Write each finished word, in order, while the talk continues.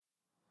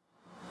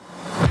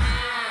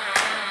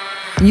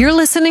You're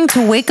listening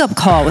to Wake Up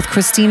Call with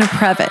Christina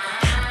Previtt.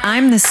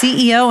 I'm the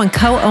CEO and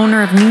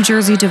co-owner of New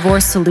Jersey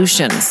Divorce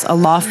Solutions, a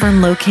law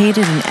firm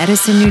located in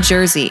Edison, New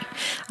Jersey.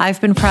 I've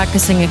been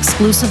practicing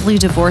exclusively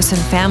divorce and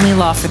family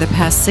law for the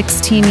past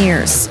 16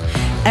 years.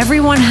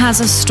 Everyone has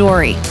a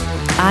story.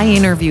 I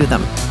interview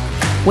them.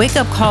 Wake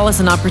Up Call is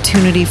an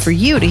opportunity for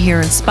you to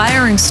hear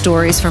inspiring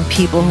stories from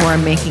people who are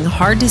making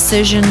hard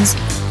decisions,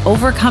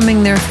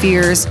 overcoming their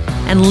fears,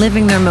 and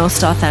living their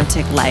most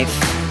authentic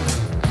life.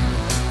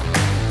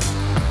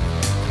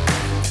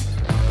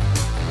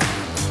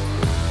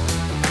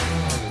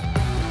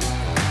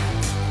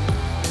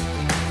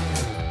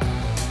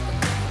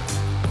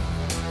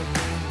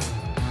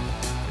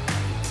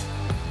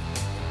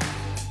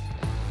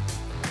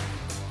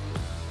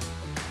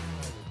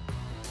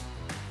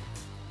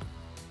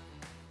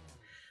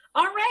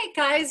 All right,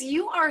 guys,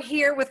 you are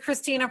here with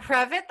Christina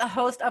Previtt, the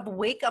host of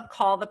Wake Up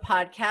Call, the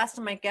podcast.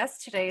 And my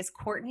guest today is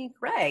Courtney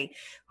Gray,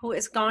 who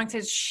is going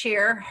to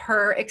share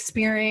her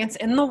experience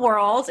in the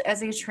world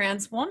as a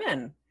trans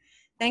woman.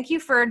 Thank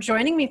you for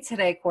joining me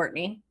today,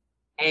 Courtney.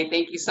 Hey,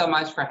 thank you so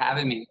much for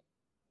having me.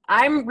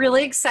 I'm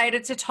really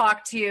excited to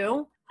talk to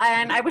you.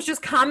 And I was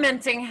just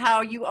commenting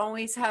how you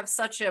always have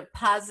such a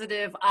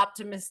positive,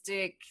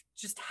 optimistic,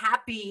 just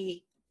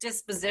happy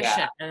disposition.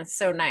 Yeah. And it's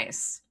so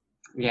nice.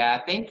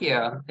 Yeah, thank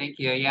you. Thank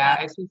you.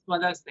 Yeah, it's just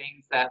one of those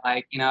things that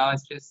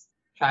it's just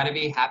try to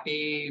be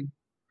happy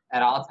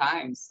at all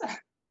times.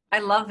 I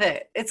love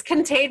it. It's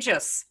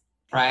contagious.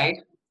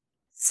 Right?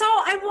 So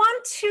I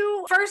want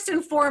to, first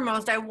and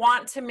foremost, I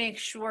want to make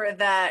sure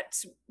that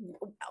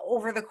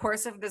over the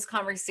course of this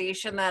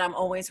conversation that I'm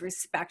always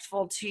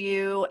respectful to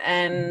you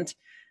and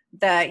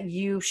that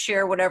you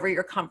share whatever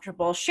you're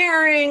comfortable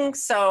sharing.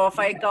 So if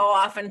I go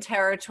off in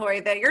territory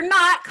that you're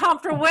not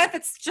comfortable with,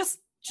 it's just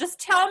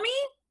tell me.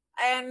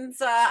 And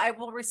I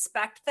will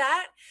respect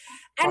that.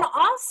 And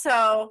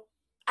also,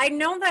 I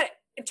know that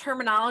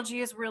terminology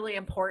is really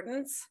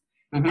important.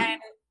 Mm-hmm.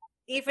 And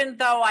even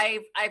though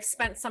I've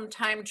spent some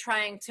time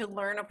trying to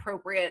learn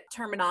appropriate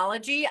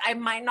terminology, I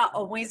might not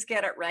always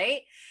get it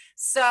right.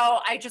 So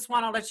I just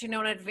want to let you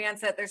know in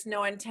advance that there's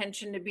no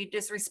intention to be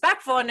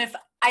disrespectful. And if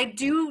I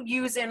do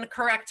use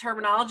incorrect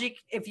terminology,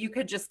 if you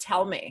could just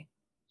tell me.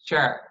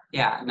 Sure.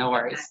 Yeah, no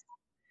worries. Okay.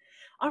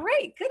 All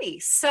right, goody.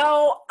 So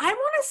I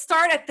want to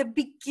start at the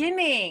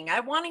beginning.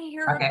 I want to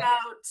hear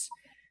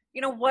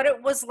about, what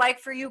it was like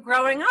for you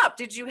growing up.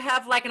 Did you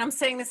have and I'm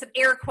saying this in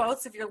air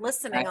quotes if you're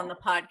listening on the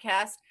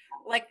podcast,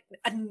 like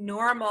a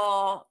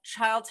normal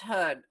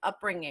childhood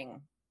upbringing?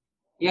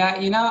 Yeah,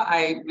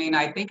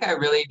 I think I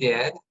really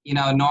did,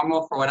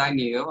 normal for what I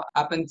knew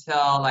up until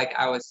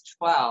I was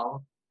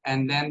 12.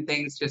 And then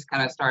things just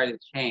kind of started to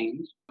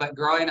change. But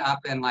growing up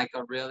in a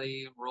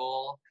really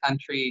rural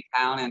country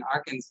town in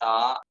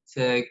Arkansas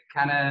to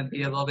kind of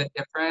be a little bit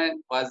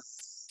different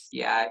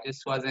it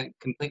just wasn't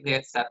completely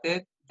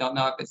accepted. Don't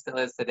know if it still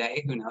is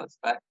today. Who knows?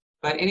 But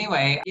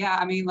anyway,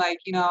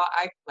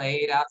 I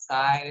played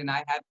outside and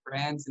I had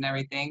friends and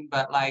everything.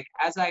 But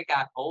as I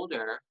got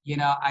older,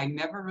 I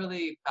never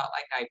really felt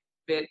like I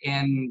fit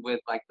in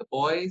with the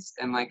boys.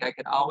 And I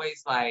could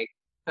always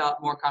felt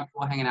more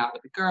comfortable hanging out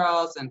with the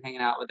girls and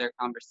hanging out with their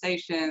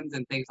conversations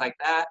and things like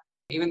that.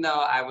 Even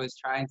though I was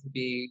trying to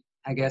be,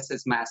 I guess,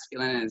 as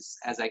masculine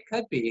as I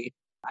could be,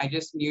 I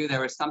just knew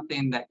there was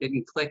something that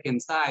didn't click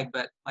inside.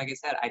 But like I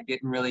said, I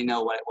didn't really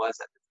know what it was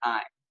at the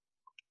time.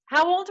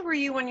 How old were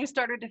you when you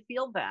started to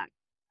feel that?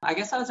 I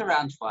guess I was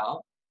around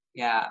 12.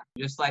 Yeah,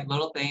 just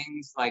little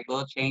things,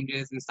 little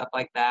changes and stuff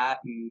like that.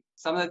 And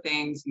some of the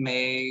things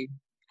may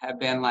have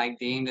been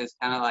deemed as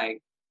kind of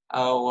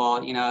oh,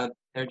 well,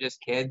 they're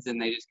just kids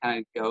and they just kind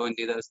of go and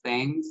do those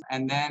things.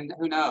 And then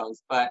who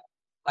knows? But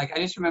I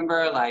just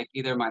remember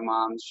either my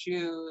mom's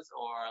shoes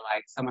or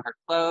some of her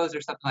clothes or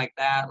something like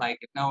that.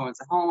 If no one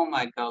was at home,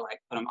 I'd go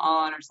put them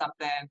on or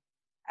something.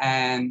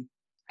 And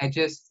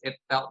it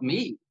felt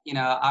me,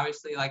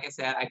 obviously, like I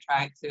said, I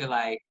tried to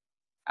I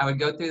would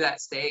go through that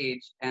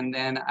stage and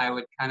then I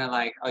would kind of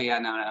oh yeah,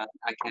 no,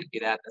 I can't be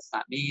that. That's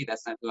not me.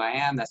 That's not who I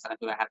am. That's not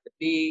who I have to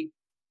be.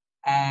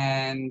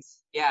 And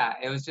yeah,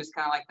 it was just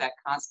kind of that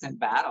constant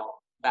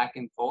battle back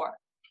and forth.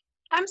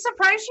 I'm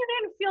surprised you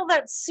didn't feel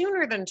that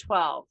sooner than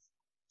 12.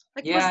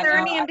 Was there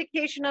any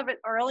indication of it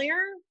earlier?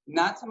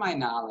 Not to my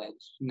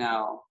knowledge,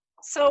 no.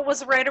 So it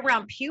was right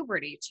around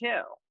puberty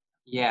too.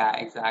 Yeah,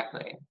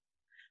 exactly.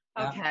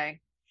 Okay.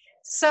 Yeah.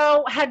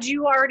 So had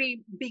you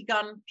already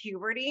begun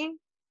puberty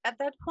at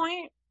that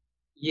point?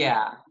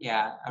 Yeah,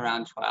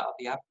 around 12.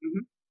 Yep. Mm-hmm.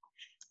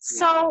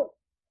 So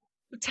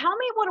tell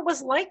me what it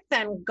was like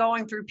then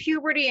going through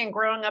puberty and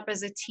growing up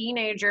as a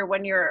teenager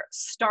when you're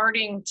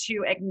starting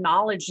to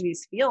acknowledge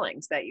these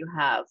feelings that you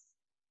have.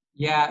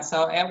 Yeah,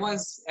 so it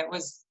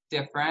was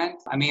different.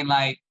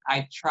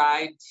 I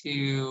tried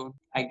to,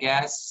 I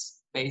guess,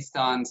 based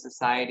on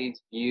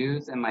society's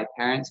views and my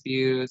parents'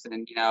 views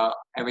and,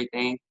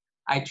 everything,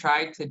 I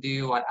tried to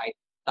do what I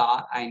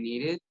thought I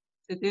needed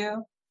to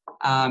do.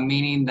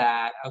 Meaning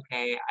that,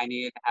 okay, I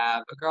needed to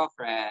have a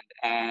girlfriend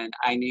and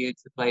I needed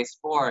to play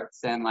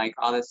sports and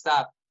all this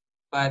stuff.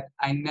 But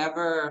I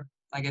never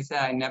like I said,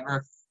 I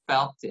never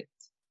felt it.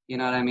 You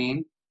know what I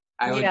mean?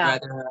 I would Yeah.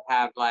 rather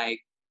have like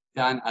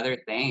done other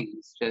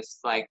things,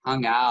 just like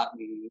hung out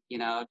and,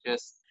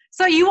 just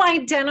So you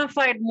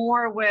identified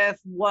more with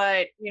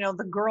what,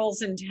 the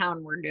girls in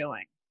town were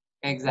doing,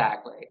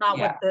 exactly. not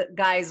what Yeah, the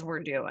guys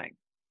were doing.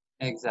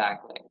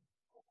 exactly.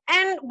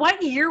 And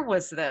what year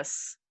was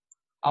this?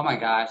 Oh my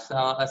gosh.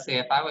 So let's see,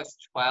 if I was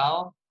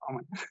 12, oh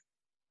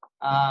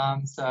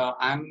my, so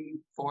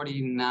I'm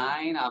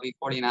 49, I'll be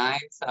 49.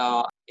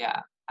 So yeah,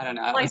 I don't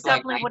know. It Well, I was like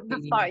definitely wouldn't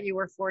have 19. thought you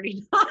were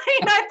 49.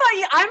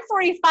 I'm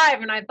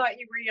 45 and I thought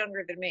you were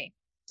younger than me.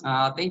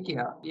 Thank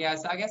you. Yeah,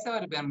 so I guess it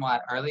would have been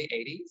what, early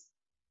 80s?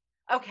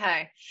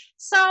 Okay.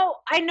 So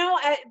I know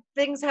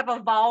things have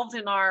evolved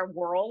in our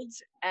world.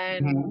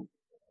 And, Hmm.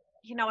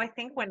 I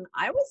think when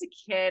I was a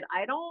kid,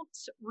 I don't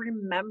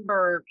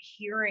remember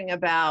hearing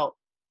about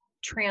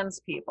trans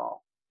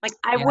people. Like,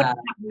 I Yeah, wouldn't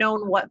have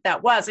known what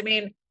that was. I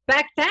mean,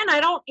 back then, I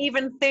don't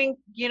even think,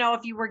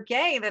 if you were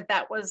gay,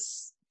 that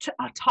was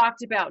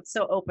talked about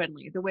so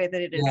openly the way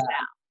that it is yeah,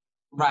 now.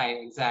 right,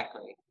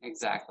 exactly,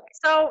 exactly.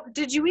 So,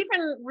 did you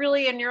even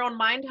really, in your own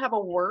mind, have a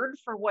word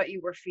for what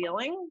you were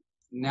feeling?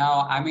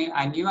 No, I mean,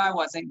 I knew I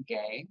wasn't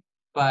gay,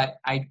 but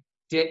I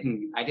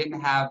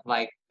didn't have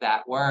like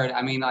that word.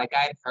 I mean, like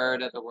I'd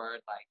heard of the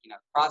word like,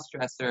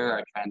 cross-dresser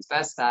or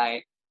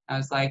transvestite. I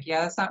was like,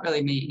 yeah, that's not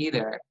really me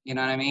either. You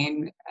know what I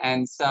mean?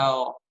 And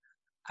so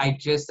I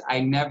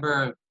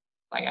never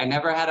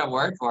had a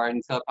word for it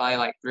until probably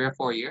like 3 or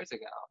 4 years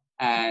ago.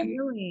 And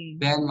Really?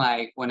 then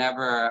like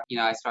whenever,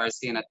 I started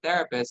seeing a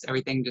therapist,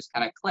 everything just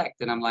kind of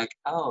clicked. And I'm like,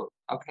 oh,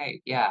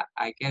 okay, yeah,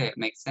 I get it.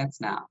 Makes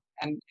sense now.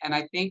 And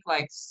I think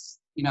like,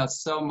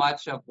 so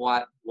much of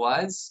what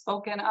was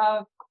spoken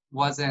of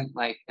wasn't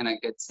like in a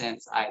good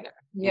sense either.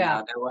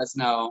 Yeah. There was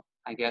no,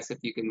 I guess if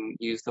you can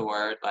use the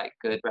word like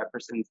good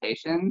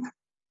representation,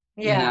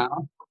 you Yeah.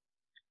 know?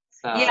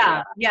 So Yeah.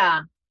 yeah. Yeah.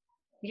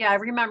 Yeah. I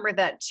remember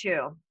that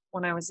too.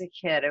 When I was a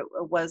kid, it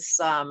was,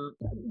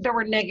 there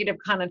were negative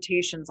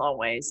connotations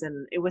always.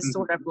 And it was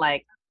sort of Mhm.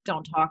 like,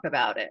 don't talk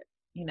about it.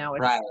 It's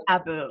Right.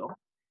 taboo.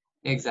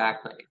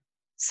 Exactly.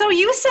 So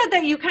you said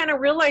that you kind of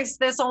realized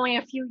this only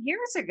a few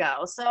years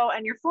ago. So,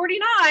 and you're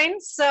 49. I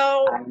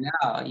So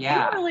know. you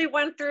Yeah. really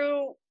went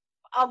through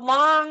a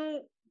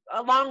long,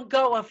 a long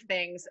go of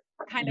things,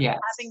 kind of having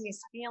Yes.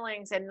 these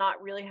feelings and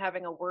not really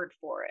having a word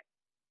for it.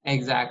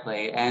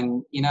 Exactly.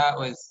 And it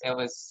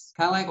was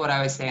kind of like what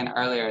I was saying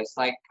earlier. It's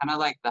like kind of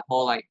like the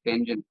whole like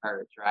binge and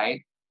purge,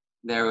 right?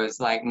 There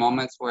was like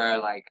moments where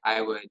like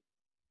I would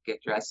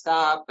get dressed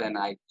up and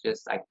I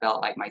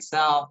felt like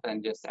myself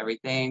and just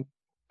everything.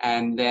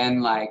 And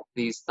then like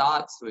these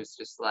thoughts was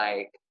just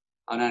like,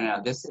 oh no,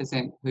 this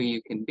isn't who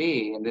you can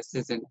be and this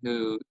isn't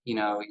who,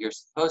 you're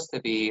supposed to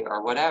be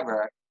or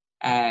whatever.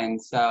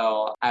 And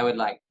so I would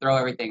like throw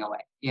everything away,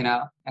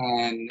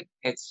 and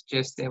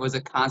it was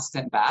a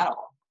constant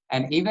battle.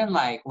 And even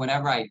like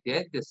whenever I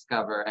did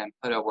discover and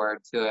put a word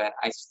to it,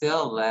 I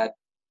still led,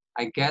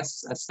 I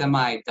guess, a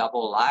semi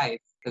double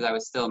life because I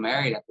was still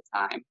married at the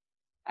time.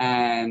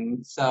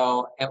 And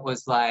so it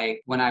was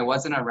like when I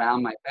wasn't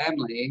around my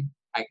family,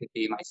 I could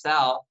be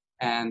myself.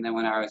 And then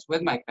when I was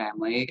with my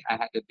family, I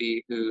had to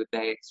be who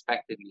they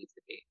expected me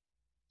to be.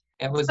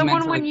 It was So when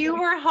mentally you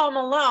draining. were home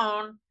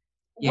alone,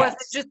 was it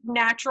Yes, just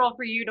natural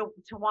for you to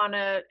want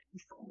to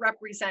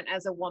represent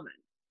as a woman?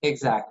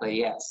 exactly.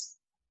 Yes,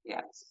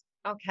 yes.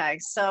 Okay,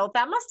 so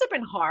that must have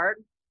been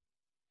hard.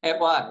 It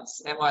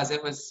was. It was.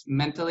 It was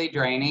mentally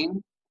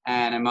draining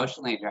and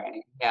emotionally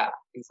draining. Yeah,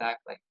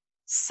 exactly.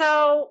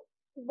 So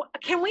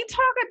can we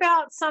talk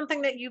about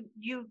something that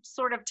you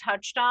sort of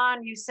touched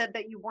on? You said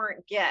that you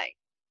weren't gay.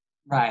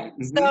 Right.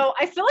 Hmm. So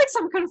I feel like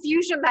some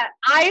confusion that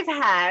I've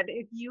had,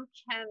 if you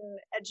can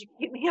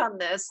educate me on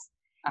this,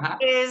 Uh-huh.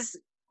 is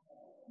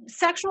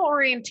sexual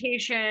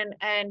orientation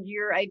and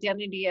your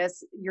identity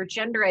as your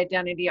gender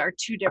identity are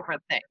two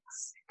different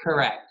things.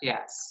 Correct.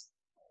 Yes.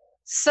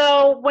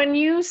 So when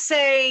you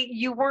say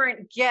you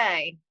weren't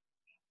gay,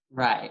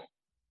 Right.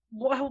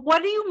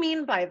 what do you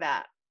mean by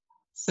that?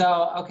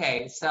 So,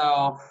 okay,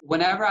 so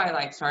whenever I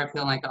like started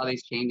feeling like all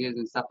these changes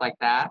and stuff like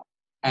that,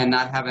 and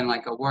not having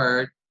like a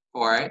word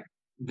for it,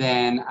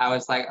 then I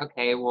was like,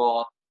 okay,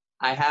 well,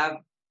 I have,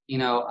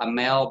 a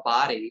male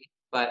body,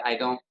 but I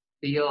don't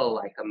feel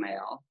like a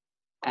male.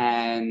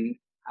 And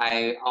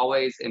I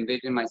always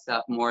envision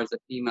myself more as a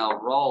female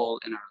role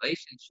in a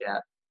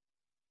relationship.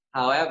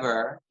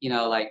 However,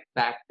 like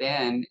back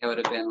then, it would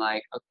have been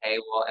like, okay,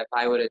 well, if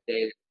I would have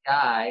dated a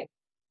guy,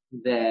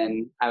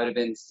 then I would have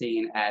been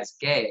seen as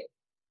gay.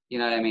 You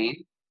know what I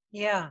mean?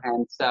 Yeah.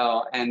 And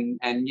so, and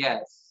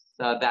yes,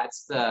 so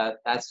that's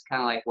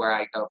kind of like where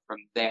I go from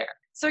there.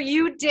 So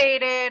you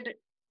dated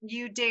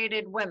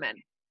women,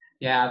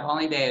 Yeah, I've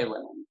only dated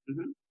women.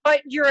 Hmm.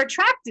 but you're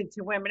attracted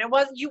to women.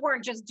 You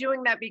weren't just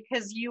doing that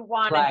because you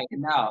wanted Right. to.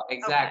 No, Okay.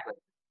 exactly.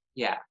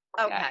 Yeah.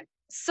 Yeah. Okay.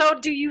 So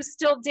do you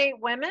still date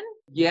women?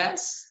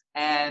 Yes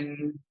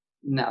and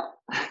no.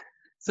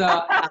 So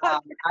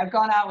I've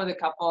gone out with a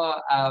couple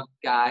of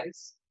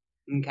guys,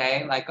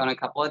 okay, like on a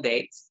couple of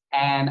dates,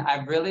 And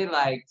I've really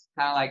like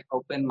kind of like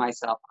opened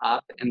myself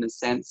up in the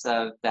sense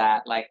of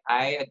that, like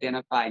I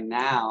identify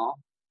now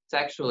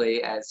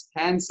sexually as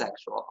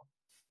pansexual,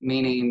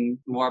 meaning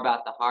more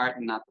about the heart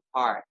and not the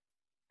part.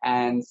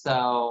 And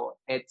so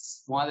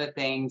it's one of the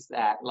things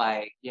that,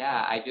 like,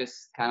 yeah, I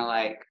just kind of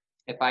like,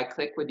 if I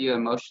click with you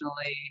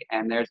emotionally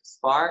and there's a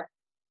spark,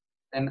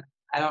 then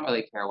I don't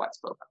really care what's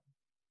spoken.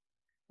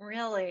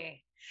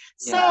 Really?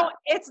 Yeah. So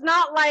it's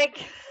not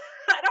like,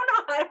 I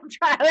don't know how I'm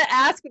trying to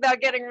ask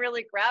without getting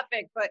really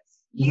graphic, but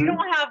you Hmm.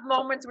 don't have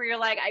moments where you're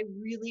like, I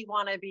really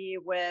want to be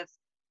with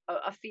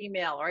a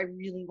female, or I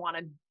really want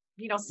to,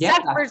 Yeah.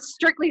 for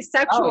strictly Oh,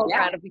 sexual yeah.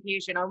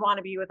 gratification, or want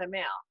to be with a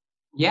male.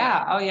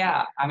 Yeah. Oh,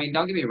 yeah. I mean,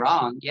 don't get me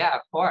wrong. Yeah,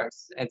 of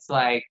course. It's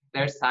like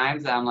there's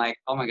times that I'm like,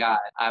 oh my God,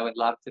 I would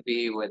love to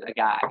be with a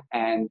guy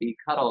and be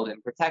cuddled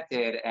and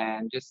protected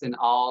and just in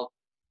all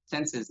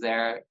senses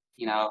there,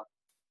 you know.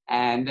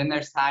 And then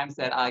there's times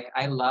that like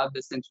I love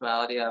the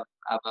sensuality of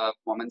a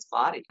woman's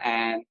body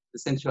and the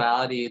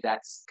sensuality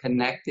that's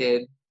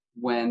connected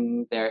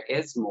when there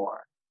is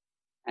more.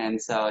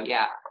 And so,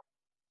 yeah.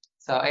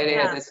 So it is.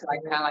 Yeah. It's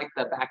like kind of like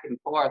the back and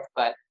forth,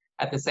 but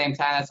at the same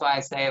time, that's why I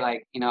say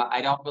like,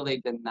 I don't really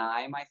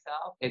deny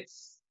myself.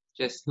 It's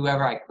just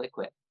whoever I click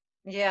with.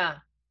 Yeah.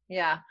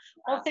 Yeah.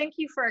 Well, thank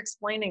you for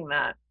explaining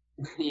that.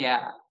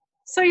 Yeah.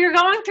 So you're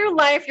going through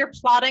life, you're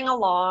plodding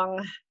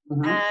along,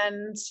 Hmm.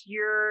 and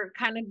you're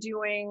kind of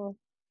doing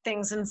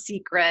things in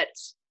secret.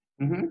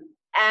 Hmm.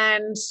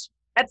 And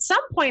at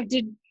some point,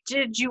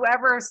 did you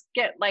ever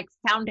get like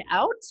found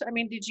out? I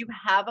mean, did you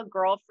have a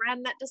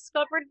girlfriend that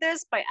discovered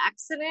this by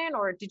accident,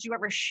 or did you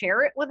ever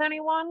share it with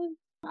anyone?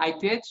 I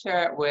did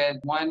share it with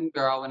one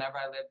girl whenever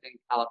I lived in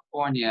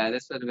California.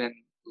 This would have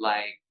been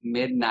like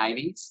mid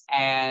 90s,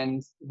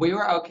 and we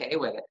were okay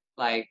with it.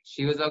 Like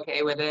she was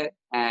okay with it,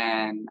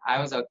 and I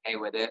was okay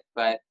with it.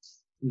 But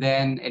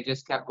then it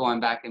just kept going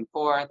back and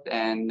forth,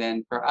 and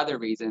then for other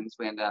reasons,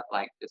 we ended up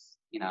like just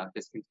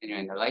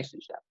discontinuing the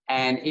relationship.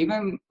 And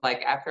even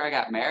like after I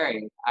got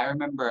married, I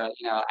remember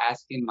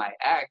asking my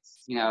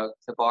ex to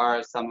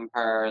borrow some of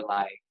her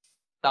like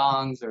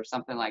thongs or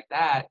something like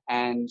that.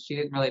 And she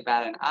didn't really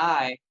bat an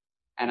eye.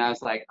 And I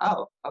was like,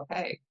 oh,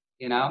 okay,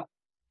 you know?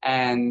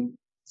 And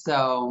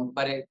so,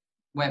 but it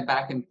went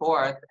back and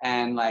forth.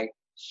 And like,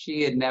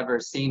 she had never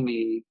seen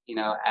me,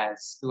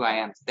 as who I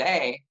am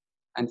today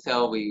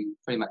until we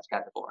pretty much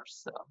got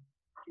divorced. So,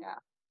 yeah.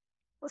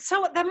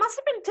 So that must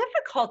have been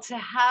difficult to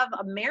have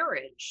a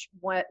marriage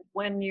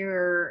when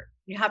you're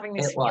having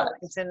these It was.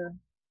 feelings and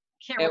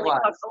can't It really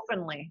talk was.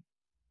 openly.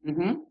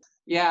 Hmm.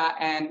 Yeah,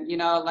 and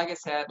like I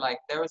said, like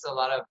there was a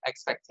lot of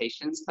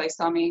expectations placed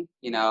on me,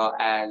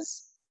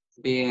 as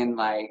being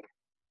like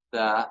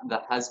the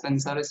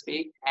husband, so to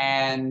speak.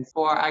 And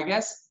for I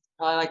guess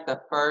probably like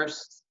the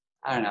first,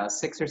 I don't know,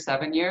 6 or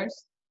 7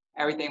 years,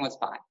 everything was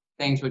fine.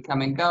 Things would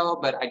come and go,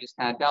 but I just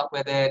kind of dealt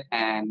with it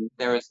and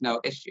there was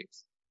no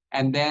issues.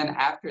 And then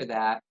after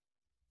that,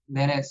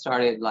 then it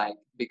started like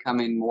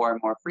becoming more and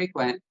more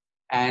frequent.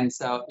 And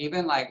so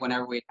even like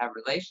whenever we have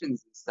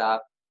relations and stuff,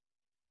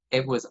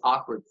 it was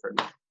awkward for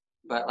me.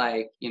 But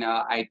like,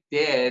 I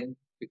did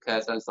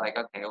because I was like,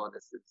 okay, well,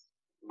 this is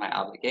my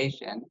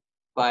obligation.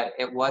 But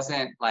it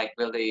wasn't like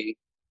really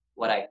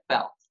what I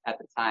felt at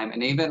the time.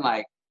 And even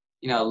like,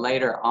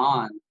 later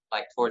on,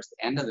 like towards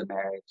the end of the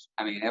marriage,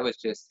 I mean,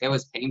 it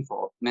was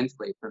painful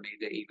mentally for me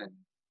to even,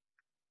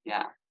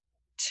 yeah,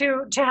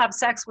 To have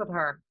sex with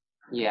her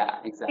yeah,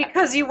 exactly.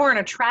 because you weren't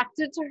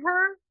attracted to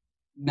her?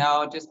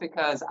 No, just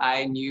because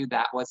I knew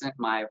that wasn't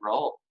my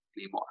role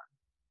anymore.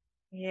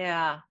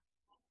 Yeah.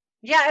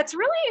 Yeah, it's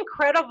really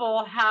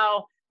incredible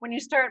how when you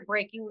start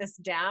breaking this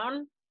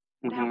down,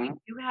 now we Hmm.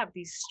 do have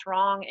these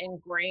strong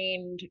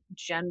ingrained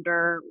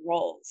gender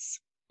roles.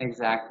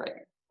 Exactly.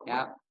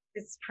 Yeah.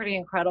 It's pretty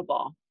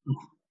incredible.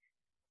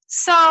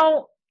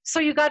 So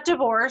you got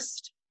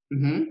divorced,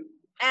 Hmm.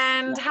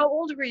 and how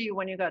old were you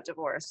when you got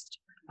divorced?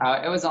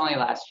 It was only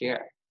last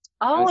year.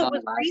 Oh, it Only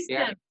was last year.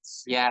 recent.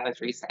 Yeah, it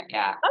was recent.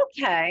 Yeah.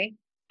 Okay.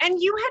 And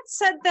you had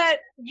said that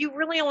you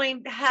really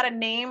only had a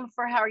name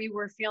for how you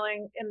were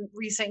feeling in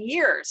recent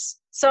years.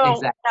 So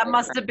that Exactly.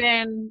 must have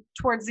been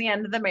towards the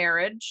end of the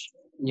marriage.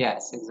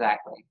 Yes,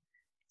 exactly.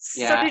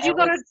 So Yeah, did you it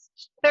go to was.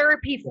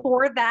 therapy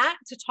for that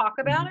to talk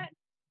about Mhm. it?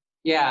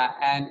 Yeah,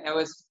 and it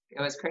was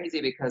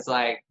crazy because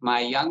like my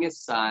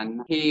youngest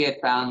son, he had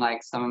found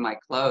like some of my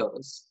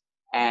clothes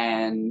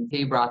and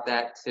he brought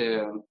that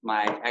to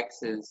my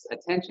ex's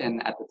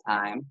attention at the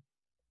time.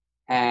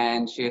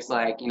 And she was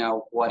like,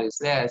 what is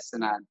this?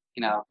 And I,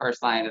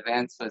 first line of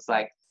defense was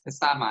like,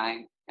 it's not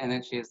mine. And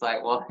then she was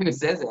like, well,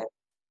 whose is it?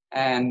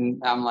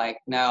 And I'm like,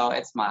 no,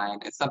 it's mine.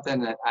 It's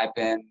something that I've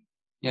been,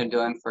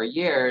 doing for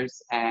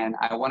years, and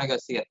I want to go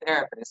see a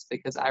therapist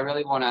because I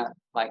really want to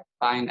like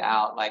find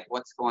out like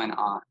what's going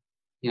on.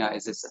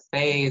 Is this a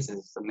phase? Is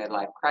this a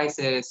midlife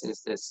crisis?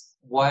 Is this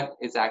what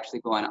is actually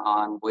going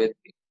on with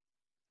me?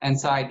 And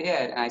so I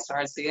did, and I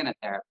started seeing a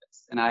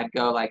therapist, and I'd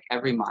go like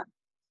every month.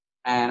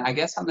 And I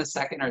guess on the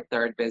second or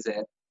third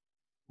visit,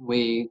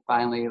 we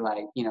finally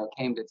like,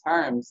 came to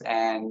terms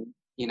and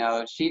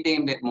she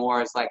deemed it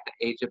more as like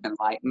the age of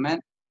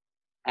enlightenment.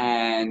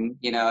 And,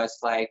 it's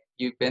like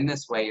you've been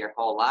this way your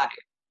whole life.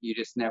 You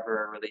just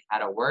never really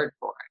had a word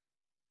for it.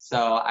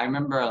 So I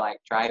remember like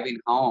driving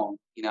home,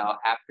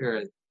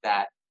 after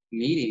that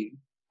meeting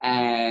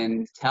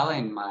and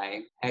telling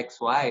my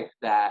ex-wife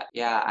that,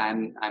 yeah,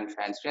 I'm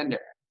transgender.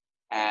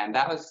 And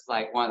that was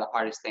like one of the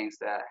hardest things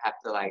to have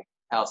to like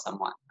tell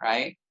someone,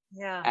 right?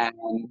 Yeah.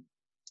 And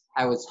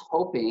I was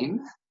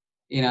hoping,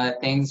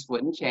 that things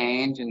wouldn't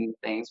change and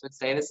things would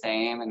stay the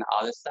same and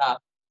all this stuff.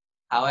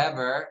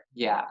 However,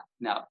 yeah,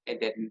 no, it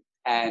didn't.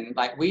 And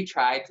like we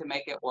tried to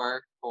make it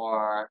work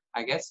for,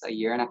 I guess, a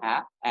year and a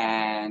half.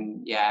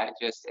 And yeah,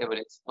 it would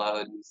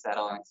explode and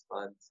settle and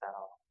explode and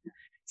settle.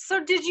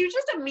 So did you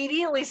just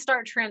immediately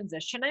start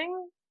transitioning?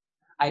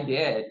 I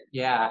did.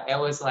 Yeah. It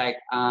was like,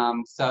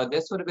 so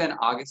this would have been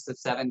August of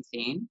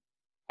 17.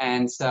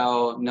 And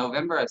so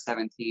November of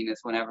 17 is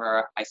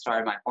whenever I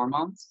started my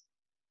hormones.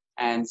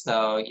 And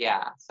so,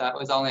 yeah, so it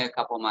was only a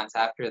couple months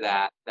after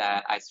that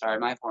I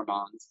started my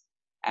hormones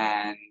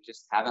and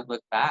just haven't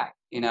looked back.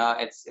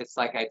 It's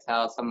like I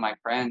tell some of my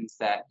friends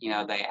that,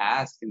 they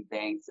ask and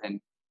things,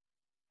 and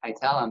I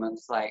tell them,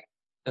 it's like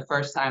the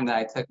first time that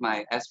I took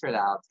my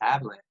estradiol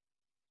tablet,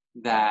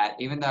 that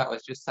even though it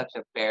was just such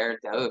a bare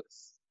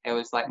dose, it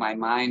was like my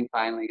mind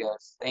finally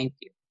goes, thank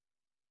you.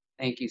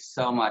 Thank you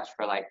so much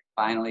for like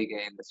finally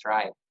getting this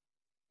right.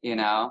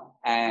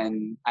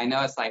 And I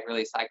know it's like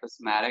really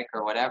psychosomatic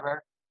or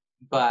whatever,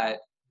 but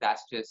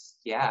that's just,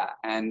 yeah.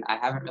 And I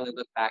haven't really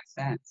looked back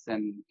since.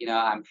 And,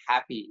 I'm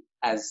happy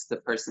as the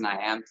person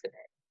I am today.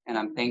 And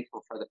I'm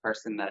thankful for the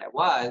person that I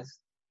was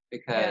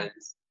because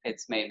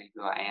it's made me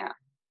who I am.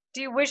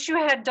 Do you wish you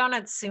had done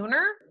it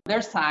sooner?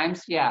 There's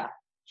times, yeah,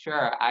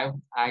 sure.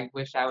 I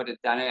wish I would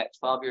have done it at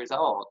 12 years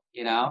old,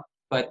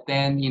 but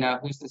then,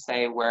 who's to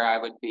say where I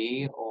would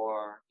be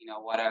or,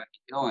 what I would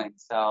be doing.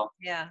 So,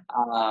 Yeah.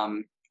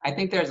 I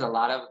think there's a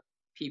lot of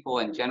people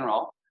in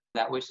general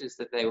that wishes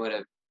that they would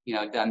have,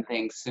 done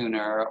things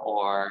sooner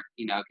or,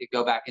 could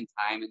go back in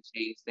time and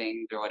change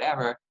things or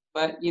whatever.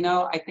 But,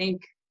 I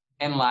think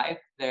in life,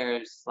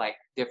 there's like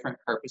different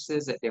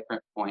purposes at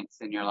different points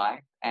in your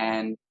life.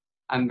 And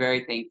I'm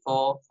very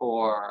thankful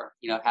for,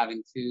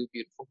 having two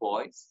beautiful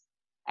boys.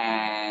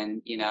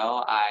 And,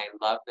 I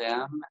love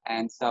them.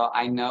 And so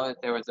I know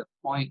that there was a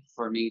point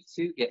for me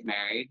to get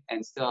married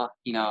and still,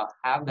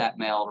 have that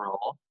male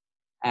role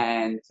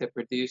and to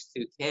produce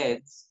two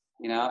kids,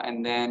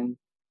 and then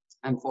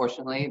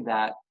unfortunately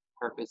that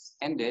purpose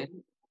ended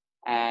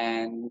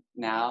and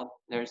now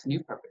there's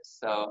new purpose.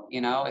 So,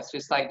 it's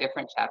just like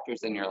different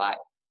chapters in your life.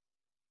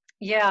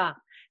 Yeah.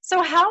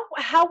 So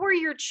how were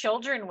your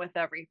children with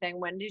everything?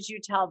 When did you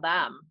tell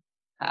them?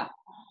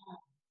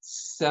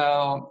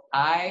 So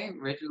I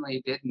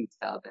originally didn't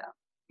tell them.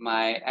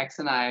 My ex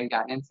and I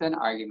got into an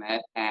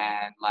argument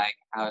and like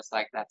I was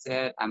like, that's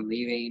it, I'm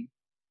leaving.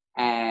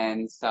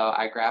 And so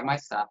I grab my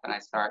stuff and I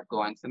start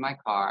going to my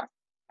car,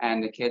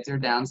 and the kids are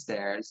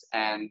downstairs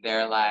and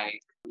they're like,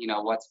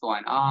 what's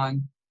going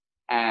on?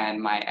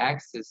 And my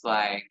ex is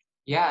like,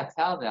 yeah,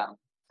 tell them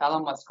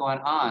what's going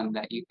on,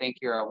 that you think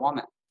you're a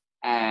woman.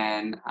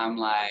 And I'm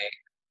like,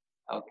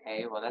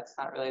 okay, well, that's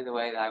not really the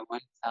way that I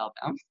want to tell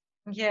them.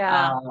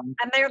 Yeah.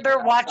 And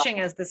they're watching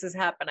as this is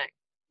happening.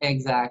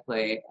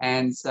 Exactly.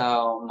 And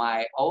so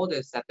my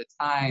oldest at the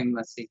time,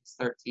 let's see, he's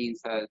 13,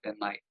 so it's been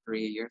like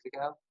 3 years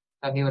ago.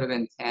 So he would have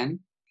been 10.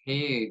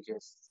 He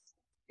just,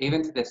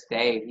 even to this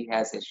day, he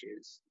has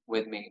issues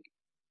with me.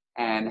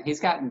 And he's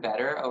gotten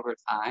better over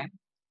time.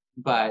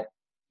 But,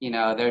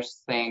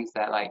 there's things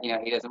that like,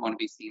 he doesn't want to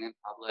be seen in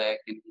public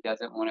and he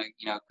doesn't want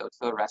to, go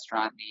to a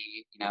restaurant and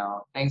eat,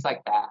 things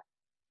like that.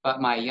 But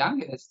my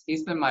youngest,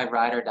 he's been my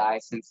ride or die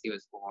since he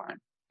was born.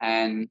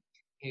 And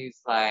he's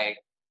like,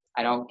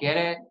 I don't get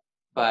it,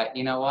 but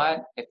you know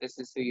what? If this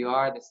is who you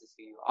are, this is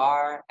who you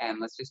are, and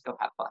let's just go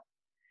have fun.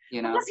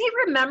 Does he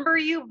remember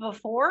you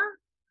before?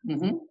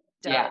 Mm-hmm.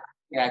 Yeah,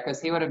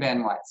 because he would have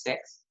been what,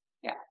 6?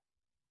 Yeah.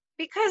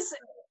 Because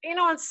in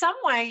some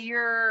way,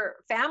 your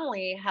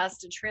family has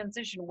to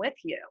transition with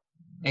you.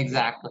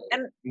 Exactly.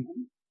 And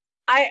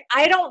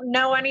I don't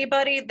know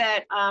anybody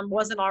that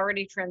wasn't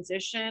already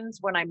transitioned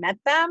when I met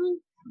them.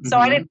 So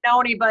I didn't know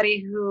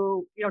anybody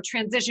who,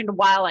 transitioned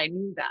while I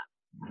knew them.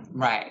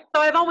 Right.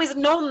 So I've always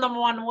known them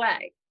one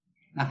way.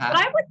 Uh-huh. But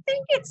I would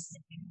think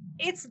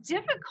it's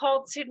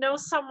difficult to know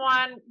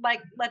someone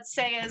like, let's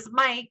say, as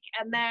Mike,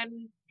 and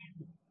then,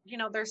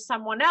 there's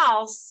someone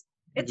else.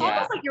 It's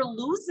almost like you're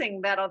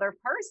losing that other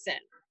person.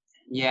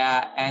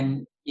 Yeah.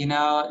 And,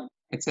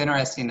 it's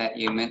interesting that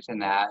you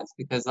mentioned that. It's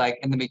because like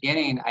in the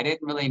beginning, I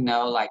didn't really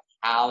know like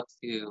how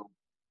to,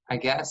 I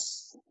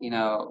guess,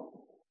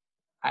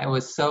 I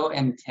was so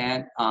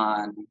intent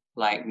on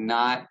like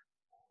not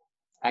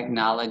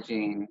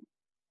acknowledging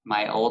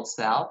my old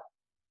self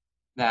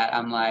that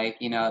I'm like,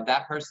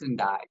 that person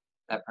died.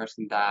 That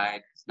person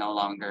died. It's no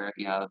longer,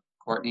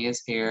 Courtney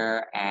is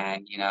here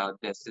and,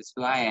 this is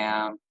who I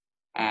am.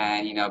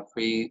 And,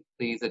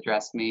 please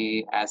address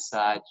me as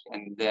such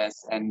and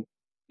this. And,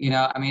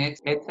 I mean,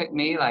 it took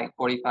me like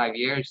 45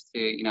 years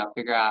to,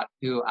 figure out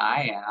who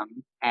I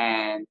am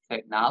and to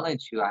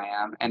acknowledge who I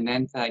am, and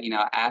then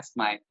to, ask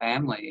my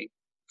family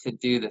to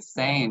do the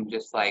same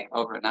just like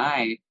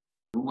overnight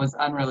was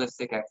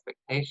unrealistic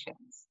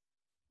expectations.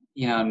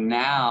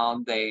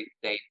 Now they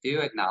do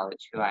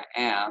acknowledge who I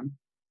am,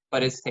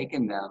 but it's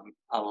taken them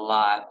a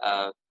lot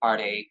of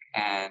heartache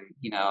and,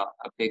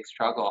 a big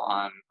struggle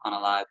on a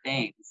lot of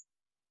things.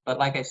 But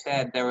like I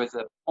said, there was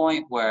a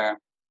point where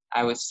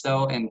I was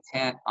so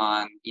intent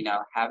on,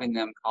 having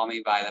them call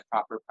me by the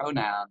proper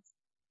pronouns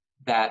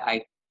that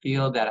I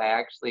feel that I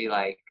actually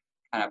like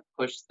kind of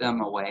pushed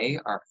them away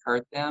or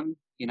hurt them,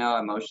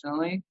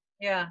 emotionally.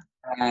 Yeah.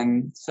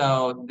 And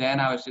so then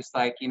I was just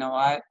like, you know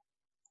what?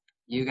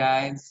 You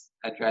guys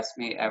address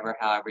me ever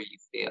however you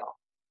feel.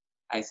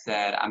 I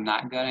said, I'm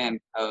not going to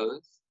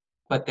impose,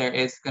 but there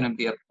is going to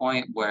be a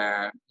point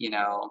where,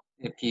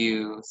 if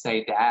you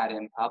say dad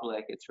in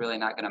public, it's really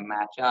not going to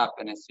match up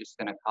and it's just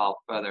going to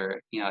call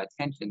further,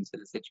 attention to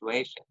the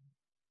situation.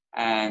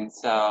 And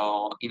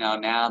so,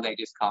 now they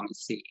just call me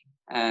C.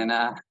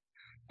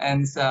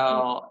 And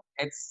so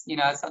it's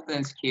something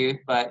that's cute,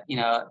 but,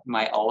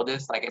 my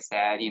oldest, like I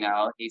said,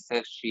 he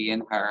says she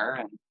and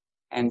her,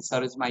 and so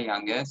does my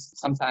youngest.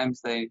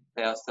 Sometimes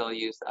they'll still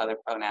use the other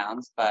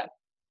pronouns, but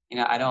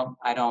I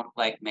don't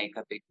like make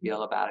a big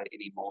deal about it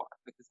anymore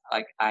because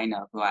like I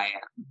know who I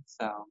am.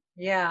 So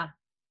Yeah.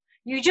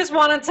 You just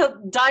wanted to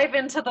dive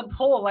into the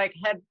pool like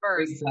head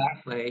first.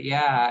 exactly.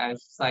 Yeah. I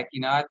was just like,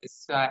 you know what, this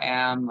is who I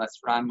am. Let's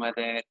run with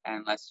it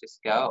and let's just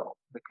go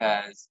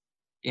because,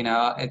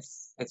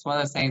 it's one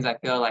of those things I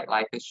feel like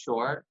life is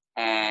short.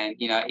 And,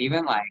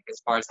 even like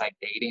as far as like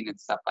dating and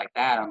stuff like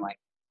that, I'm like,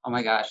 oh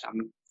my gosh,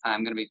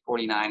 I'm gonna be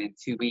 49 in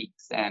 2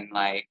 weeks. And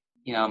like,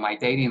 my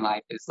dating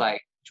life is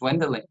like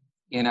dwindling,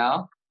 you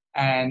know?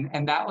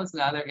 And that was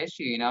another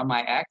issue,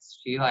 my ex,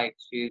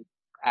 she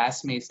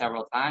asked me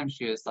several times,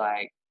 she was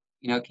like,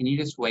 can you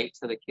just wait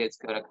till the kids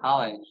go to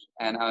college?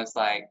 And I was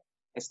like,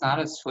 it's not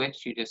a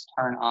switch you just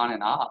turn on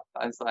and off.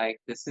 I was like,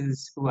 this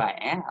is who I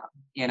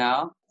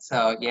am,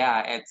 So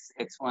yeah,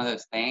 it's one of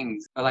those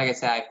things. But like I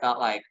said, I felt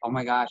like, oh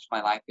my gosh,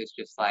 my life is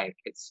just like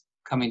it's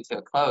coming to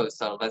a close.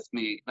 So let's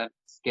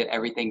get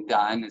everything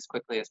done as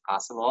quickly as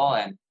possible,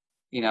 and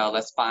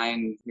let's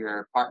find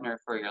your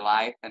partner for your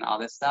life and all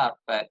this stuff.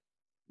 But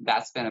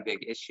that's been a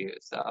big issue.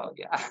 So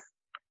yeah.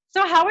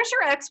 So how is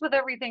your ex with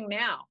everything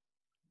now?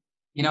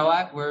 You know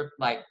what? We're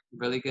like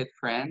really good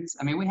friends.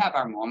 I mean, we have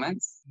our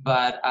moments,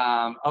 but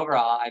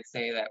overall, I'd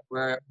say that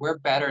we're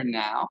better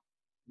now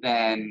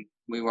than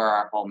we were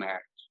our whole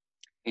marriage.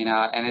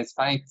 And it's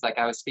funny because like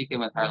I was speaking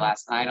with her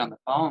last night on the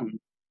phone,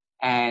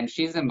 and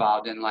she's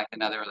involved in like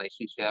another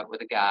relationship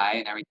with a guy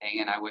and everything,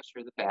 and I wish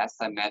her the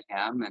best. I met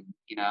him, and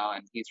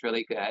and he's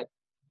really good.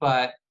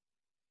 But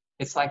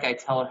it's like I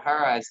told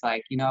her, I was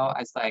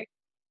like,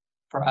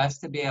 for us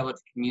to be able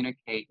to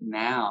communicate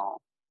now,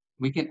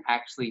 we can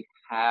actually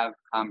have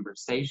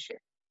conversation.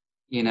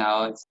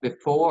 It's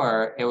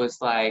before it was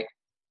like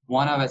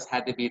one of us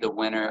had to be the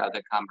winner of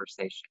the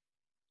conversation.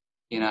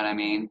 You know what I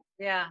mean?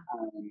 Yeah.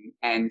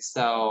 And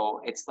so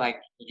it's like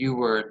you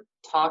were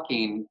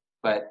talking,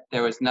 but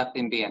there was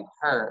nothing being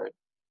heard.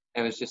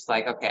 It was just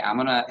like, okay, I'm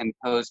going to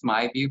impose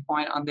my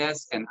viewpoint on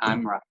this and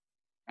I'm right.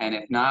 And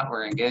if not,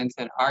 we're going to get into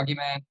an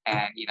argument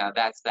and,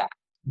 that's that.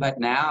 But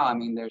now, I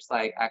mean, there's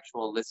like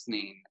actual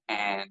listening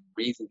and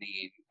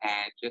reasoning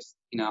and just,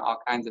 all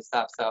kinds of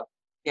stuff. So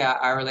yeah,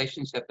 our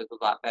relationship is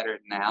a lot better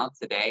now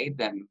today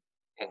than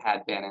it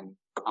had been in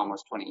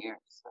almost 20 years.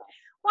 So.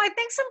 Well, I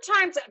think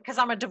sometimes, because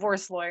I'm a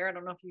divorce lawyer, I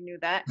don't know if you knew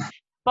that,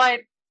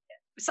 but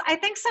so I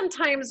think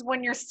sometimes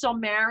when you're still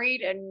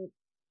married and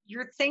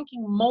you're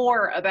thinking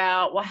more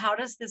about, well, how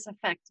does this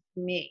affect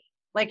me?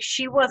 Like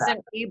she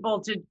wasn't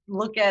able to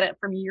look at it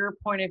from your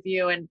point of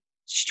view and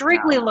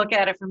strictly look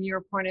at it from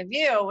your point of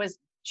view.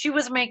 She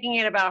was making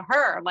it about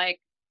her. Like,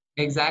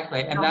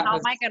 exactly. And how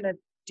am I going to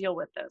deal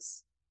with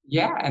this?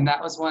 Yeah. And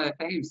that was one of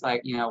the things,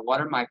 like, what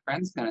are my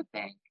friends going to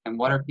think? And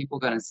what are people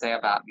going to say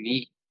about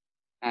me?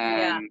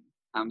 And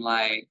I'm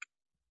like,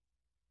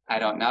 I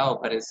don't know,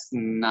 but it's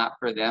not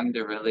for them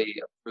to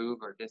really approve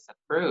or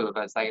disapprove.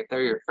 It's like if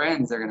they're your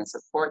friends, they're going to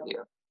support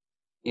you,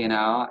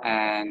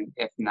 and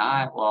if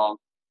not, well,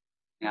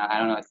 I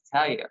don't know what to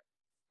tell you.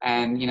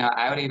 And,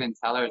 I would even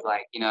tell her,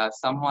 like, if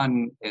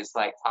someone is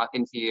like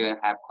talking to you and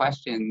have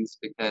questions,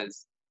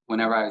 because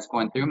whenever I was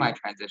going through my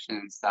transition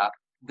and stuff,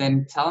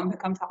 then tell them to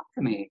come talk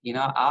to me.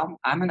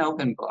 I'm an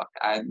open book.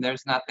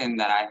 There's nothing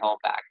that I hold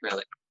back,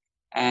 really.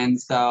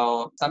 And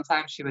so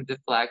sometimes she would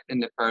deflect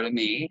and defer to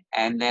me.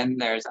 And then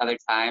there's other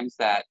times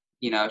that,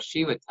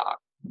 she would talk.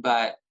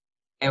 But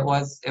it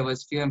was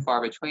few and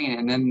far between.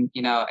 And then,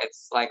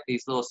 it's like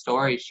these little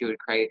stories she would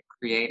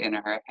create in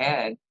her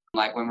head,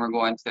 like when we're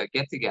going to a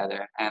get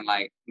together and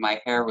like my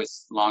hair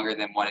was longer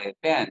than what it had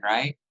been,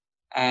 right?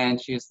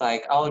 And she was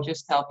like, oh,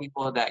 just tell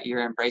people that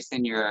you're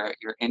embracing your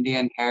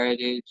Indian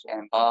heritage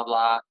and blah,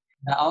 blah.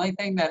 The only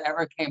thing that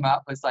ever came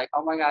up was like,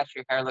 oh my gosh,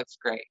 your hair looks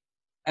great.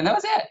 And that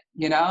was it,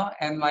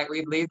 and like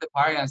we'd leave the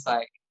party and it's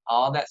like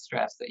all that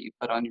stress that you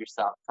put on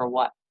yourself for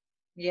what?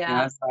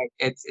 Yeah. It's like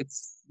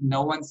it's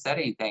no one said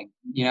anything.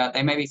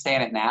 They may be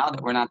saying it now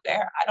that we're not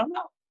there. I don't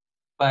know,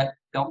 but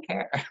don't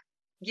care.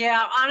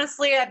 Yeah,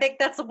 honestly, I think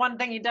that's the one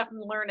thing you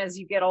definitely learn as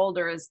you get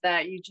older is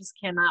that you just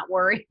cannot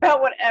worry about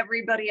what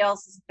everybody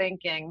else is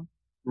thinking.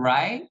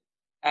 Right?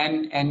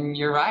 And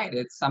you're right.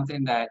 It's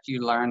something that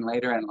you learn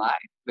later in life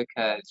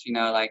because,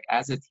 like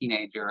as a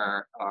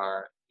teenager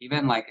or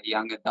even like a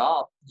young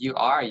adult, you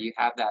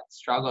have that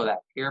struggle, that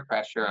peer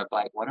pressure of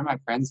like, what are my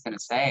friends going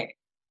to say?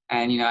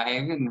 And, I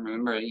even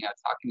remember,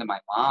 talking to my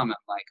mom, I'm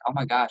like, oh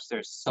my gosh,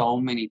 there's so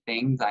many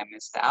things I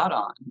missed out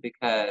on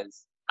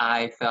because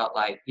I felt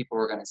like people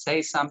were going to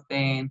say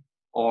something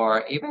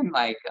or even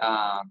like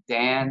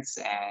dance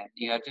and,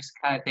 just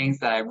kind of things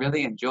that I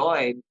really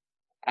enjoyed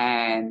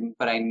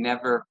but I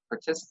never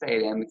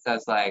participated in because I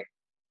was like,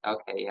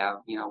 okay, yeah,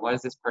 what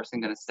is this person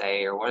going to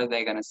say or what are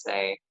they going to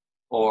say?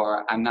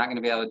 Or I'm not going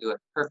to be able to do it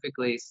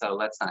perfectly, so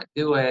let's not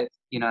do it.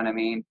 You know what I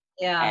mean?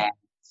 Yeah.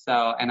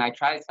 And I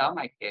try to tell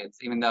my kids,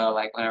 even though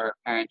like whenever a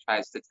parent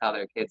tries to tell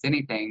their kids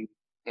anything,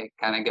 it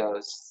kind of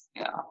goes,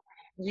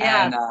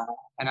 Yes.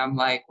 and I'm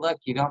like, look,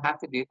 you don't have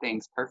to do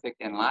things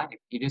perfect in life.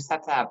 You just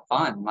have to have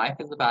fun. Life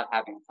is about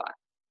having fun.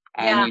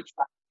 And Yeah. you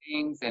try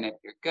things, and if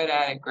you're good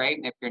at it, great.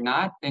 And if you're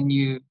not, then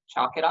you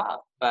chalk it off.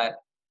 But,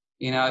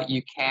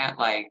 you can't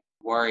like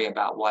worry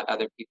about what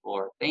other people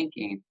are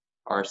thinking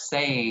or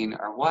saying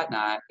or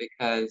whatnot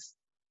because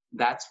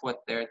that's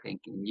what they're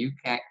thinking. You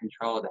can't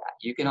control that.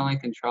 You can only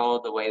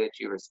control the way that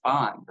you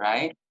respond,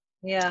 right?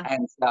 Yeah.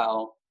 And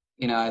so,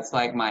 it's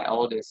like my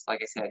oldest,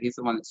 like I said, he's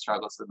the one that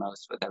struggles the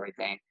most with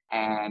everything.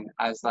 And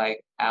I was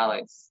like,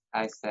 Alex,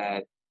 I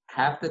said,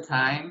 half the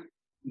time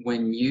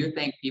when you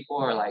think people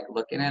are like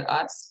looking at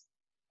us,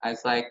 I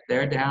was like,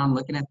 they're down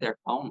looking at their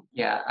phone.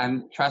 Yeah,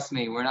 and trust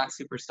me, we're not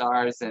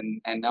superstars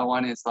and no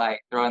one is like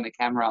throwing the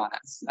camera on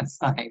us.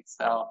 That's like,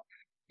 so,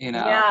 you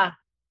know, Yeah.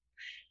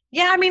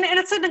 Yeah, I mean, and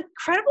it's an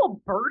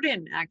incredible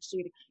burden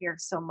actually to care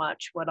so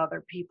much what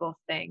other people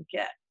think.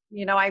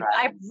 I've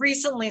right.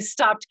 recently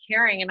stopped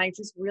caring and I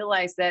just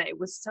realized that it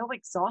was so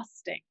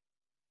exhausting.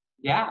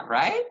 Yeah,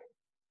 right?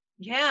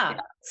 Yeah. Yeah,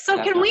 So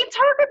can definitely. we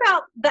talk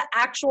about the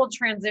actual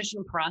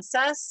transition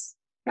process?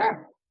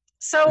 Sure.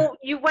 So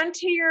you went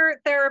to your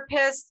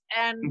therapist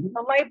and Mhm.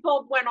 the light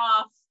bulb went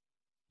off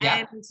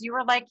and Yeah, you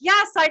were like,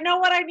 "Yes, I know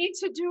what I need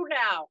to do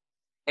now."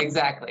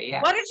 exactly.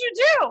 Yeah. What did you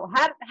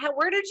do?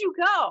 Where did you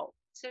go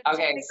to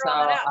Okay, figure so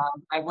all that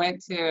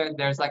out?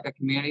 there's like a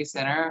community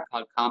center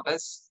called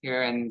Compass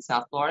here in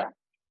South Florida.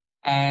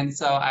 And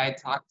so I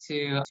talked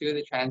to two of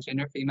the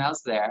transgender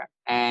females there.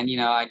 And,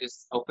 I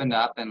just opened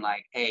up and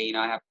like, hey,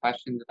 I have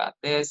questions about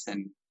this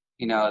and,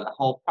 the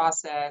whole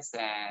process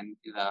and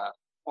the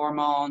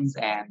hormones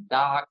and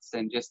docs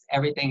and just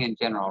everything in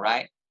general,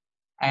 right?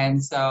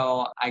 And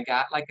so I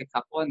got like a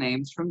couple of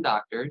names from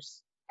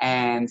doctors.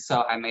 And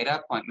so I made an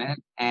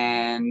appointment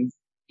and,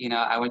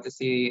 I went to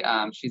see,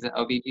 she's an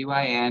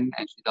OBGYN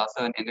and she's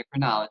also an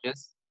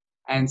endocrinologist.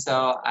 And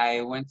so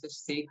I went to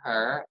see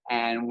her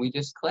and we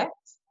just clicked.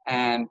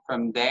 And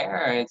from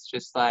there, it's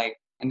just like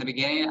in the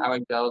beginning, I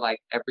would go like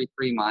every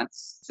 3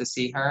 months to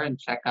see her and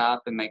check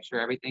up and make sure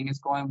everything is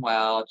going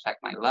well, check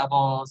my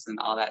levels and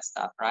all that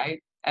stuff,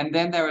 right? And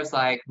then there was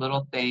like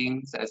little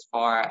things as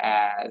far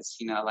as,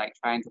 like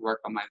trying to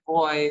work on my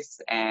voice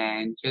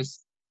and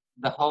just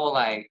the whole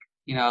like,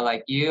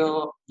 like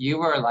you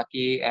were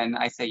lucky, and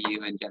I say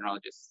you in general,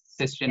 just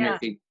cisgender Yeah.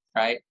 females,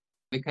 right?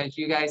 Because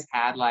you guys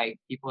had like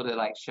people to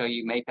like show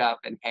you makeup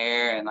and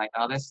hair and like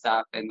all this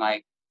stuff and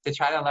like to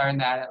try to learn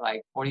that at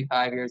like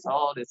 45 years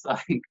old, it's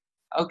like,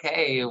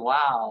 okay,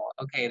 wow,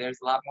 okay, there's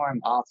a lot more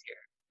involved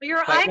here.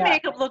 Your But eye yeah,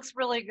 makeup looks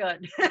really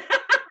good.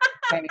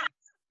 and,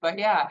 but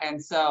yeah,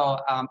 and so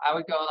I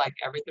would go like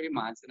every 3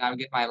 months and I would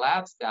get my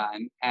labs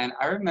done. And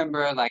I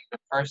remember like the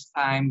first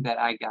time that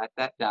I got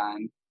that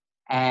done,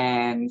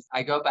 and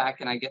I go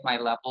back and I get my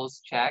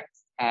levels checked,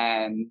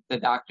 and the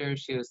doctor,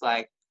 she was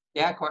like,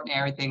 yeah, Courtney,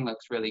 everything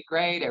looks really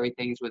great.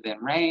 Everything's within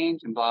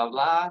range and blah,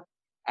 blah.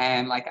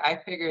 And like I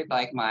figured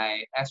like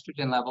my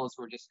estrogen levels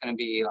were just going to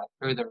be like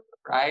through the roof,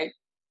 right?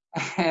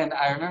 And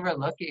I remember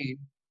looking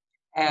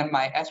and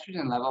my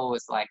estrogen level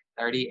was like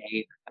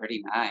 38 or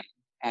 39.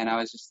 And I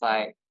was just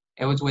like,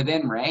 it was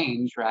within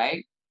range,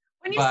 right?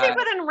 When you say But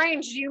within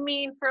range, do you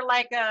mean for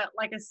like a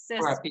for cis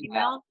a female,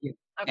 female? yeah,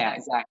 Okay.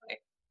 exactly.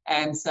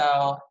 And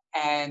so,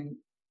 and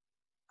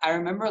I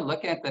remember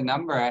looking at the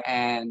number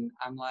and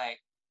I'm like,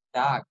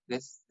 Doc,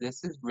 this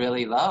is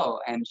really low.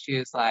 And she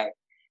was like,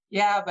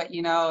 yeah, but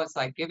it's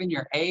like given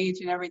your age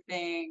and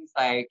everything, it's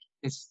like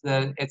it's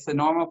the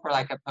normal for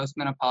like a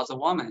postmenopausal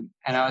woman.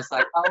 And I was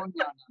like, oh no,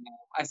 no, no.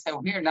 I said,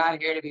 we're not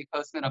here to be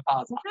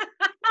postmenopausal.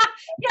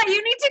 Yeah,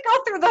 you need to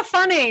go through the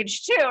fun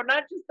age too,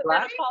 not just the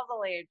Right?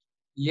 menopausal age.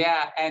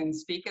 Yeah, and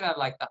speaking of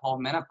like the whole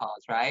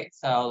menopause, right?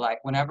 So like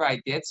whenever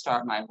I did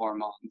start my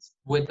hormones,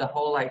 with the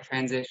whole like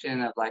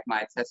transition of like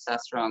my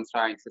testosterone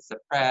starting to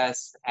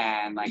suppress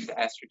and like the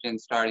estrogen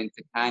starting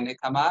to kind of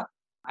come up,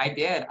 I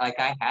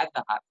had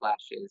the hot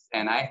flashes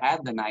and I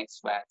had the night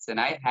sweats and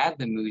I had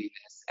the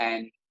moodiness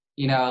and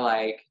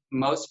like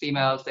most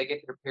females, they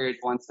get their period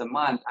once a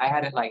month. I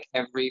had it like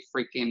every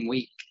freaking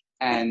week.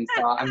 And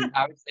so I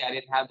would say I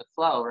didn't have the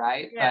flow,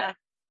 right? But Yeah.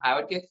 I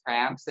would get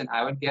cramps and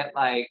I would get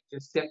like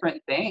just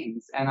different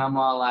things. And I'm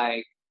all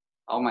like,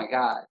 oh my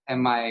God.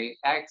 And my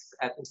ex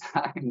at the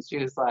time, she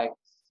was like,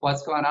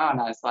 what's going on?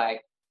 I was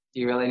like,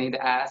 do you really need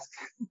to ask?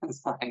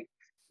 It's like,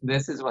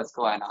 this is what's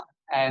going on.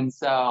 And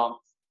so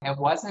it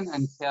wasn't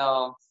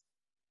until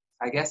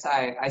I guess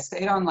I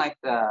stayed on like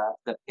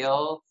the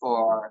pill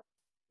for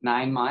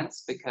 9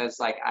 months because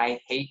like I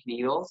hate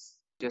needles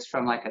just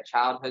from like a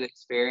childhood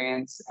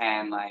experience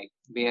and like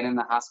being in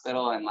the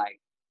hospital and like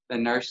the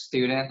nurse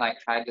student like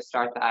tried to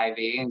start the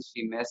IV and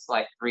she missed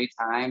like 3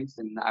 times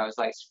and I was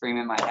like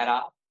screaming my head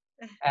off.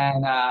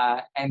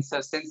 And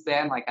so since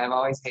then like I've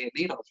always hated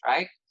needles,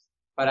 right?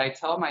 But I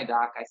told my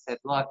doc, I said,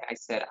 look, I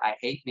said I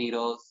hate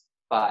needles,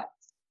 but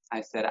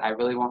I said I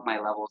really want my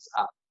levels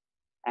up.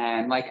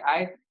 And like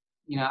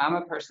I'm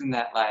a person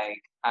that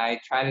like I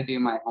try to do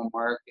my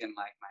homework and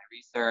like my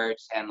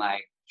research and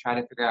like try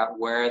to figure out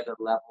where the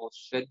levels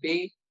should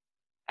be.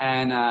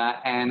 And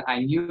I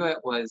knew it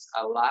was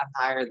a lot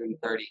higher than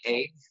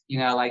 38.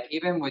 Like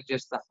even with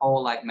just the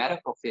whole like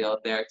medical field,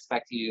 they're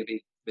expecting you to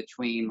be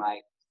between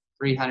like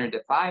 300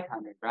 to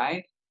 500,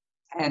 right?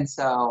 And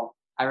so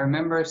I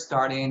remember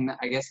starting,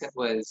 I guess it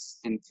was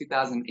in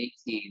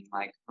 2018,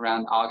 like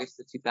around August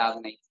of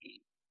 2018,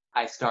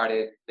 I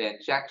started the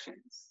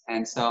injections.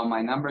 And so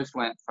my numbers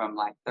went from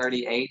like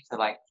 38 to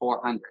like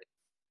 400.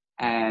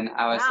 And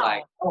I was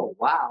like, Wow. oh,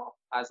 wow.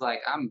 I was like,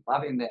 I'm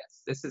loving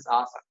this. This is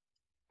awesome.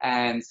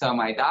 And so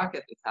my doc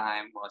at the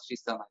time, well, she's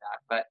still my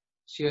doc, but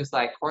she was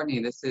like, Courtney,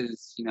 this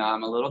is,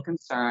 I'm a little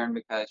concerned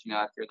because,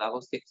 if your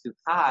levels get too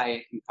high,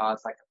 it can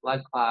cause like a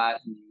blood clot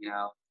and,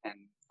 and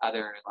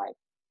other like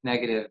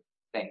negative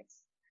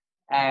things.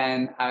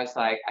 And I was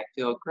like, I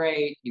feel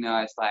great.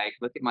 I was like,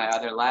 look at my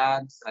other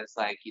labs. I was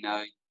like,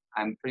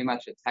 I'm pretty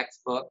much a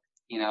textbook,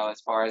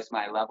 as far as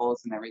my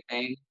levels and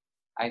everything.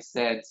 I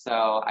said,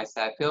 I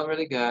feel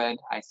really good.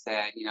 I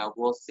said,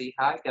 we'll see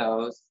how it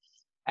goes.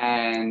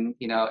 And,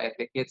 if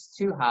it gets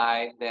too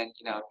high, then,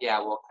 yeah,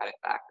 we'll cut it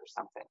back or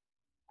something.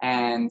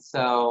 And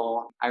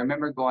so I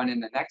remember going in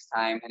the next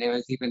time and it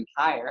was even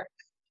higher.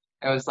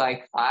 It was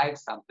like 5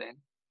 something.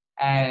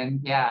 And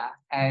yeah,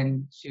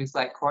 and she was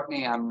like,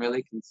 Courtney, I'm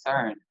really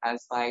concerned. I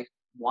was like,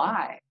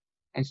 why?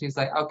 And she's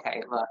like,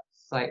 okay, look,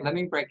 it's like, let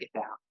me break it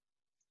down.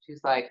 She's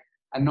like,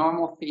 a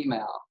normal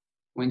female,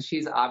 when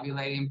she's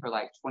ovulating for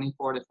like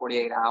 24 to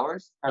 48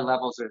 hours, her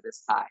levels are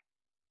this high.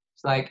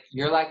 It's like,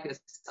 you're like this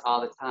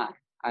all the time.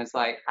 I was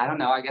like, I don't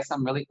know, I guess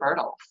I'm really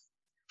fertile.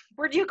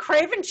 Were you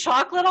craving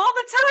chocolate all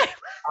the time?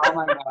 Oh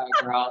my God,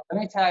 girl.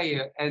 Let me tell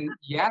you. And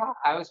yeah,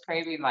 I was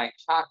craving like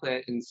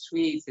chocolate and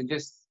sweets and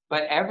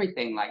but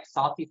everything, like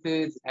salty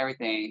foods and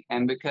everything.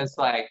 And because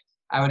like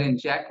I would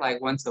inject like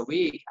once a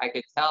week, I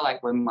could tell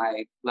like when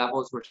my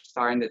levels were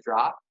starting to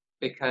drop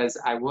because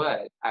I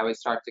would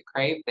start to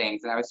crave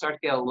things and I would start to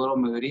get a little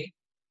moody.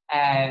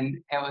 And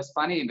it was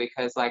funny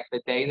because like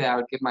the day that I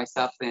would give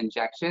myself the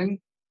injection,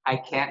 I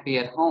can't be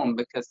at home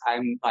because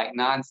I'm like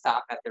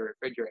nonstop at the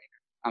refrigerator.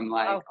 I'm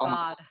like, Oh oh my,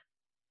 God.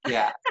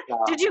 yeah.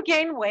 So, Did you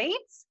gain weight?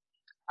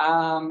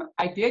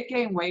 I did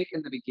gain weight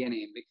in the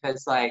beginning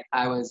because like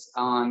I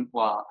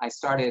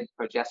started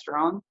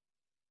progesterone.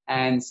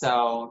 And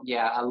so,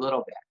 yeah, a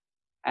little bit.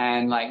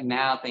 And like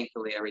now,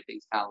 thankfully,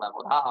 everything's kind of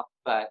leveled off.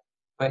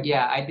 But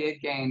yeah, I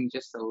did gain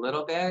just a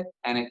little bit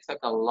and it took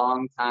a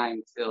long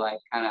time to like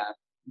kind of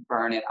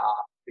burn it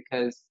off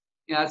because,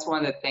 that's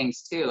one of the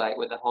things too, like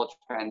with the whole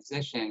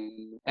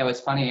transition. It was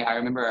funny. I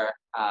remember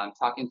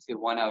talking to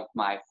one of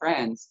my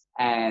friends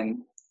and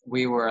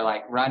we were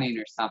like running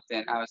or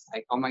something. I was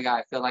like, oh my God,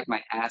 I feel like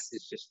my ass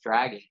is just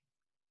dragging.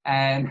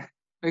 And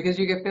because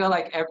you could feel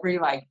like every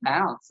like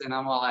bounce and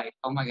I'm all like,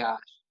 oh my gosh.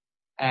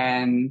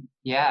 And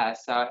yeah,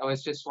 so it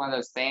was just one of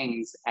those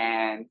things.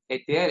 And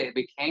it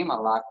became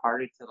a lot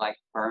harder to like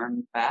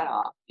burn fat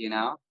off,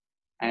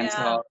 And Yeah,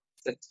 so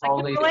it's a I can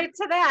totally relate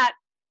to that.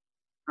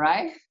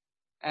 right?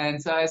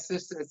 And so it's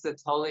a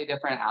totally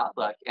different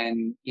outlook.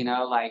 And,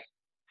 like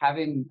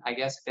having, I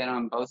guess, been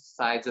on both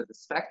sides of the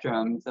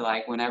spectrum to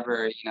like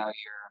whenever, your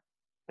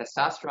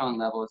testosterone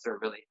levels are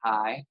really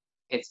high,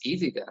 it's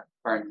easy to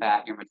burn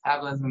fat. Your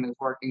metabolism is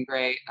working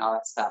great and all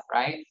that stuff,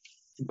 right?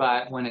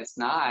 But when it's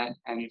not,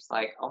 and you're just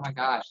like, oh my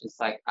gosh, it's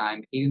like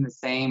I'm eating the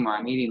same or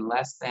I'm eating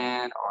less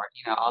than,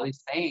 or, all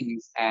these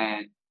things.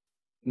 And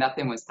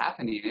nothing was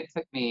happening. It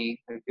took me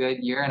a good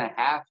year and a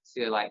half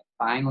to like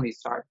finally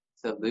start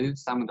to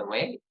lose some of the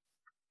weight.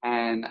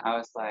 And I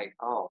was like,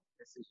 oh,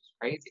 this is just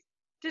crazy.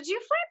 Did you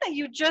find that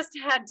you just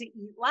had to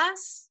eat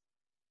less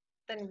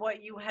than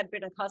what you had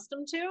been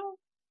accustomed to?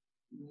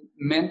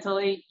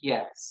 Mentally,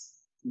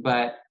 yes,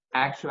 but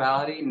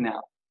actuality, no.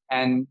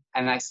 And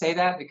I say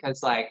that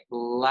because like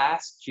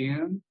last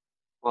June,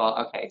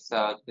 well, okay,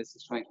 so this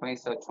is 2020,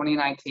 so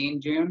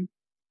 2019 June,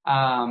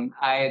 I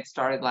had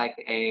started like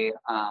a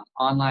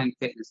online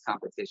fitness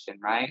competition,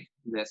 right?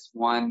 This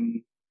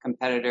one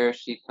competitor,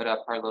 she put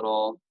up her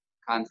little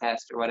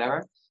contest or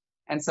whatever.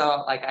 And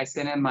so like I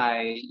sent in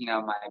my,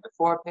 my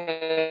before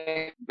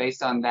pic.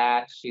 Based on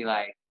that, she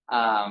like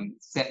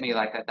sent me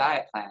like a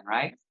diet plan,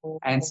 right?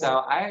 And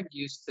so I had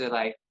used to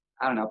like,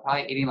 I don't know,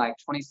 probably eating like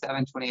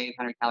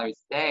 2,800 calories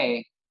a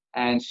day.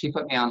 And she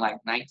put me on like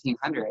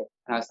 1,900. And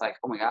I was like,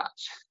 oh my gosh.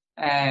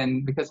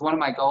 And because one of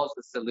my goals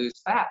was to lose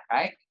fat,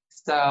 right?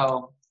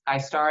 So I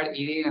started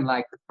eating, and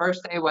like the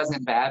first day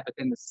wasn't bad, but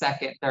then the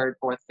second, third,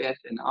 fourth, fifth,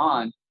 and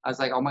on, I was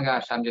like, oh my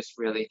gosh, I'm just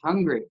really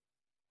hungry.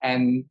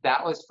 And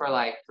that was for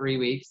like 3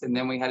 weeks. And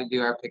then we had to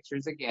do our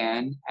pictures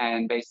again.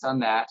 And based on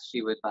that,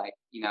 she would like,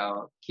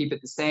 keep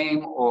it the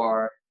same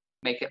or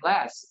make it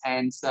less.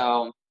 And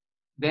so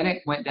then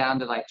it went down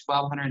to like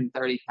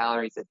 1,230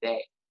 calories a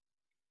day.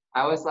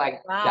 I was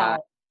like, Wow.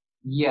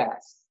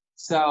 yes.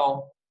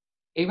 So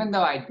even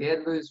though I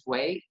did lose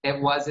weight,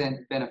 it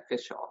wasn't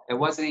beneficial. It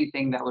wasn't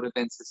anything that would have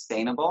been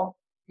sustainable.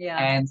 Yeah.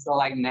 And so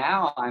like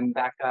now I'm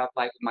back up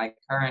like my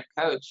current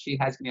coach, she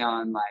has me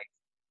on like,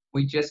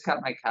 we just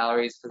cut my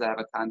calories because I have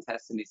a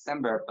contest in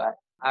December, but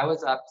I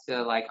was up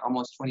to like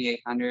almost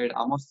 2,800,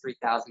 almost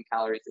 3,000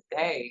 calories a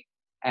day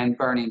and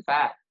burning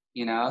fat,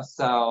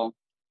 So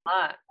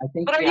I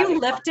think, But are you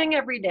lifting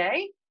every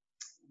day?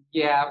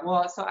 yeah,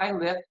 well, so I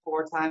lift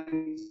 4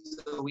 times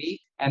a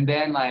week. And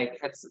then, like,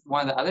 it's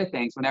one of the other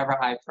things,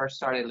 whenever I first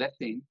started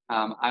lifting,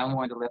 I only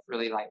wanted to lift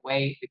really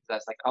lightweight because I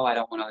was like, oh, I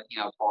don't want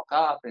to, bulk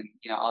up and,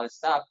 all this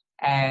stuff.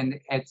 And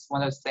it's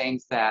one of those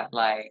things that,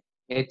 like,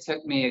 it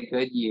took me a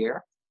good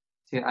year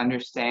to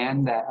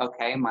understand that,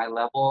 okay, my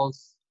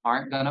levels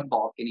aren't going to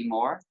bulk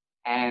anymore.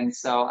 And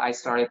so I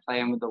started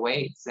playing with the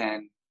weights.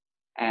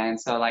 And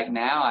so, like,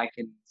 now I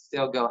can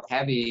still go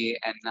heavy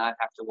and not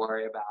have to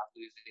worry about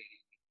losing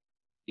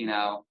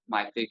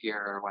my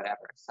figure or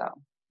whatever. So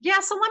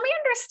Yeah, so let me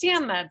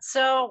understand that.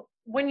 So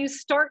when you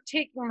start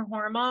taking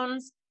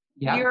hormones,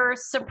 yeah, you're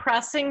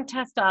suppressing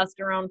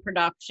testosterone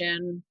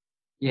production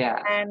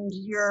yeah, and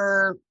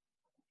you're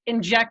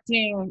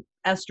injecting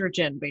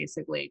estrogen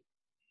basically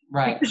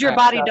right, because your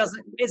right. body So,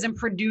 isn't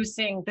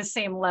producing the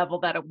same level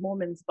that a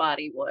woman's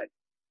body would.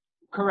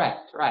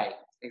 correct, right,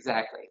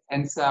 exactly.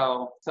 And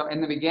so in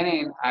the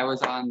beginning, I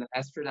was on the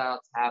estradiol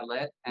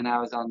tablet and I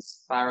was on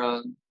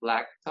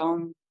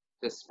spironolactone,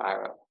 just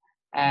Spiro.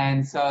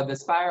 And so the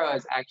Spiro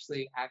is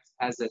actually acts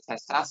as a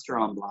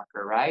testosterone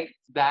blocker, right?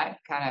 That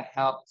kind of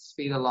helps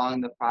speed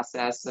along the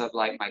process of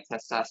like my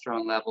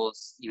testosterone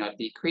levels,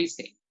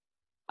 decreasing.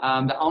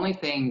 The only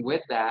thing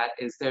with that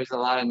is there's a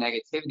lot of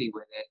negativity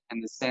with it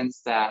in the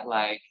sense that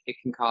like it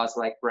can cause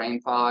like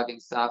brain fog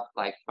and stuff,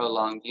 like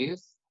prolonged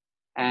use.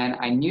 And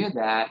I knew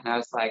that, and I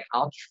was like,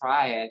 I'll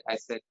try it. I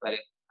said, but if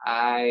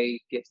I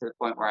get to the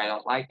point where I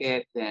don't like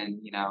it,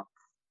 then,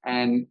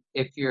 and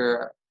if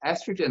your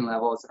estrogen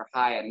levels are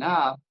high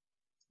enough,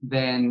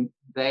 then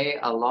they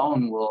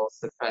alone will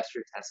suppress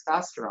your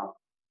testosterone.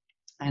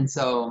 And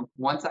so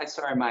once I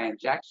started my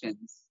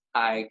injections,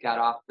 I got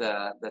off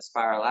the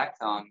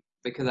spironolactone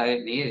because I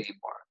didn't need it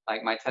anymore.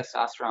 Like my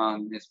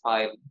testosterone is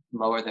probably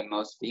lower than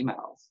most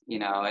females.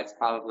 It's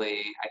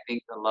probably, I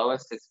think the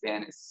lowest it's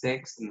been is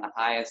 6 and the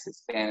highest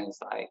it's been is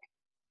like,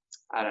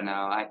 I don't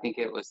know, I think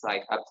it was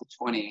like up to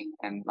 20,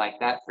 and like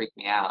that freaked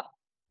me out.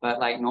 But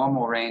like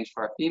normal range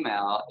for a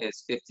female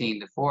is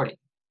 15 to 40.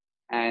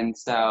 And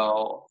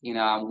so,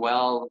 I'm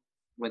well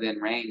within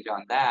range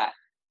on that,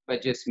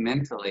 but just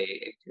mentally,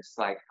 it's just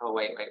like, oh,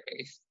 wait,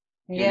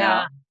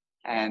 Yeah.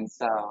 And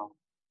so,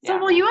 So yeah,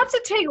 will you have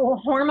to take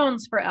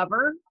hormones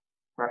forever?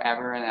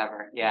 forever and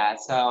ever. Yeah.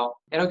 So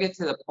it'll get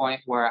to the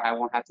point where I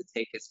won't have to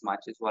take as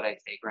much as what I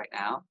take right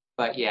now.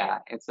 But yeah,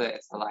 it's a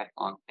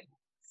lifelong thing.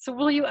 So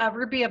will you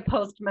ever be a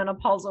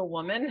postmenopausal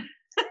woman?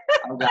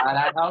 Oh God,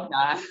 I hope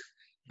not.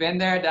 Been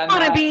there, done I don't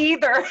want that. to be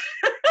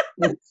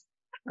either.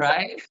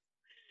 Right?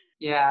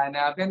 Yeah, no,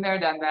 I've been there,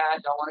 done that.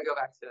 Don't want to go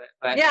back to it.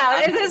 But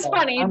Yeah, it is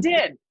funny. You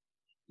did.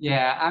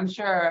 Yeah, I'm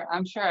sure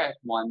at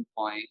one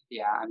point.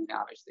 Yeah, I mean,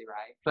 obviously,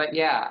 right. But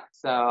yeah,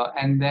 so,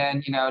 and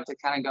then, to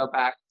kind of go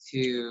back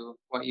to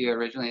what you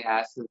originally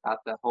asked about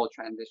the whole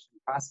transition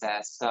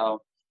process. So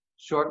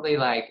shortly,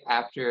 like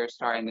after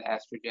starting the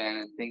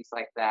estrogen and things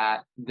like that,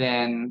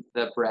 then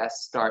the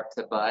breasts start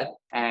to bud.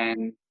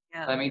 And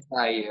Yeah. let me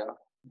tell you,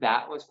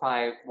 that was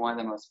probably one of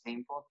the most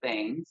painful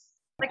things.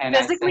 Like And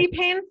physically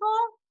painful?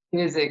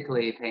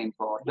 physically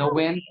painful. The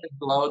wind could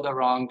blow the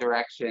wrong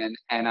direction,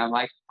 and I'm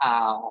like,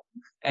 ow.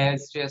 And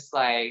it's just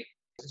like,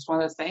 it's just one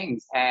of those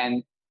things.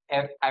 And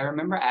I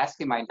remember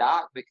asking my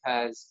doc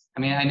because,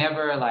 I mean, I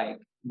never like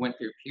went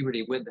through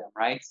puberty with them,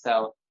 right?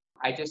 So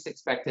I just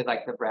expected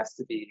like the breasts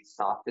to be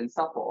soft and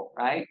supple,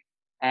 right?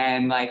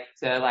 And like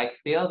to like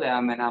feel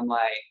them, and I'm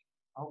like,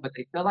 oh, but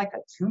they feel like a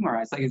tumor.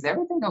 I was like, is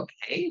everything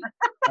okay?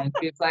 And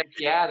she's like,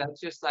 yeah, that's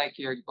just like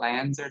your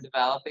glands are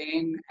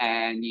developing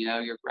and,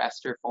 your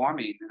breasts are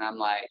forming. And I'm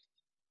like,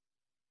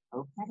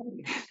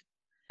 okay.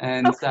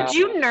 And so, Could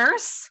you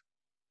nurse?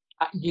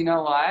 you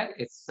know what?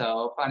 It's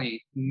so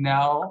funny.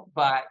 No,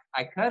 but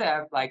I could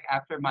have, like,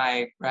 after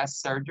my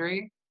breast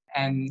surgery,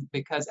 and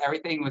because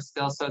everything was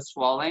still so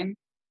swollen,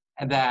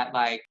 and that,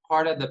 like,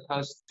 part of the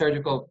post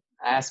surgical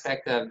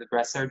aspect of the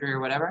breast surgery or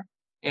whatever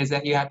is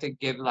that you have to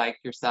give like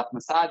yourself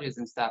massages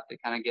and stuff to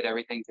kind of get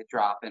everything to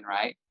drop in,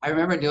 right? I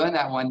remember doing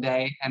that one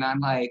day and I'm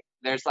like,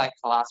 there's like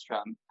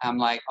colostrum. I'm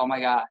like, oh my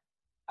God.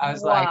 I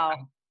was like, Wow.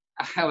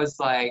 I was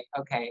like,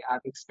 okay,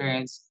 I've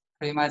experienced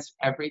pretty much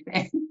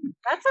everything.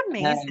 That's And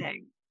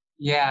amazing.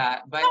 yeah,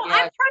 No, but I'm yeah,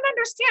 trying to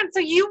understand. So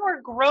you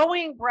were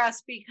growing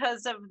breasts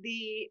because of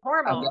the of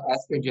hormones. the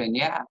estrogen,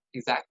 yeah,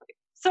 exactly.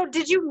 So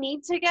did you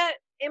need to get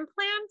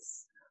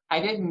implants?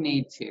 I didn't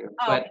need to,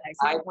 Oh, but okay,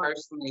 so I you weren't.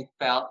 personally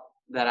felt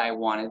that I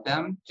wanted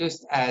them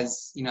just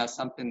as,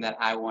 something that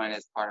I wanted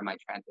as part of my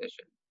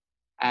transition.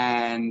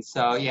 And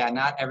so, yeah,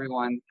 not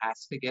everyone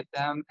has to get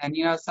them. And,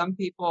 some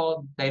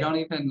people, they don't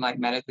even like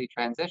medically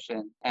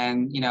transition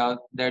and,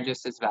 they're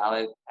just as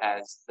valid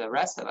as the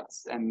rest of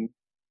us.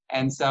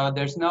 And so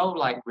there's no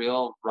like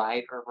real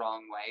right or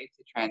wrong way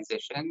to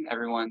transition.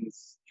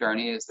 Everyone's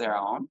journey is their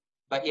own.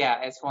 But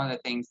yeah, it's one of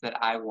the things that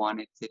I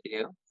wanted to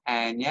do.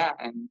 And yeah,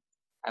 and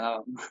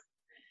um,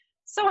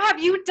 So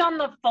have you done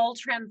the full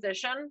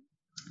transition?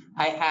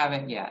 I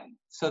haven't yet.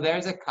 So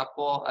there's a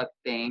couple of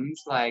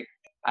things like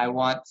I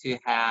want to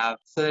have.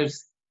 So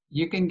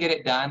you can get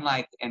it done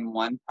like in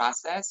one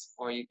process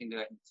or you can do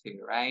it in two,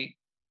 right?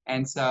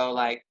 And so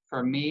like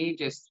for me,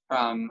 just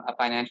from a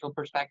financial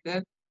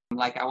perspective,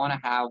 like I want to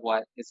have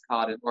what is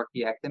called an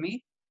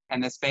orchiectomy.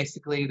 And it's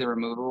basically the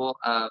removal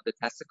of the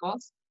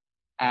testicles.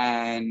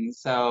 And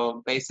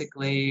so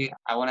basically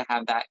I want to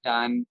have that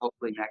done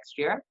hopefully next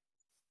year.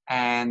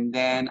 And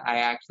then I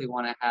actually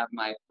want to have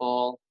my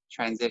full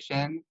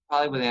transition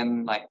probably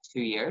within like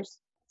 2 years.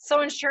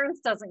 So insurance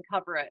doesn't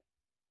cover it.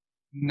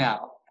 No.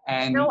 No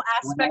And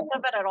aspect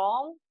of it at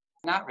all?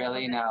 not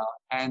really, no.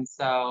 And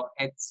so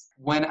it's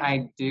when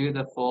I do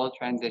the full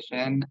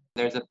transition,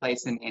 there's a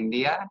place in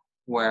India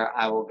where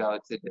I will go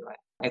to do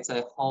it. It's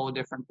a whole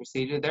different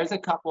procedure. There's a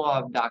couple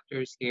of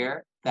doctors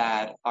here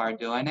that are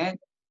doing it,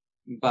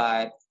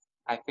 but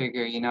I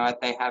figure, you know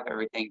what, they have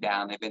everything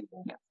down. They've been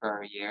doing it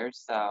for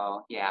years.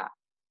 So yeah.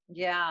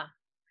 Yeah.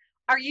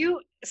 Are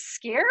you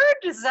scared?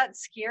 Does that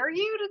scare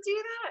you to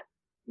do that?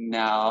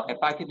 No, if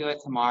I could do it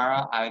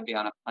tomorrow, I would be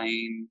on a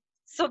plane.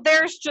 So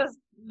there's just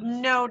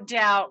no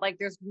doubt, like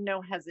there's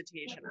no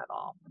hesitation at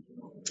all.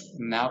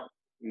 Nope,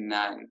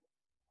 none.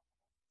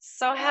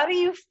 So how do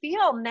you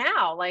feel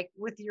now, like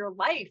with your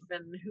life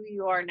and who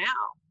you are now?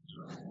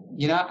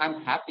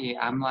 I'm happy.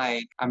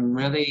 I'm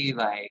really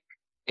like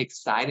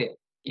excited.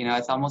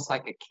 It's almost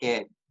like a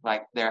kid,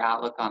 like their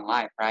outlook on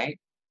life, right?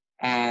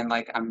 And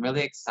like I'm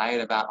really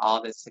excited about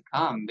all this to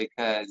come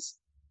because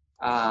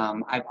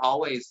I've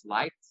always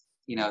liked,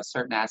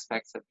 certain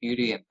aspects of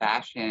beauty and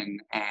fashion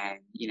and,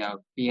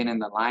 being in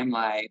the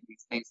limelight and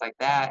things like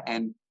that.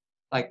 And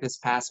like this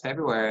past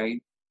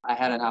February, I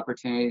had an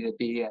opportunity to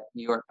be at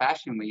New York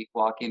Fashion Week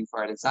walking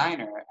for a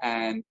designer.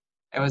 And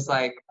it was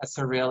like a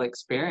surreal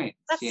experience,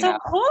 That's so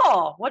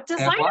cool. What It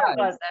designer was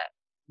was, it?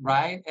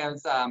 right? It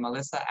was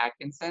Melissa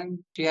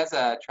Atkinson. She has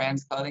a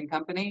trans clothing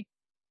company.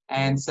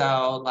 And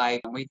so,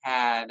 like, we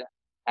had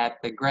at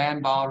the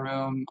Grand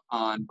Ballroom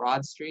on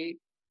Broad Street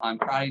on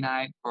Friday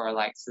night for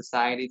like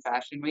Society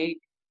Fashion Week.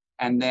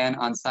 And then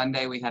on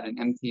Sunday, we had an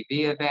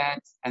MTV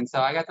event. And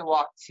so I got to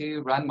walk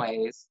 2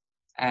 runways.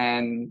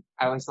 And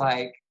I was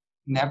like,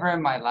 never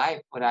in my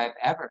life would I have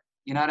ever,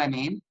 you know what I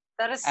mean?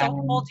 That is so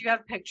cool. And Do you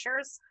have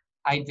pictures?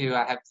 I do,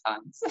 I have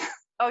tons.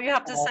 Oh, you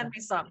have to send me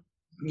some.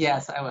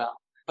 Yes, I will.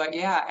 But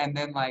yeah, and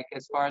then like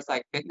as far as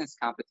like fitness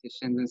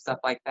competitions and stuff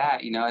like that,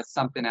 it's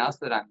something else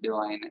that I'm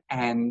doing.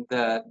 And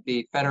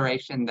the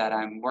federation that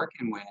I'm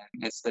working with,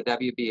 it's the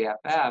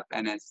WBFF,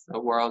 and it's the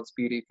World's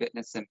Beauty,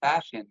 Fitness, and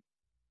Fashion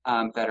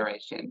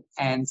Federation.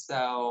 And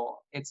so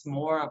it's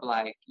more of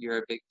like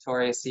your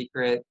Victoria's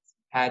Secret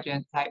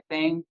pageant type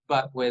thing,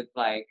 but with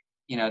like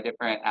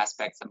different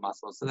aspects of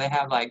muscles. So they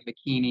have like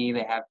bikini,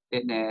 they have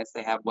fitness,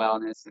 they have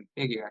wellness and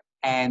figure.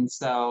 And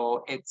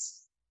so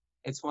it's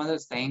one of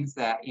those things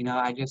that,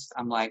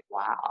 I'm like,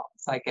 wow,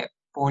 it's like at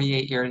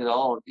 48 years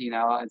old,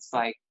 it's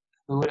like,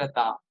 who would have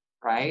thought,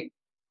 right?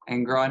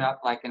 And growing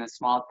up like in a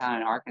small town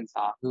in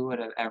Arkansas, who would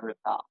have ever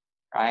thought,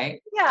 right?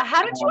 Yeah.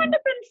 How did you end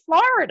up in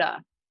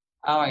Florida?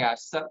 Oh my gosh,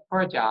 so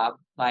for a job,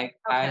 like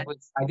Okay.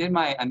 I did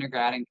my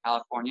undergrad in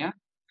California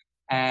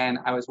and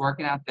I was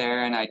working out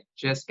there and I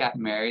just got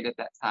married at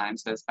that time.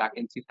 So it's back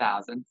in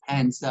 2000.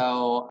 And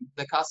so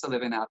the cost of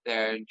living out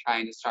there and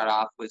trying to start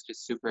off was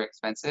just super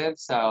expensive.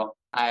 So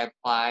I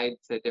applied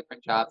to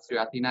different jobs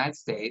throughout the United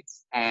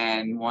States.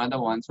 And one of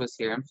the ones was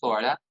here in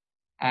Florida.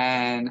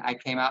 And I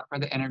came out for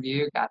the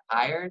interview, got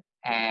hired,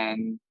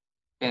 and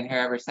been here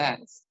ever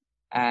since.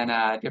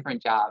 And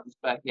different jobs.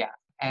 But yeah,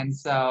 and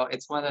so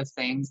it's one of those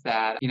things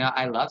that,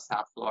 I love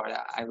South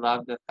Florida. I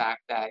love the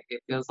fact that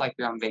it feels like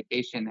you're on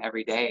vacation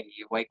every day.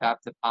 You wake up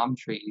to palm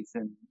trees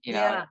and,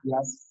 Yeah.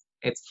 yes,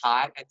 it's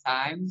hot at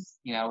times.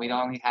 We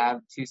only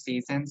have 2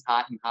 seasons,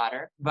 hot and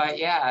hotter. But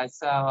yeah,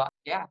 so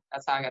yeah,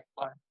 that's how I got to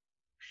Florida.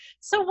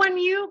 So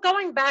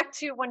going back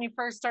to when you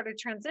first started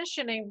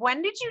transitioning,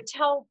 when did you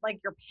tell like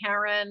your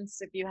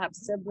parents, if you have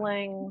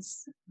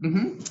siblings?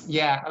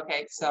 Yeah,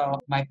 okay. So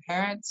my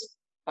parents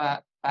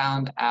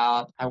found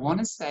out, I want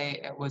to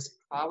say it was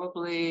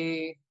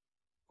probably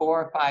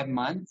 4 or 5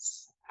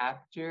 months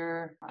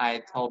after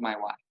I told my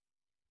wife.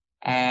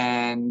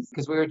 And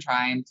because we were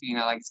trying to,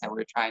 like I said, we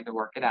were trying to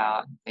work it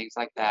out and things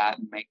like that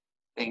and make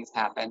things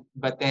happen.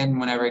 But then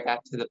whenever it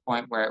got to the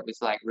point where it was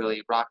like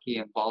really rocky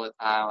and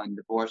volatile and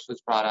divorce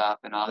was brought up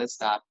and all this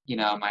stuff,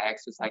 my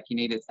ex was like, you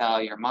need to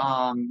tell your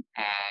mom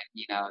and,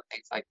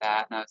 things like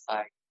that. And I was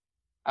like,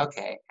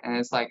 okay. And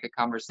it's like a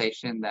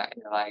conversation that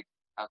you're like,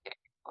 okay,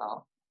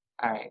 well,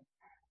 all right.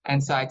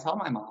 And so I told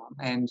my mom,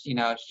 and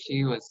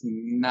she was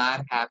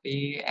not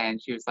happy, and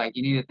she was like,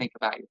 "You need to think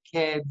about your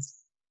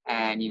kids,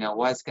 and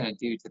what it's going to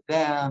do to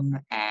them."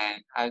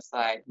 And I was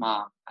like,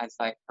 "Mom," I was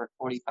like, "for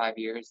 45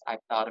 years,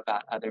 I've thought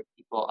about other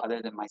people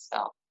other than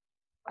myself."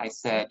 I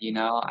said,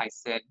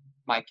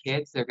 my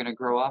kids, they're going to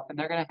grow up and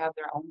they're going to have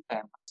their own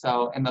family.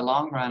 So in the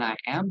long run, I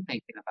am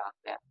thinking about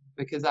them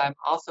because I'm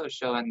also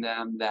showing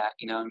them that,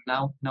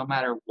 no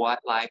matter what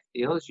life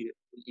deals to you,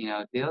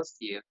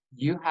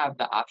 you have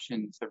the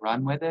option to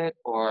run with it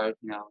or,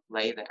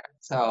 lay there.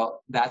 So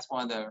that's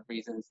one of the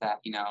reasons that,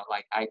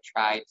 like I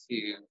try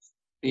to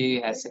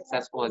be as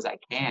successful as I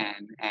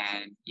can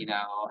and,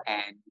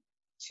 and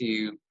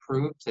to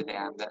prove to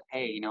them that,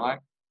 hey, you know what,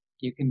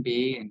 you can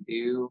be and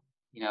do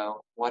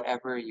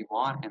whatever you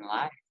want in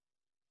life,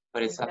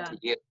 but it's up to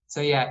you.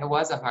 So yeah, it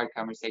was a hard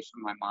conversation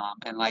with my mom,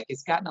 and like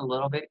it's gotten a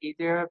little bit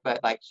easier,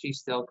 but like she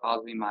still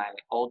calls me my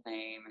old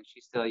name and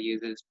she still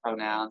uses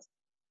pronouns,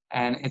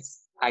 and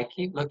I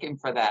keep looking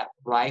for that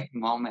right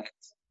moment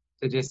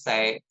to just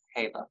say,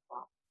 hey, look,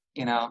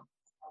 Mom,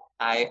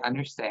 I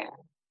understand,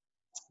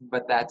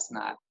 but that's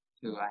not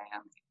who I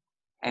am.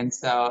 And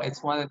so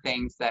it's one of the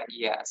things that,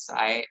 yes,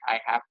 I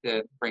have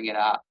to bring it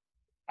up.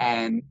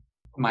 And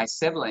my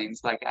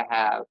siblings, like I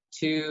have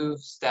 2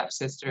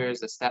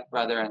 stepsisters, a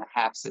stepbrother, and a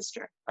half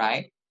sister,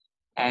 right?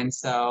 And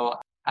so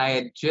I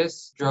had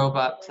just drove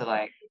up to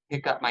like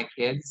pick up my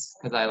kids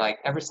because I like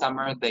every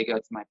summer they go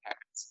to my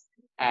parents.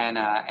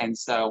 And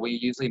so we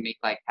usually meet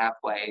like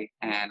halfway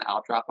and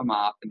I'll drop them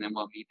off and then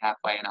we'll meet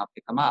halfway and I'll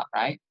pick them up,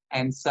 right?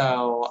 And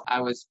so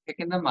I was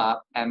picking them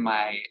up and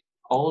my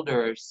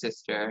older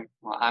sister,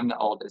 well, I'm the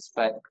oldest,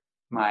 but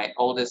my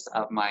oldest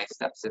of my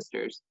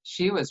stepsisters,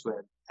 she was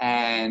with,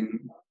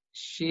 and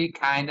she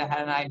kind of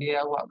had an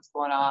idea what was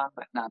going on,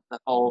 but not the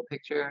whole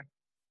picture.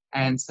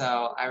 And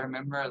so I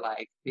remember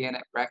like being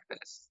at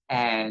breakfast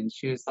and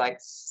she was like,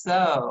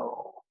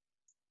 so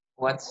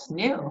what's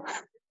new?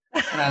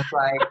 And I was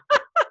like,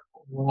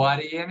 what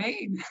do you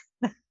mean?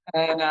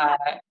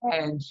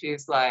 And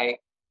she's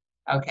like,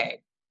 okay,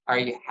 are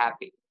you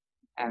happy?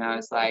 And I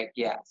was like,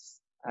 yes.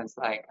 I was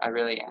like, I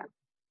really am.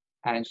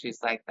 And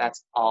she's like,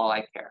 that's all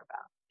I care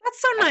about.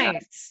 That's so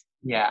nice.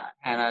 Yeah.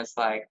 And I was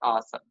like,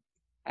 awesome.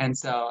 And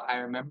so I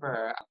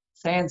remember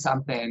saying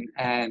something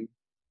and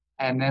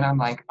then I'm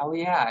like, oh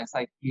yeah, it's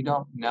like, you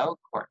don't know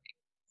Courtney.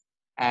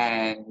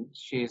 And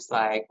she's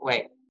like,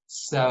 wait,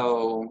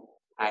 so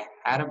I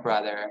had a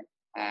brother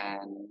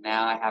and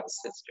now I have a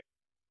sister.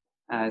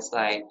 And I was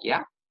like,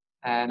 yeah.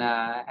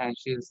 And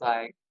she was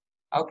like,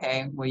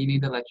 okay, well, you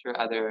need to let your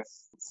other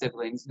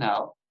siblings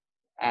know.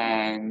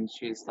 And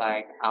she's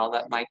like, I'll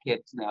let my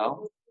kids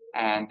know.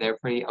 And they're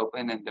pretty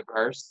open and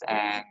diverse.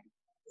 And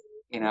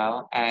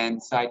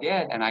so I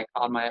did. And I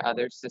called my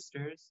other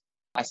sisters.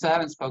 I still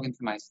haven't spoken to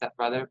my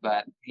stepbrother,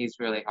 but he's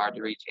really hard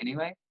to reach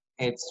anyway.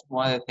 It's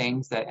one of the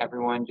things that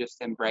everyone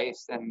just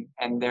embraced.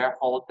 And their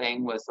whole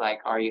thing was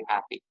like, are you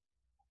happy?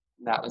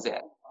 That was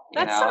it.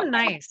 That's so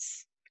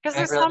nice. Because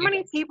there's so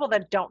many people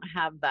that don't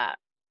have that.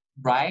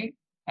 Right?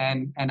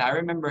 And I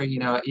remember,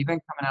 even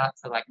coming out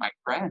to like my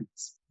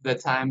friends, the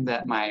time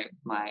that my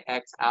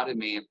ex outed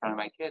me in front of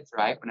my kids,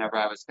 right? Whenever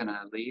I was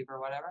gonna leave or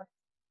whatever.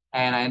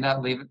 And I ended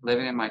up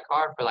living in my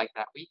car for like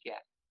that weekend.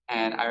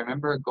 And I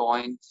remember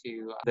going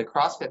to the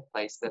CrossFit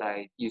place that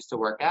I used to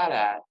work out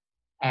at.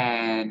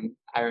 And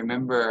I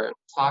remember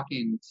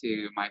talking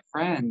to my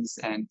friends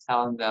and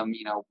telling them,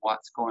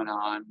 what's going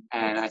on.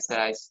 And I said,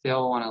 I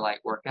still want to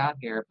like work out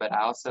here, but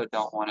I also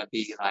don't want to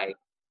be like,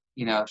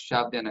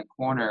 shoved in a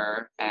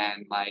corner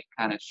and like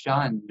kind of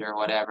shunned or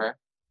whatever.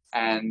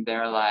 And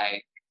they're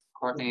like,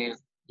 Courtney,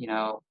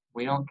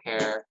 we don't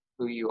care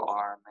who you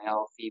are,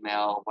 male,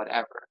 female,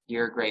 whatever.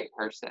 You're a great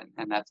person,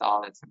 and that's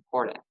all that's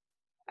important.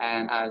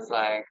 And I was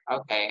like,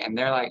 okay. And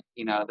they're like,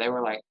 they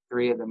were like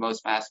 3 of the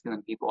most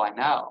masculine people I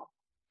know.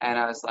 And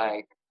I was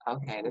like,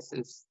 okay, this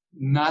is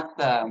not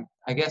the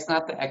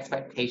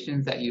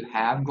expectations that you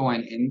have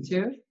going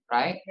into,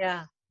 right?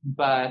 Yeah.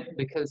 But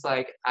because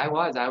like I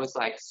was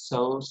like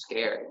so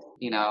scared,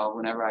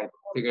 whenever I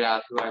figured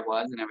out who I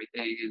was and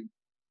everything. And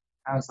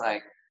I was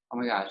like, oh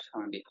my gosh,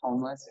 I'm gonna be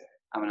homeless.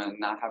 I'm gonna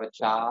not have a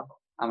job.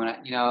 I'm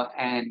gonna,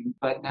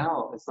 but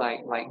no, it's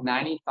like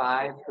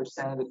 95%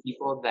 of the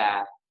people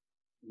that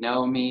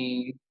knew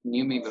me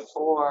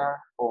before,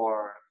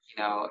 or,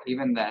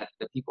 even that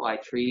the people I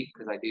treat,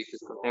 because I do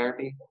physical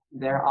therapy,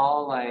 they're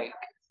all like,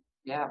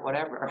 yeah,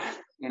 whatever,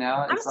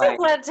 I'm it's so like,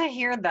 glad to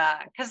hear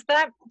that, because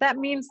that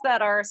means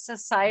that our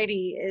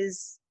society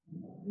is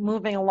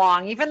moving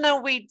along, even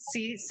though we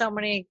see so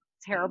many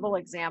terrible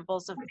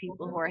examples of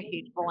people who are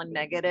hateful and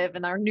negative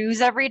in our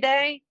news every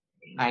day,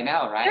 I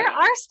know, there right?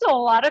 are still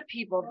a lot of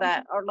people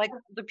that are like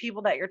the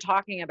people that you're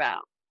talking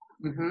about.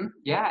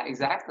 Yeah,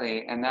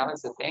 exactly. And that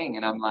was the thing.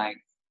 And I'm like,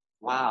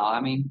 wow. I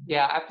mean,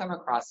 yeah, I've come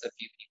across a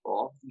few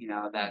people,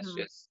 Hmm. that's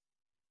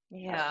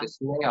Yeah. just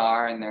who they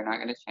are and they're not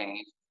going to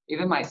change.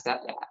 Even my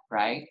stepdad,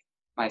 right?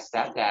 My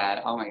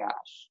stepdad, oh my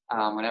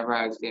gosh. Whenever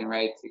I was getting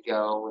ready to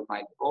go with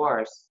my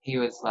divorce, he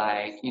was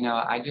like,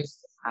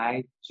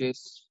 I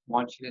just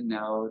want you to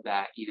know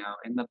that,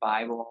 in the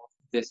Bible,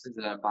 this is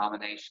an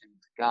abomination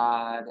to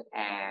God,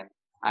 and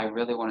I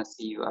really want to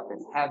see you up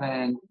in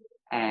heaven.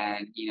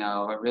 And,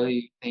 I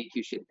really think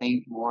you should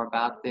think more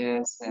about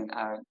this. And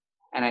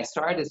I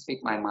started to speak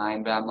my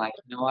mind, but I'm like,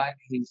 you know what?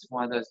 He's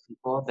one of those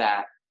people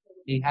that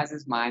he has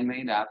his mind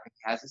made up, he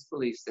has his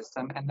belief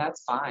system, and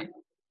that's fine.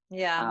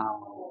 Yeah.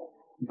 Um,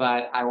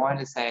 but I wanted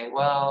to say,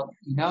 well,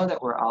 you know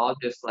that we're all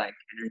just like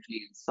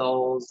energy and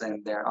souls,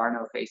 and there are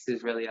no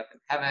faces really up in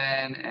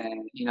heaven,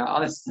 and all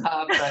this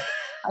stuff. But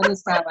I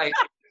just thought, like,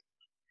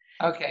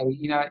 okay,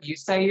 you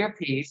say your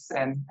piece,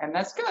 and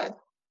that's good,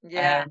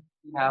 Yeah. and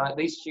at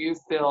least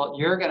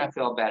you're gonna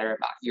feel better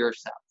about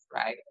yourself,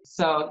 right?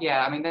 So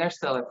yeah, I mean, there's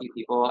still a few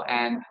people,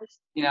 and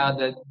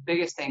the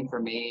biggest thing for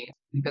me,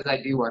 because I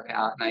do work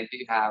out and I do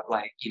have,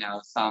 like,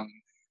 some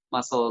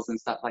muscles and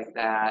stuff like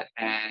that,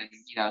 and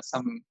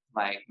some,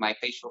 like, my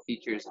facial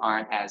features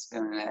aren't as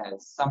feminine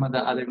as some of the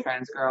other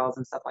trans girls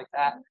and stuff like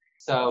that.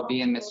 So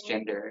being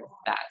misgendered,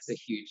 that's a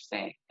huge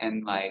thing.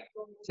 And like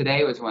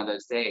today was one of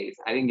those days.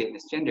 I didn't get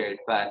misgendered,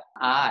 but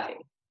I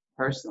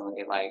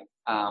personally, like,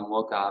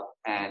 woke up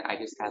and I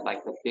just had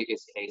like the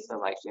biggest case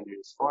of like gender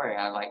dysphoria.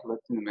 I like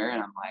looked in the mirror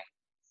and I'm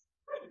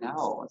like,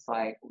 no, it's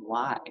like,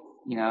 why?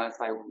 It's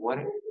like, what?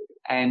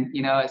 And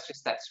it's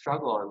just that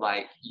struggle.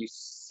 Like, you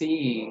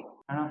see,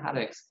 I don't know how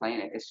to explain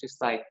it. It's just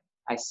like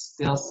I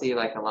still see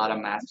like a lot of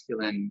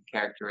masculine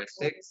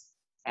characteristics,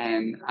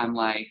 and I'm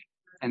like,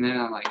 and then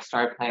I like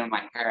started playing with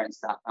my hair and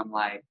stuff. I'm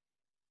like,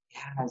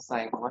 yeah, it's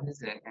like, what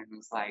is it? And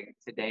it's like,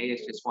 today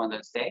is just one of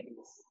those days.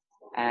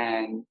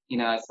 And,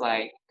 it's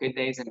like good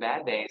days and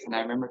bad days. And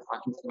I remember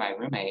talking to my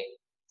roommate,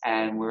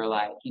 and we were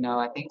like,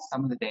 I think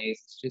some of the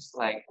days it's just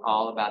like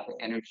all about the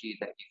energy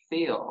that you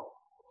feel,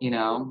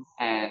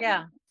 and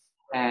Yeah.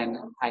 and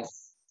I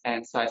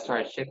and so I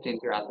started shifting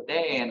throughout the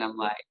day, and I'm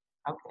like,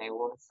 okay,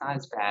 well, it's not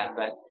as bad,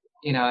 but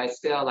it's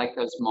still like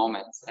those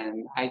moments,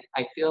 and I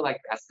feel like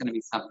that's going to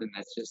be something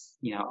that's just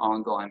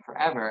ongoing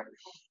forever.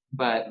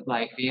 But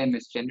like being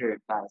misgendered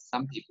by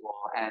some people,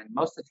 and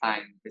most of the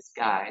time it's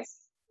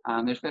guys.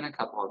 There's been a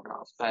couple of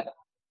girls, but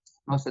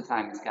most of the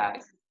time it's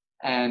guys.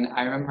 And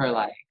I remember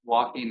like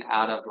walking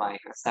out of like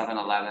a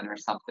 7-Eleven or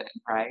something,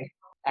 right?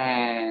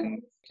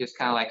 And just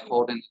kind of like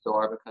holding the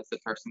door because the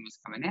person was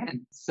coming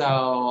in.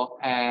 So,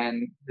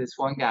 and this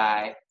one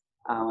guy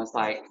was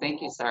like,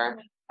 "Thank you, sir."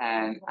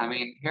 And I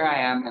mean, here I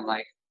am, and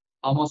like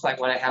almost like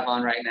what I have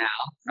on right now,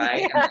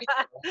 right? And Yeah. like,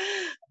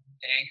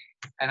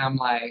 and I'm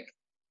like,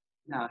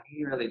 no,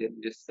 he really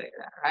didn't just say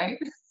that, right?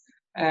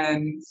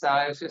 And so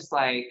I was just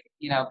like,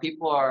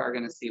 people are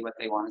going to see what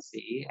they want to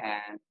see,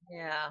 and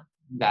Yeah.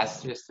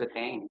 that's just the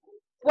thing.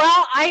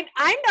 Well,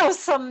 I know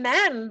some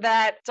men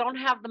that don't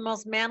have the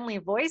most manly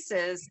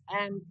voices,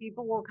 and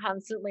people will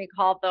constantly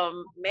call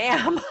them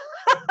ma'am on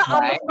the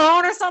Right?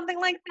 phone or something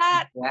like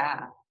that.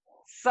 Yeah.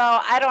 So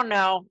I don't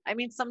know. I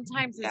mean,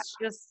 sometimes Yeah. it's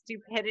just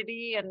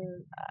stupidity,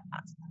 and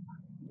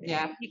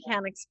Yeah. you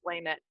can't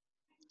explain it.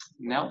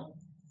 No.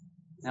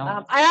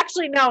 No. I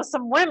actually know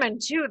some women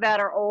too that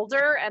are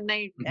older, and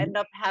they Mhm. end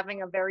up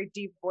having a very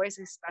deep voice,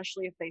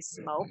 especially if they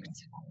smoked,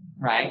 and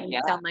Right. they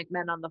Yeah. sound like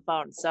men on the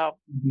phone. So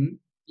I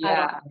Yeah.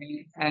 don't. I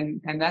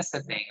mean, and that's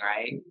the thing,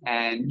 right?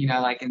 And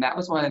like, and that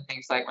was one of the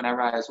things. Like,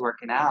 whenever I was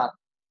working out,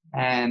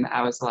 and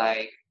I was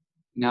like,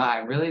 I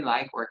really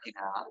like working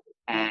out.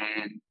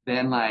 And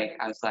then like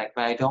I was like,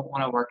 but I don't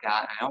want to work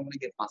out. And I don't want to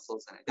get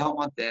muscles, and I don't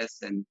want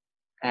this. And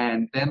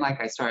then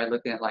like I started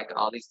looking at like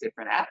all these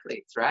different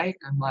athletes, right?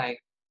 I'm like,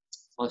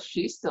 well,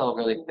 she's still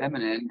really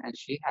feminine, and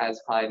she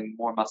has probably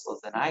more muscles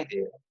than I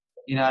do.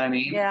 You know what I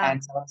mean? Yeah.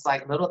 And so it's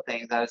like little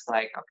things. I was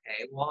like,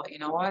 okay, well, you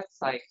know what?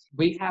 It's like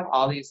we have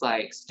all these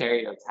like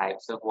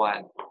stereotypes of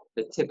what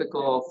the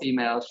typical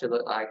female should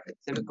look like, the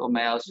typical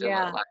male should look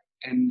Yeah. like,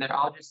 and they're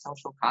all just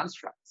social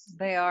constructs,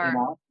 They you are.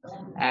 know?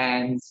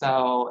 And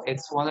so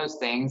it's one of those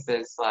things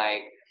that's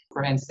like,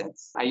 for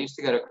instance, I used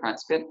to go to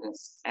Crunch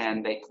Fitness,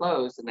 and they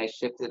closed and they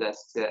shifted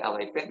us to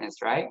LA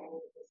Fitness, right?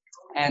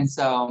 And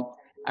so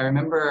I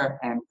remember,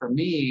 and for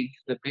me,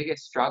 the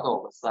biggest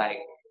struggle was like,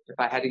 if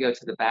I had to go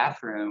to the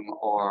bathroom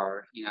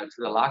or, to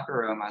the locker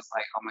room, I was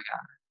like, oh my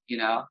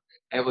God,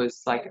 it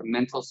was like a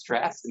mental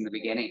stress in the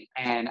beginning.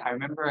 And I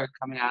remember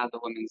coming out of the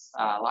women's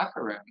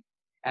locker room,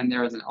 and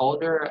there was an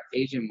older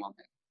Asian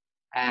woman,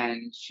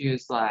 and she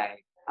was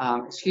like,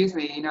 excuse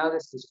me,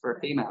 this is for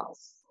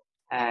females.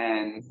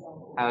 And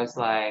I was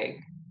like,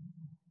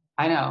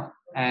 I know.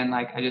 And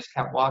like, I just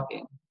kept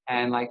walking.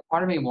 And like,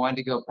 part of me wanted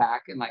to go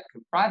back and like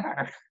confront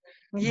her.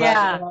 But then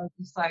Yeah. I was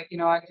just like,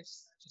 I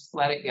just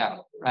let it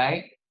go,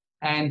 right?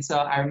 And so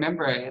I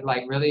remember it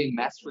like really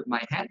messed with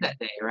my head that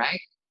day, right?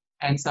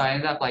 And so I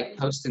ended up like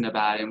posting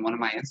about it in one of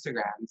my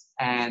Instagrams.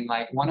 And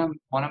like one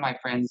of my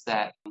friends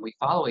that we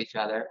follow each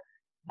other,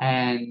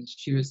 and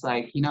she was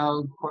like,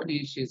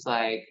 Courtney, she's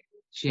like,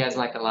 she has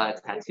like a lot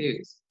of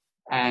tattoos.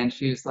 And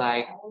she was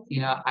like,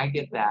 I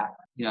get that,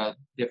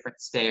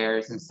 different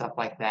stares and stuff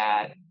like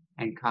that,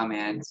 and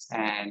comments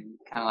and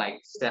kind of like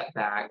step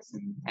backs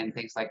and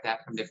things like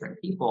that from different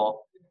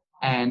people.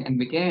 And in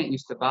the beginning, it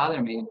used to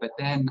bother me, but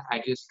then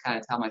I just kind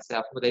of tell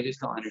myself, well, they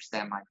just don't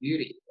understand my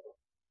beauty.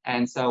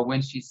 And so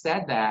when she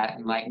said that,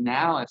 and like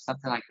now, if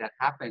something like that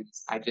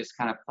happens, I just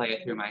kind of play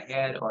it through my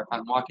head, or if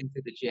I'm walking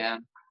through the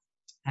gym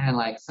and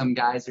like some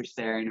guys are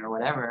staring or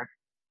whatever,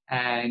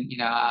 and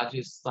I'll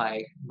just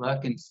like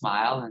look and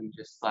smile and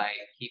just like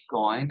keep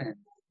going, and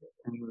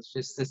it's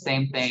just the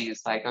same thing.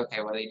 It's like,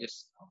 okay, well, they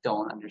just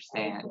don't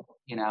understand,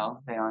 they don't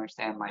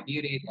understand my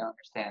beauty, they don't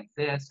understand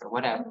this or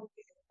whatever.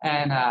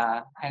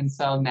 And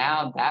so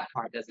now that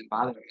part doesn't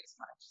bother me as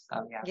much.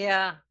 So yeah.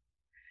 Yeah.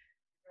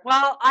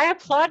 Well, I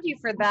applaud you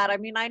for that. I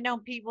mean, I know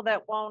people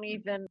that won't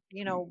even,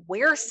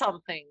 wear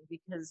something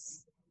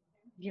because,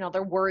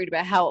 they're worried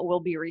about how it will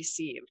be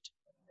received.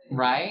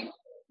 Right?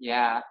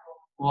 Yeah.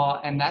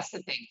 Well, and that's the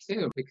thing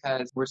too,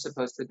 because we're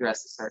supposed to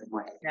dress a certain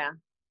way. Yeah.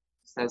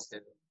 Says to,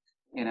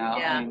 Yeah.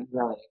 I mean,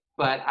 really.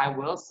 But I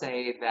will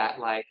say that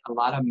like a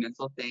lot of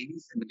mental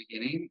things in the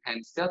beginning,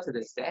 and still to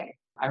this day,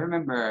 I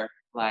remember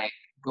like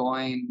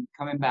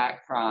coming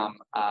back from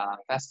a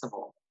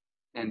festival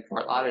in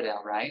Fort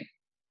Lauderdale, right?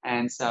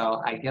 And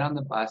so I get on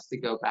the bus to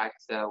go back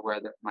to where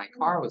my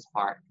car was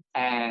parked,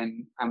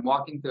 and I'm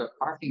walking through a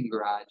parking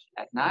garage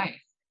at night.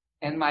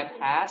 In my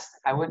past,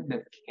 I wouldn't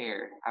have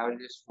cared. I would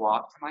have just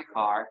walked to my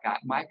car, got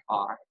in my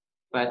car.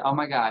 But oh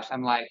my gosh,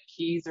 I'm like,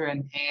 keys are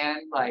in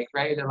hand, like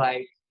ready to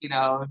like,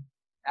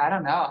 I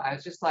don't know. I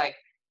was just like,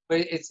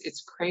 but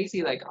it's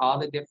crazy, like all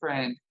the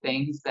different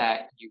things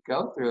that you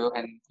go through,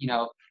 and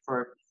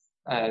for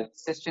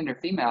cisgender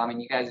female, I mean,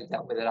 you guys have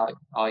dealt with it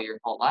all your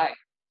whole life,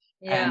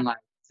 Yeah. and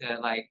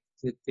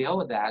to deal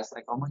with that, it's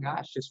like, oh my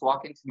gosh, just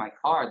walk into my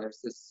car. There's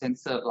this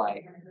sense of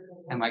like,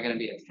 am I going to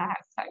be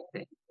attacked type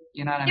thing?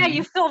 You know what I Yeah, mean?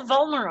 you feel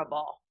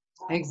vulnerable.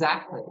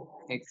 Exactly.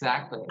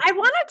 I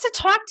wanted to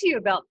talk to you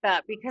about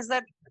that because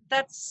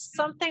that's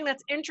something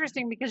that's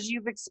interesting because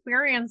you've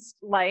experienced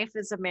life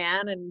as a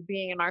man and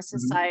being in our Hmm.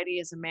 society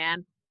as a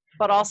man,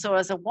 but also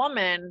as a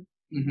woman.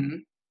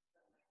 Hmm.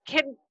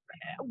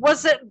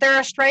 Was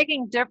there a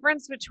striking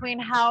difference between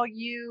how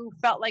you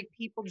felt like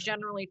people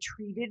generally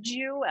treated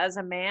you as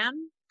a man?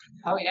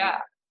 Oh yeah.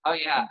 Oh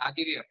yeah. I'll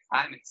give you a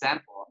prime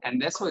example.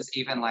 And this was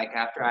even like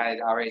after I had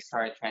already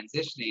started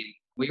transitioning.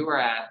 We were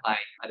at like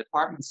a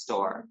department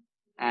store,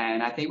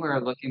 and I think we were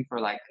looking for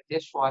like a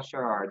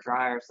dishwasher or a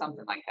dryer or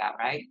something like that,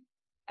 right?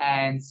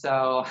 And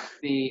so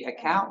the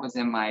account was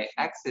in my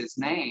ex's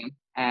name,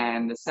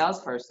 and the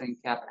salesperson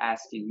kept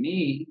asking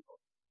me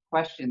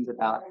questions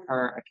about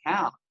her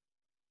account.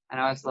 And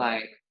I was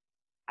like,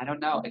 I don't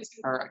know, it's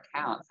her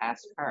account,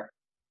 ask her.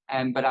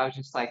 But I was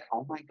just like,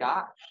 oh my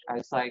gosh. I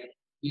was like,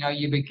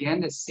 you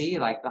begin to see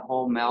like the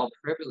whole male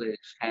privilege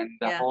and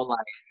the Yeah. whole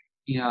like,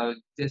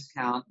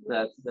 discount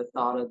the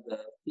thought of the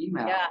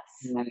female. Yes.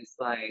 And it's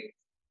like,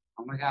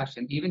 oh my gosh.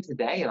 And even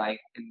today, like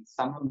in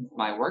some of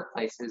my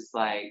workplaces,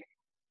 like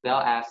they'll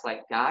ask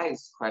like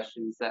guys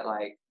questions that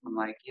like, I'm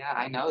like, yeah,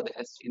 I know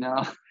this,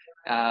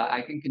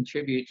 I can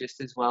contribute just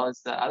as well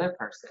as the other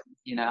person.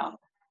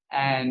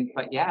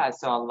 But yeah,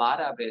 so a lot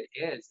of it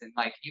is, and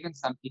like even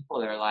some people,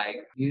 they're like,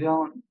 you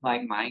don't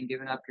like mind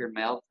giving up your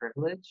male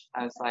privilege?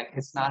 I was like,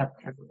 it's not a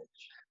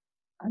privilege.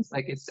 I was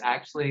like, it's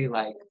actually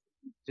like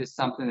just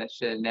something that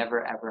should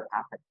never ever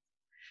happen.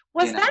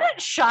 Was You know,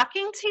 that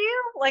shocking to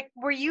you? Like,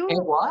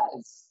 it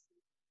was.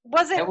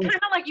 was it It was. kind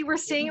of like you were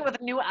seeing it with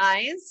new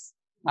eyes?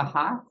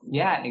 Uh-huh.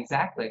 Yeah,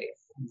 exactly.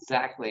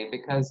 Exactly.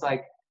 Because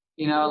like,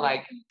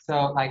 like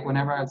so like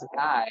whenever I was a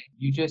guy,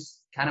 you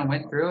just kind of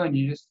went through and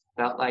you just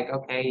felt like,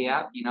 okay,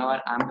 yeah, you know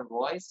what, I'm the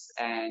voice,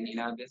 and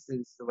this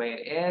is the way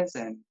it is,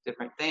 and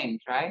different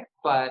things, right?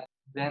 But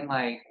then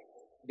like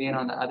being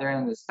on the other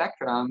end of the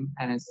spectrum,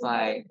 and it's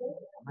like, oh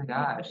my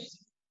gosh,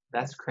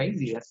 that's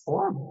crazy, that's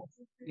horrible.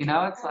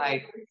 It's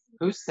like,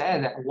 who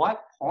said, at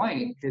what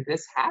point did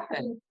this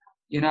happen?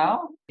 Yeah,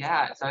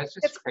 so it's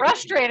just It's crazy.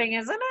 frustrating,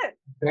 isn't it?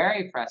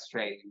 Very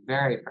frustrating,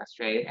 very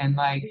frustrating. And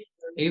like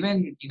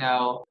even,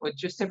 with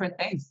just different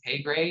things,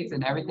 pay grades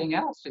and everything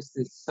else, just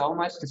there's so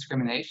much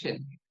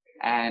discrimination.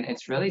 And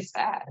it's really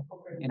sad,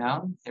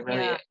 it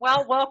really Yeah. is.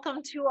 Well,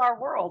 welcome to our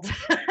world.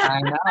 I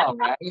know,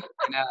 right? That's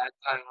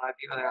why a lot of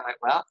people are like,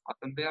 well,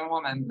 welcome to being a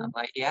woman. I'm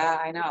like, yeah,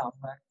 I know.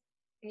 But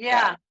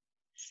Yeah.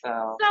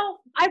 so, So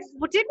I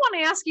did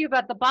want to ask you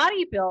about the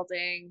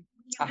bodybuilding.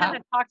 You uh-huh. kind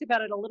of talked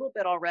about it a little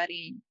bit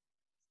already.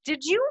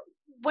 Did you,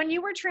 when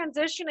you were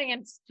transitioning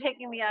and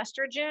taking the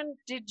estrogen,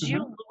 did you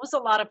lose a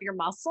lot of your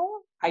muscle?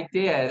 I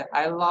did.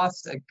 I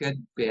lost a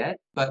good bit,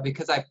 but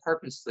because I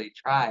purposely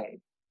tried.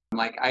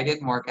 Like I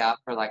didn't work out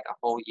for like a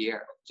whole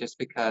year just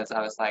because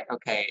I was like,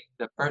 okay,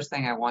 the first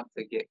thing I want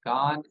to get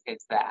gone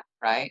is that,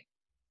 right?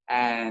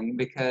 And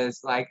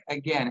because like,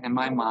 again, in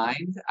my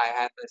mind, I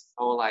had this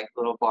whole like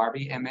little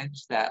Barbie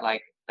image that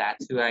like,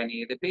 that's who I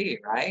needed to be,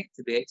 right?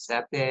 To be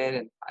accepted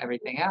and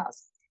everything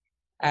else.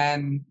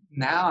 And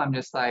now I'm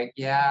just like,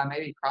 yeah,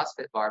 maybe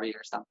CrossFit Barbie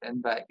or something,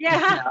 but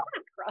Yeah.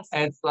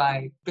 it's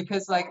like,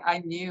 because like I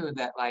knew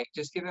that like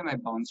just given my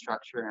bone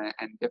structure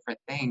and different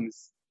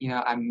things,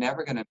 I'm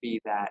never gonna be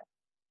that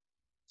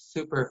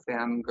super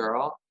femme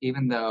girl,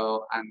 even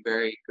though I'm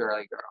very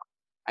girly girl.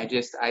 I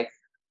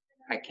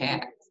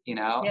can't,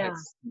 Yeah.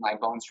 it's my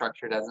bone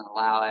structure doesn't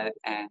allow it,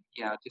 and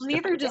just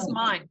Neither different does things.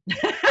 mine.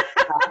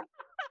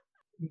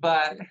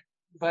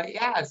 But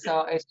yeah,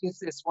 so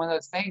it's one of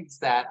those things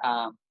that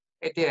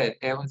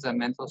it was a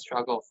mental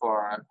struggle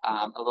for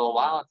a little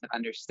while to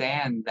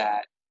understand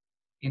that,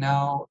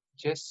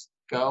 just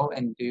go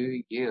and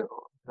do you.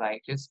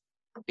 Like, just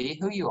be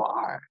who you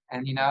are.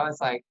 And,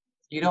 it's like,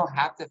 you don't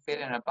have to fit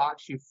in a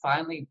box. You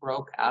finally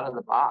broke out of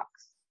the box,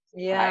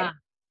 right? Yeah.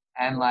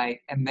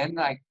 And then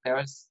like, there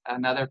was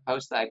another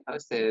post that I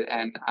posted,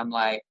 and I'm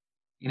like,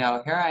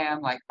 here I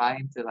am, like,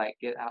 fighting to, like,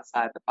 get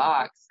outside the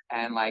box.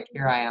 And, like,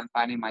 here I am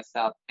finding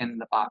myself in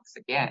the box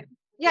again.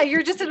 Yeah,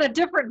 you're just in a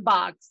different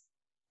box.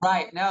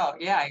 Right. No,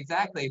 yeah,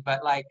 exactly.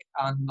 But like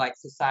on like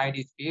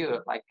society's view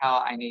of like how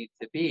I need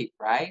to be,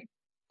 right?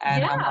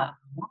 And I'm like, Yeah.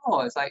 no,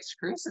 it's like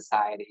screw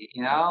society,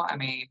 I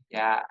mean,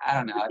 yeah, I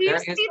don't know. Do you There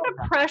is see no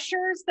the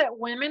pressures that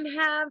women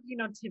have,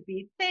 to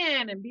be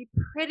thin and be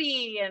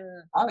pretty and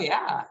oh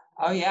yeah.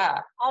 Oh yeah.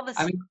 all this?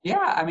 I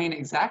mean,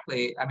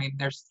 exactly. I mean,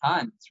 there's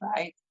tons,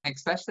 right?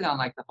 Especially on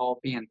like the whole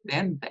being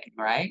thin thing,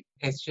 right?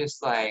 It's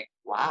just like,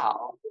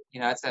 wow,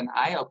 it's an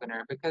eye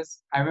opener,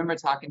 because I remember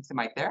talking to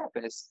my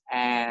therapist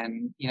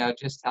and,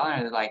 just telling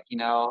her that, like,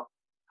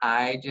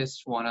 I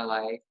just want to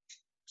like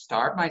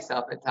starve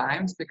myself at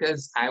times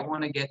because I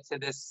want to get to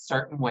this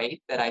certain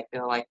weight that I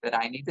feel like that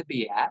I need to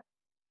be at.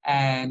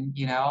 And,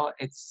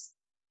 it's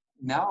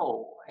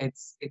no,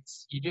 it's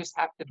you just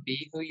have to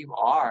be who you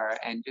are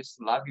and just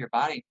love your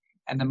body.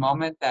 And the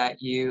moment that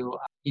you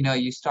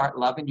start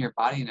loving your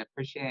body and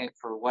appreciating it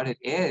for what it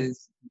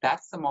is,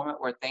 that's the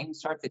moment where things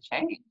start to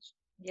change.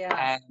 Yeah.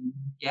 And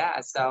yeah,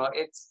 so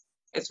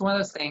it's one of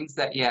those things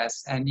that,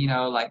 yes, and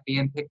like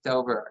being picked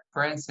over,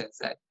 for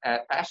instance,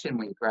 at Fashion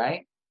Week,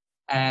 right?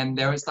 And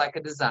there was like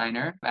a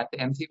designer at the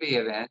MTV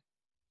event,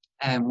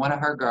 and one of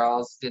her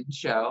girls didn't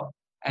show,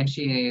 and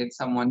she needed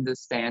someone to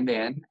stand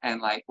in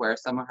and like wear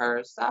some of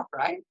her stuff,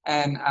 right?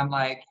 And I'm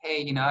like,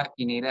 hey, if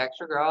you need an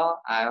extra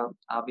girl,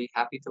 I'll be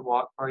happy to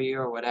walk for you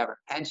or whatever.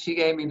 And she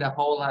gave me the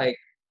whole like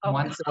Oh,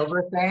 once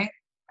over thing,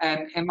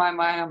 and in my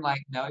mind, I'm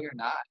like, no, you're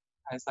not.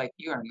 I was like,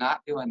 you are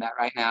not doing that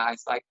right now. I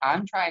was like,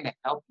 I'm trying to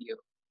help you,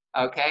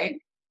 okay?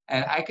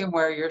 And I can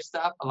wear your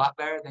stuff a lot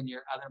better than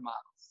your other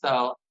models.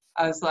 So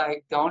I was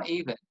like, don't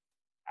even.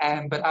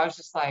 But I was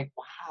just like,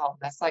 wow,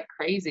 that's like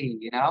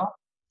crazy.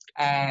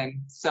 And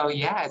so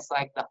yeah, it's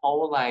like the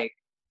whole like,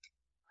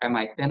 am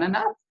I thin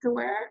enough to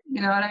wear it?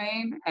 You know what I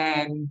mean?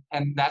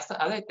 And that's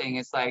the other thing.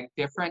 It's like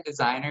different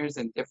designers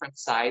and different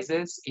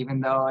sizes, even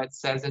though it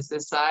says it's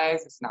this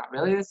size, it's not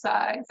really the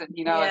size. And it's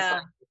yeah.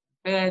 like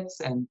fits.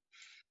 And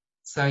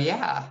so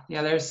yeah,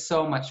 there's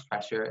so much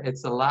pressure.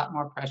 It's a lot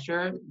more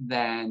pressure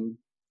than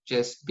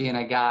just being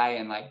a guy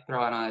and like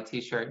throwing on a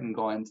t-shirt and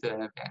going to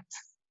an event.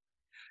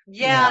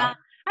 Yeah.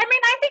 I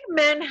mean, I think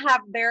men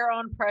have their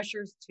own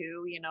pressures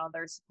too.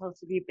 They're supposed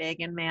to be big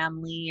and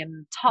manly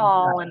and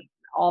tall Right. and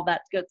all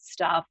that good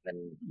stuff.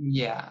 And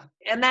Yeah,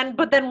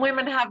 but then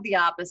women have the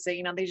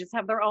opposite. They just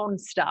have their own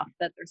stuff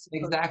that they're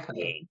supposed to exactly.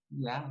 be.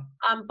 Yeah.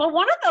 But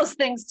one of those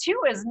things too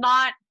is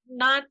not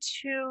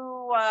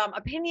too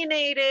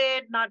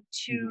opinionated, not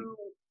too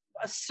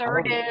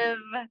assertive.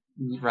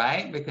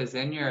 Right, because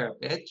then you're a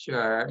bitch,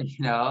 or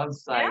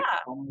it's like, Yeah.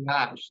 oh my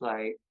gosh,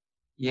 like,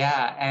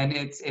 yeah. And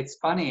it's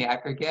funny, I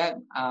forget,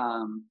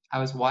 I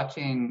was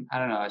watching, I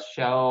don't know, a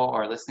show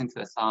or listening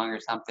to a song or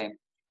something,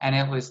 and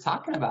it was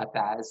talking about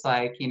that. It's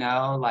like,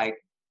 like,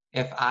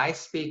 if I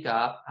speak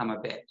up, I'm a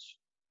bitch,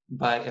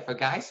 but if a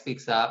guy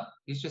speaks up,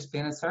 he's just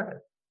being assertive.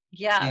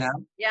 Yes.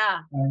 Yeah.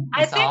 And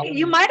I think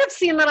you might have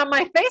seen that on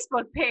my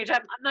Facebook page. I'm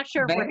not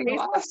sure if we're maybe it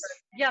Facebook. was.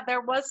 Yeah, there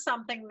was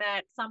something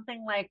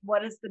like,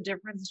 what is the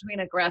difference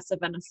between aggressive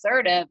and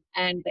assertive?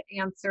 And the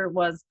answer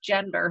was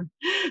gender.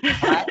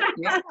 Right?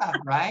 Yeah,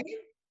 right?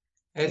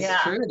 It's Yeah.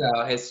 true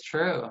though. It's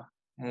true.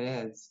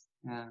 It is.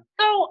 Yeah.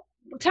 So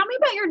tell me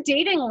about your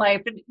dating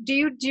life. Do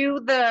you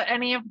do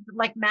any of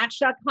like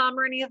Match.com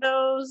or any of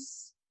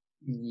those?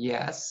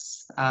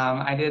 Yes,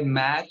 I did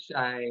Match,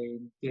 I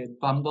did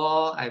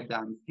Bumble, I've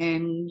done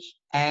Hinge,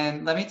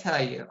 and let me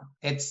tell you,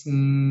 it's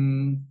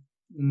nothing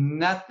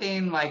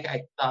like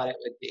I thought it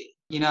would be.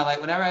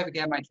 Like whenever I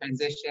began my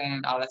transition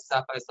and all that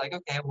stuff, I was like,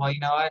 okay, well, you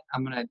know what?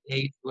 I'm gonna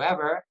date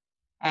whoever,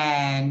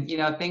 and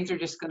things are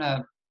just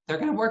they're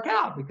gonna work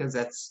out because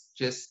that's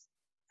just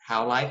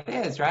how life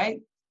is, right?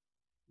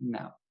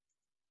 No,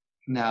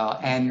 no,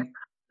 and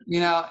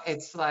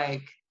it's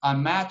like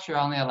on Match, you're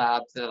only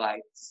allowed to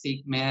like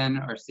seek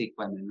men or seek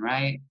women,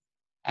 right?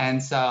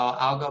 And so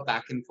I'll go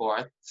back and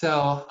forth.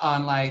 So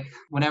on like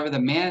whenever the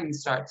men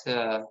start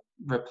to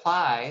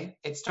reply,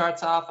 it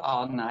starts off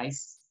all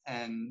nice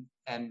and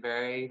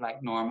very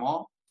like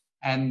normal.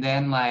 And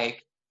then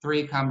like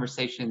three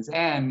conversations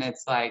in,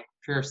 it's like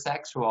pure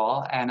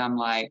sexual. And I'm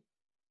like,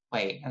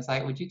 wait, I was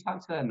like, would you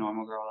talk to a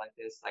normal girl like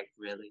this? Like,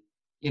 really?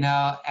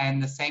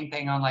 And the same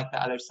thing on like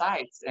the other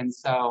sites. And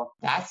so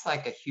that's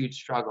like a huge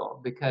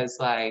struggle because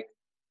like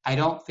I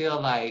don't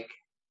feel like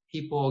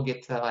people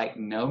get to like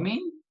know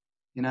me.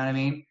 You know what I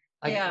mean?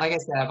 Yeah. Like I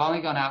said, I've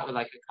only gone out with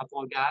like a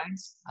couple of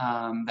guys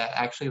that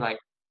actually like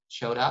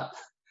showed up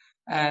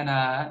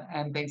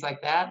and things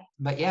like that.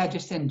 But yeah,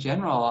 just in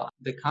general,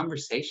 the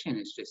conversation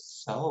is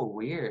just so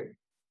weird.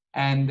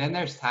 And then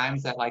there's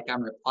times that like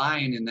I'm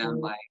replying and then I'm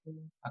like,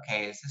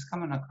 okay, is this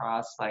coming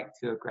across like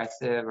too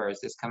aggressive or is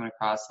this coming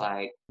across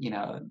like,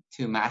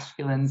 too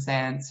masculine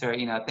sense or,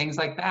 things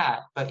like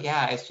that. But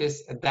yeah, it's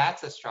just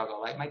that's a struggle.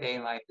 Like my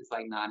dating life is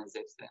like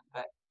non-existent,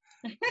 but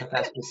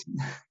that's just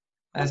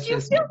that's do you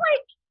just feel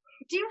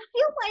like do you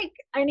feel like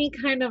any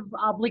kind of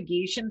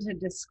obligation to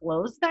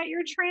disclose that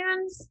you're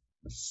trans?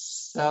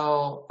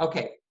 So,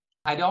 okay.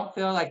 I don't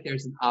feel like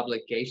there's an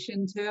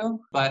obligation to,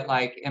 but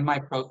like in my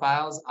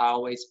profiles, I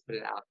always put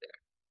it out there.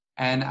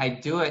 And I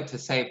do it to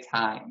save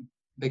time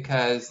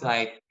because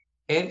like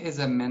it is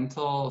a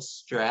mental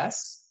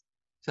stress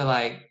to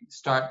like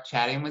start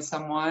chatting with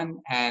someone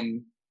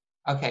and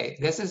okay,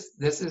 this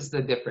is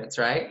the difference,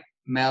 right?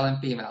 Male and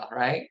female,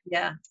 right?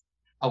 Yeah.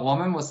 A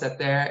woman will sit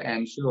there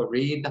and she will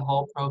read the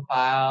whole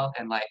profile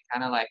and like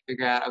kind of like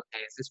figure out,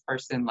 okay, is this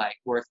person like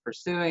worth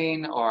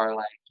pursuing or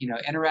like,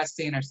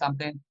 interesting or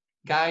something?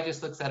 Guy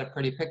just looks at a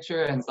pretty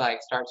picture and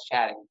like starts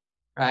chatting,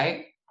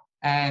 right?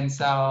 And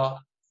so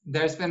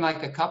there's been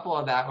like a couple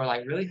of that were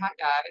like really hot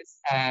guys,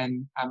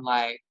 and I'm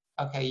like,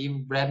 okay,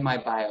 you read my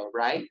bio,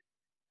 right?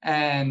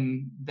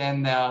 And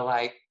then they'll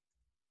like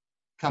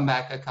come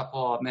back a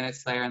couple of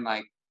minutes later and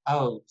like,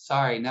 oh,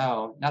 sorry,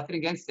 no, nothing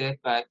against it,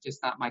 but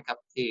just not my cup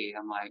of tea.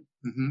 I'm like,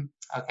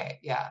 okay,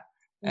 yeah.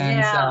 And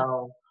Yeah.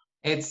 so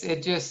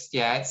it just,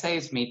 yeah, it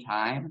saves me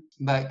time,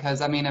 but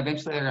because I mean,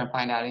 eventually they're gonna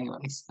find out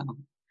anyway, so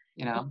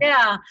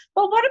Yeah.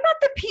 But what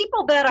about the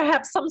people that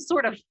have some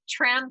sort of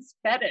trans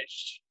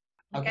fetish?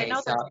 Like I Okay,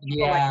 know so there's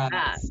people yeah, like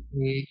that.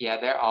 yeah,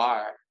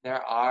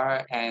 there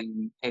are,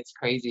 and it's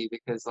crazy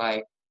because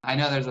like I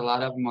know there's a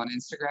lot of them on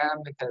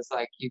Instagram because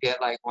like you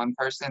get like one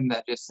person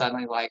that just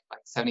suddenly like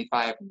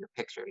 75 of your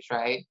pictures,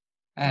 right?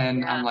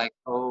 And I'm Yeah. like,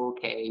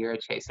 okay, you're a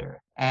chaser.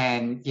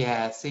 And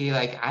yeah, see,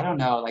 like I don't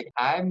know, like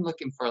I'm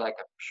looking for like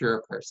a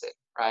pure person,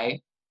 right?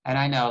 And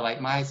I know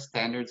like my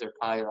standards are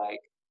probably like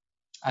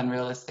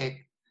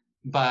unrealistic,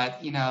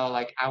 but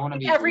like I want to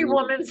be Every wooed.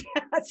 woman's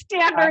I,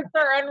 standards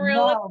are no,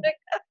 unrealistic.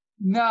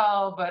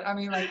 no, but I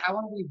mean, like, I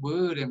want to be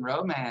wooed and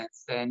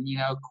romanced and,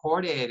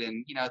 courted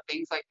and,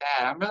 things like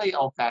that. I'm really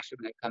old-fashioned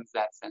when it comes to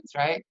that sense,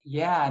 right?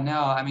 Yeah,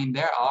 no, I mean,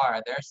 there's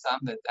some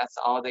that that's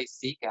all they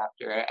seek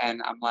after.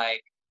 And I'm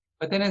like,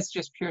 but then it's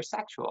just pure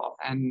sexual.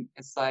 And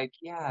it's like,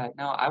 yeah,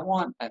 no, I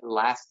want a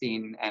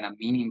lasting and a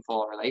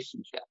meaningful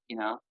relationship.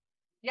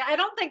 Yeah, I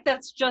don't think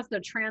that's just a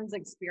trans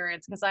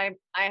experience because I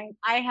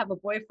have a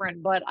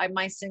boyfriend, but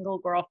my single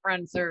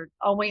girlfriends are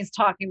always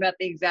talking about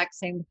the exact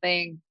same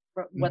thing,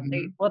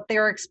 hmm what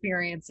their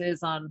experience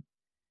is on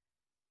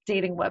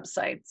dating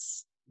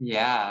websites.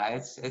 Yeah,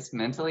 it's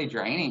mentally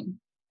draining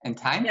and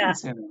time Yeah,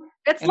 consuming.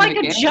 it's In the like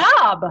a beginning,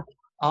 job.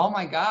 oh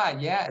my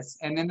God, yes.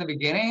 And in the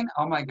beginning,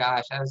 oh my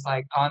gosh, I was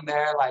like on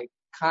there like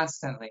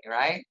constantly,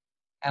 right?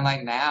 And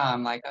like now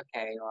I'm like,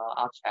 okay, well,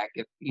 I'll check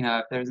if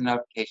there's a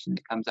notification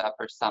that comes up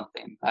or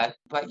something. But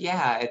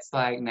yeah, it's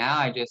like now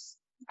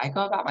I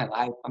go about my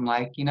life. I'm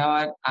like, you know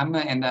what? I'm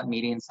gonna end up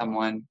meeting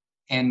someone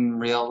in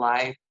real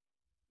life,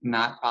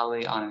 not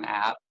probably on an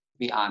app, to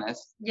be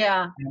honest.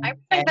 Yeah, I And,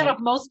 think and that it, of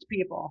most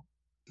people.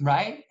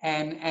 right?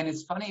 And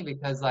it's funny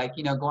because like,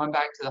 going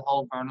back to the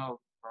whole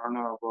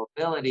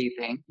vulnerability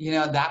thing,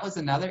 that was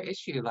another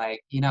issue. Like,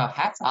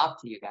 hats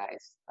off to you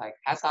guys. Like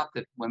hats off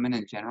to women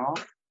in general.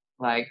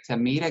 Like to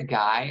meet a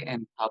guy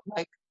in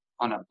public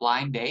on a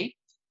blind date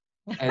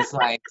is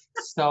like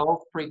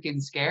so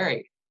freaking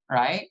scary,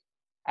 right?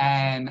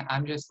 And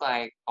I'm just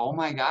like, oh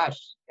my gosh.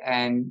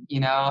 And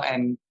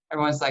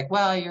everyone's like,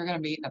 well, you're gonna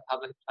meet in a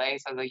public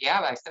place. I was like, yeah,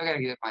 but I still gotta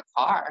get in my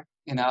car.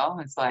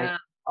 It's like Yeah,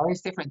 all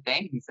these different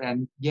things.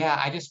 And yeah,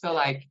 I just feel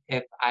like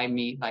if I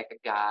meet like a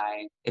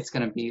guy, it's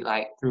gonna be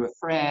like through a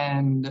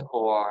friend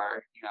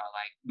or,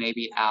 like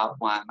maybe out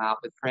when I'm out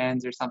with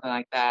friends or something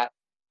like that,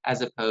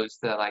 as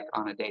opposed to like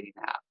on a dating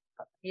app.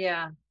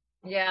 yeah,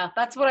 yeah.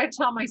 That's what I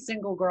tell my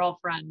single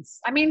girlfriends.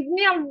 I mean,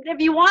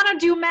 if you want to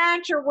do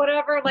Match or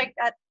whatever, like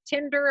at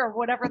Tinder or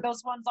whatever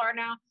those ones are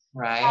now,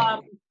 Right?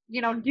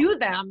 do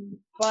them.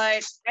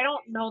 But I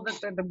don't know that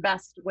they're the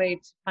best way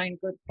to find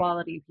good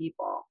quality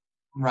people.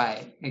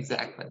 Right,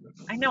 exactly.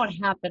 I know it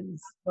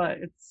happens, but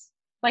it's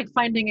like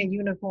finding a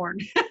unicorn.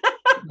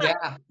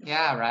 Yeah,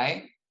 yeah,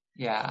 right.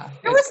 Yeah,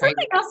 There it's was crazy.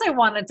 something else I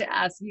wanted to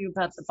ask you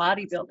about the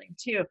bodybuilding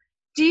too.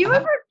 Do you Uh-huh.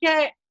 ever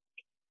get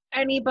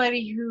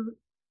anybody who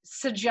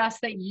suggests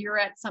that you're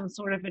at some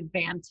sort of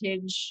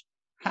advantage?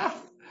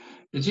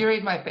 Did you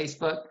read my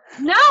Facebook?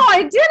 No,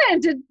 I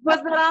didn't. Was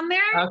that on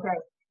there? Okay.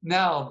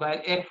 No,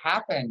 but it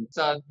happened.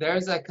 So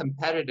there's a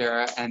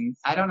competitor, and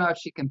I don't know if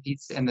she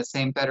competes in the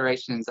same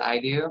federation as I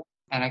do.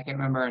 And I can't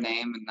remember her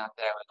name, and not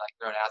that I would like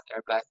throw it out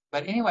there,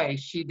 but anyway,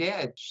 she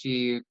did.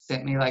 She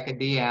sent me like a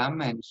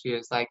DM, and she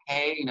was like,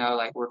 "Hey,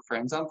 like we're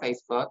friends on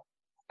Facebook,"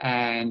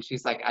 and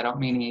she's like, "I don't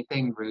mean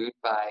anything rude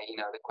by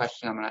the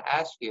question I'm going to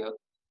ask you,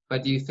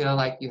 but do you feel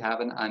like you have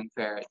an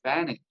unfair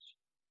advantage?"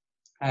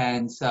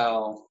 And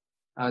so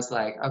I was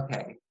like,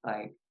 "Okay,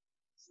 like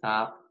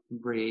stop,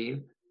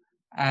 breathe."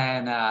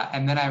 And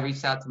then I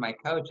reached out to my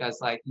coach. I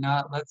was like,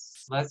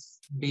 let's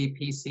be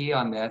PC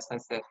on this. I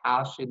said,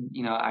 how should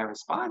I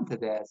respond to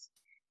this?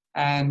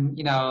 And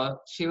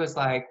she was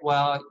like,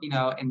 well,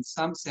 in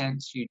some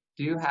sense, you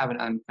do have an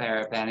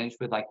unfair advantage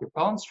with like your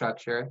bone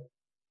structure,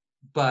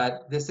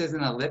 but this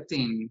isn't a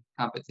lifting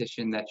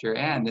competition that you're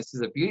in. This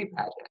is a beauty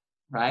pageant,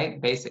 right?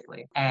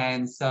 Basically.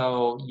 And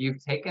so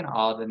you've taken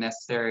all the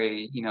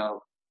necessary,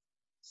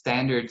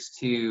 standards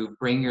to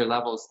bring your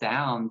levels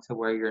down to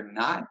where you're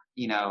not,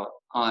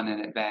 on an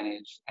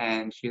advantage.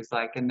 And she was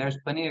like, and there's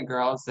plenty of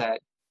girls that,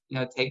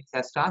 take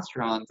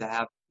testosterone to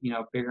have,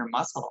 bigger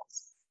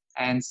muscles.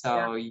 And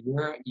so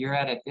you're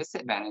at a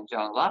disadvantage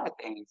on a lot of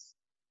things.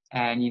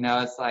 And,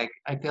 it's like,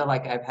 I feel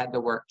like I've had to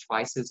work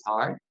twice as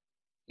hard.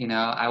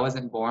 I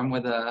wasn't born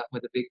with a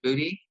big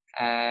booty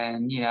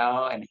and,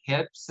 and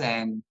hips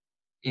and,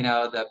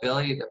 the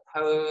ability to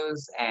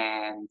pose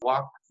and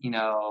walk,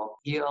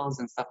 heels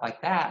and stuff like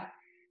that.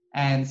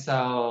 And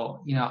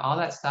so, all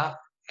that stuff,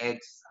 I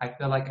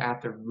feel like I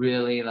have to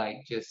really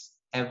like just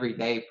every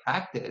day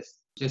practice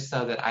just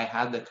so that I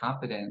have the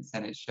confidence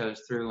and it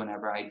shows through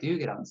whenever I do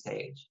get on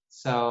stage.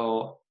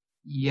 So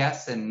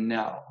yes and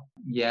no.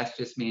 Yes,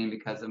 just meaning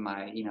because of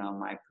my,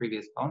 my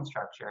previous bone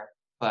structure,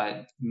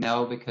 but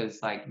no,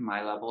 because like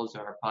my levels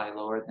are probably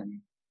lower than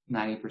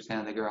 90%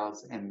 of the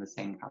girls in the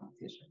same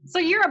competition. So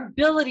your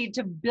ability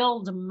to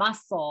build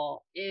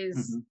muscle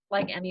is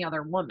like any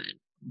other woman.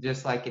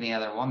 Just like any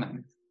other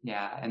woman.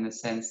 Yeah. In the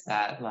sense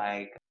that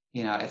like,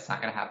 it's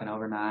not going to happen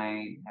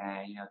overnight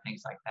and,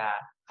 things like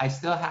that. I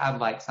still have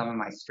like some of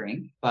my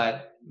strength,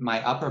 but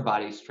my upper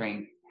body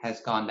strength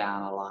has gone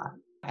down a lot.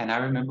 And I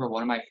remember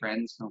one of my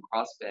friends from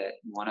CrossFit,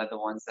 one of the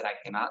ones that I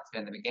came out to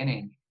in the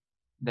beginning,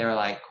 they were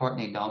like,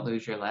 Courtney, don't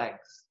lose your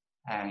legs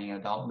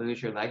and, don't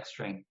lose your leg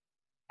strength.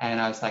 And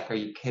I was like, are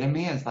you kidding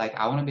me? It's like,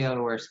 I want to be able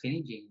to wear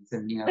skinny jeans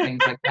and,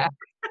 things like that.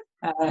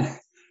 Well,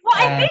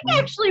 I think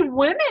actually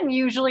women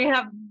usually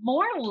have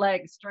more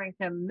leg strength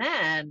than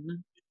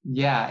men.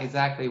 Yeah,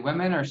 exactly.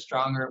 Women are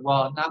stronger.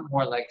 Well, not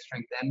more leg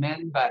strength than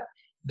men, but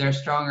they're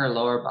stronger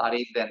lower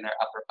body than their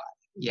upper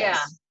body.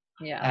 Yes.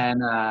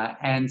 Yeah.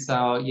 And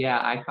so, yeah,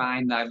 I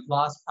find I've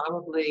lost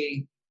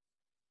probably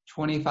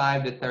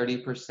 25 to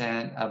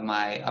 30% of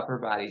my upper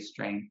body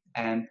strength,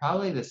 and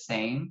probably the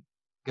same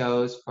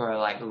goes for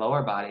like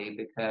lower body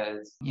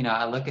because,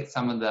 I look at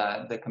some of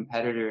the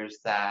competitors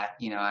that,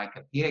 I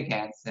compete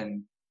against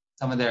and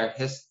some of their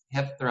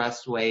hip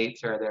thrust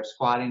weights or their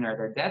squatting or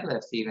their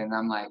deadlifts even.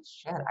 I'm like,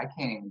 shit, I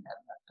can't even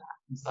deadlift that.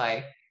 It's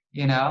like,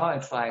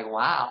 it's like,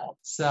 wow.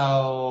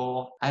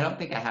 So I don't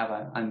think I have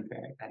an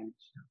unfair advantage.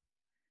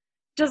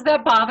 Does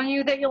that bother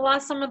you that you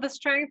lost some of the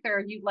strength, or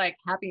are you like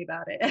happy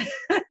about it?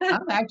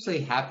 I'm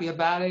actually happy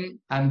about it.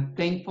 I'm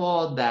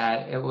thankful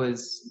that it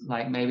was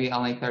like maybe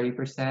only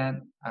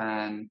 30%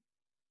 and,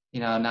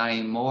 not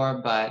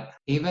anymore. But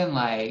even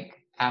like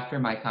after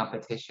my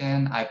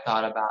competition, I've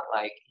thought about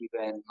like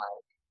even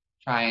like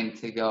trying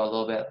to go a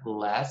little bit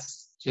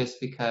less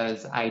just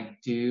because I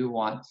do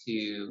want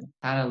to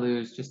kind of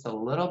lose just a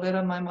little bit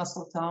of my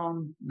muscle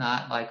tone,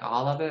 not like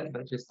all of it,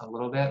 but just a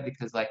little bit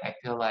because like I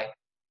feel like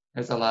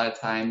there's a lot of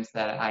times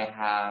that I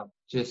have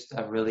just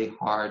a really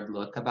hard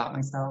look about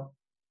myself.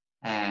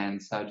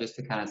 And so just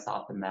to kind of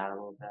soften that a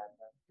little bit.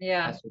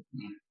 Yeah. That's just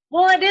me.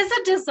 Well, it is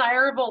a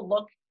desirable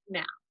look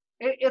now.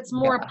 It's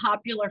more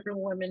popular for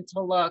women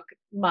to look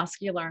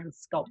muscular and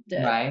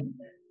sculpted. Right.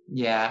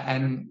 Yeah.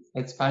 And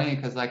it's funny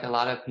because like a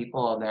lot of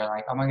people, they're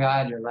like, oh my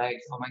God, your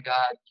legs. Oh my God,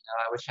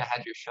 I wish I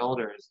had your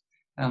shoulders.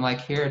 And I'm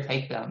like, here,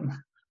 take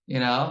them,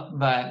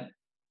 but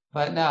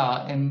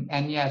no.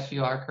 And yes,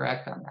 you are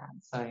correct on that.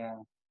 So yeah.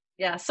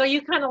 Yeah. So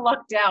you kind of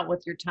lucked out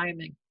with your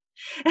timing.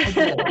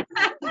 I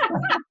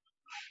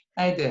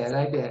did.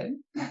 I did.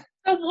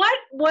 So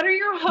what are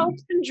your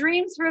hopes and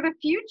dreams for the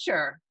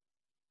future?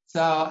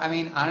 So, I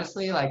mean,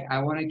 honestly, like I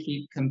want to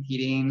keep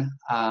competing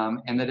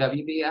in the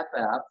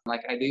WBFF.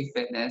 Like I do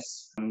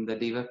fitness, the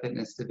Diva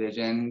Fitness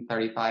division,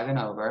 35 and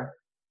over.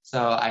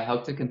 So I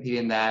hope to compete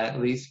in that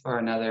at least for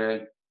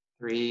another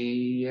 3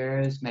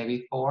 years,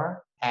 maybe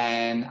 4.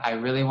 And I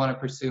really want to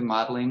pursue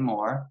modeling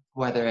more,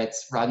 whether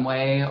it's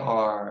runway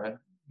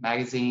or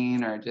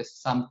magazine or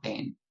just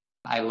something.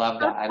 I love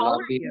that. I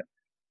love being.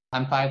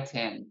 I'm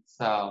 5'10",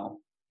 so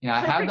I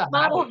have the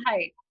model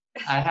height.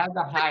 I have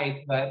the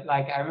height, but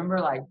like I remember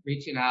like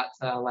reaching out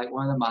to like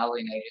one of the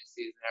modeling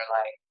agencies, and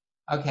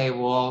they're like, okay,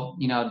 well,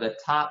 the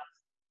top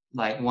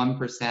like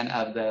 1%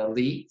 of the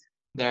elite,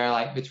 they're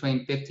like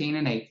between 15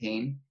 and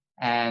 18,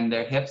 and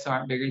their hips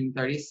aren't bigger than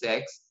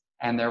 36,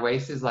 and their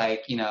waist is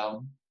like,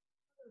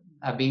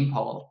 a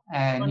beanpole,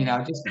 and,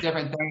 just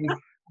different things.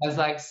 I was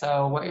like,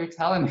 so what you're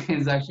telling me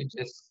is I should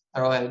just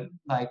throw it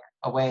like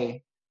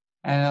away.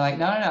 And they're like,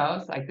 no, no, no.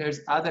 It's like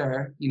there's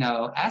other,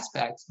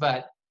 aspects,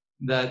 but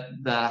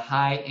the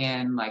high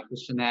end, like the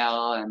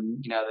Chanel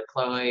and, the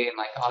Chloe and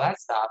like all that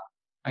stuff,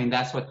 I mean,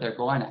 that's what they're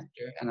going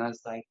after. And I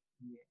was like,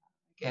 yeah,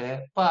 I get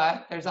it.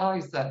 But there's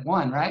always that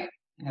one, right?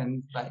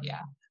 But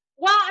yeah.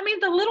 Well, I mean,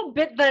 the little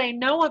bit that I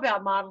know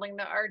about modeling,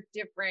 there are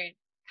different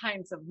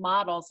kinds of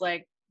models.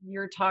 Like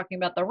you're talking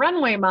about the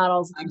runway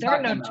models.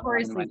 They're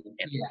notoriously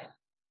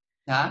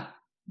Huh?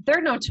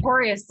 They're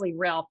notoriously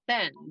real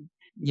thin.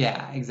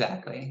 Yeah,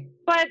 exactly.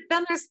 But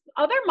then there's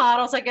other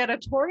models, like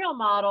editorial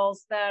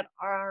models, that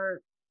are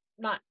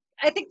not,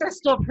 I think they're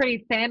still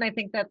pretty thin. I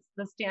think that's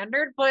the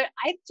standard, but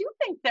I do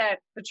think that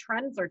the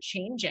trends are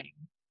changing.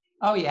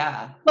 Oh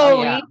yeah.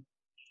 Slowly. Oh, yeah.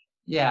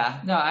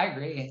 Yeah, no, I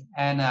agree.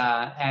 And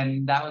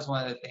that was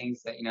one of the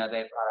things that, they brought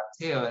up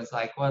too, is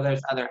like, well,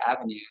 there's other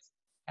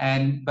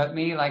avenues. But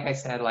me, like I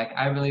said, like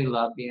I really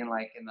love being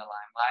like in the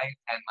limelight,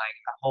 and like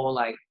the whole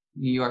like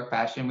New York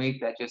Fashion Week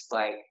that just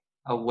like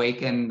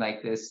awakened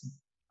like this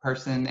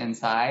person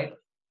inside.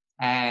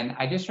 And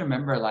I just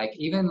remember like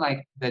even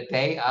like the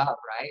day of,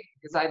 right?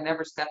 Because I'd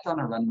never stepped on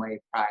a runway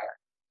prior.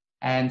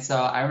 And so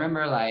I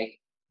remember like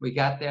we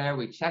got there,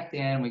 we checked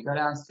in, we go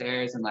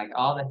downstairs, and like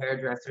all the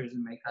hairdressers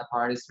and makeup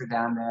artists are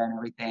down there and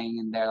everything.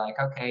 And they're like,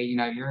 okay,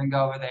 you're gonna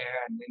go over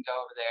there and then go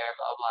over there,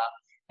 blah, blah.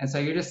 And so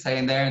you're just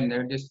sitting there and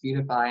they're just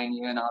beautifying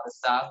you and all this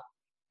stuff.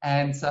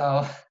 And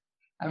so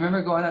I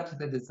remember going up to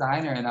the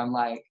designer and I'm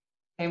like,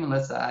 hey,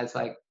 Melissa, I was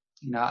like,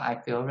 I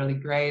feel really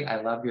great.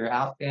 I love your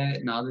outfit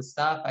and all this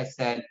stuff. I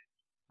said,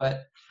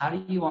 but how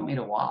do you want me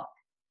to walk?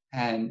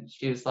 And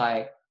she was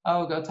like,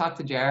 oh, go talk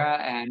to Jara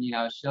and,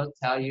 she'll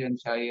tell you and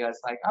show you. I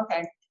was like,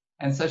 okay.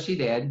 And so she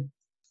did.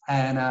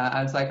 And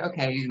I was like,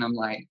 okay. And I'm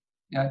like,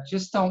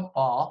 just don't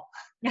fall.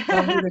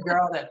 Don't be the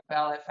girl that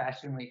fell at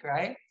Fashion Week,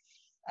 right?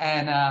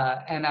 And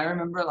I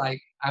remember like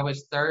I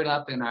was third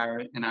up in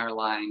our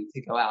line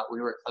to go out.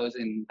 We were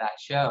closing that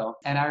show.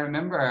 And I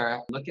remember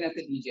looking at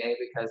the DJ,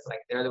 because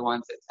like they're the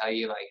ones that tell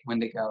you like when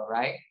to go,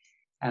 right?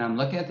 And I'm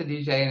looking at the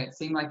DJ and it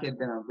seemed like it had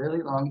been a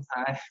really long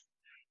time.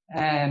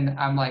 And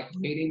I'm like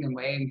waiting and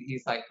waiting.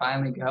 He's like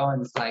finally go,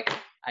 and it's like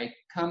I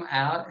come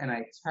out and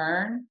I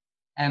turn,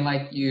 and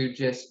like you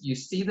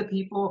see the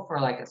people for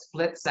like a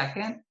split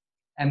second,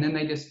 and then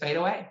they just fade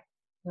away.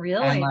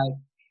 Really?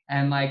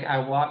 And like I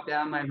walk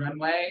down my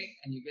runway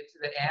and you get to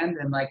the end,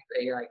 and like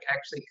they like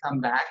actually come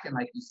back, and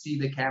like you see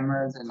the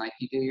cameras and like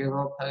you do your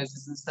little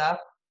poses and stuff.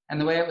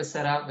 And the way it was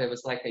set up, it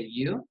was like a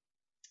U.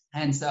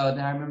 And so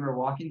then I remember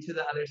walking to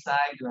the other side,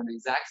 doing the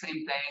exact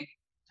same thing,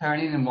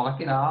 turning and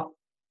walking off.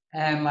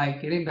 And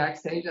like getting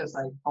backstage, I was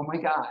like, oh my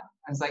God.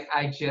 I was like,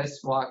 I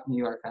just walked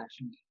New York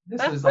Fashion Week.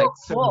 This was like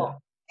so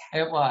cool.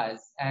 It was.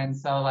 And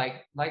so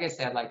like I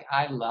said, like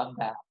I love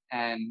that.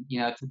 And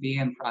to be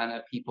in front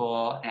of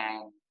people,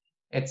 and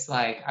it's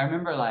like I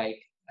remember like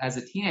as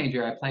a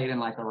teenager I played in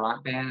like a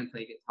rock band and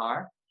played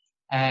guitar.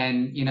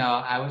 And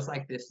I was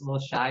like this little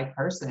shy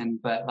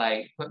person, but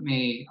like put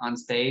me on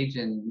stage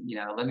and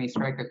let me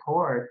strike a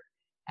chord,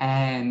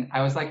 and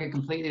I was like a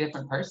completely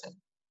different person.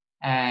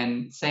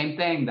 And same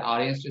thing, the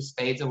audience just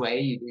fades away.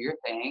 You do your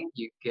thing,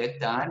 you get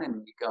done,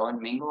 and you go and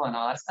mingle and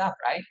all that stuff,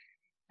 right?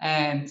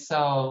 And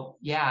so,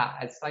 yeah,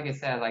 it's like I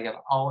said, like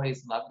I've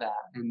always loved that.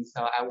 And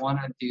so I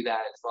want to do that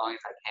as long as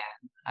I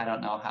can. I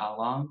don't know how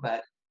long,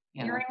 but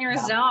you're in your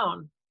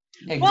zone.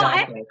 Exactly. Well,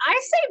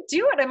 I say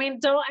do it. I mean,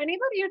 don't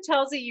anybody who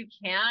tells you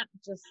can't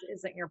just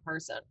isn't your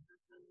person.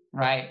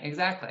 Right,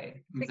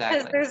 exactly.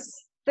 Because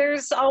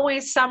there's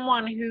always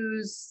someone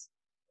who's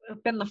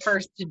been the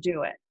first to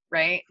do it,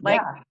 right?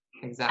 Like, yeah.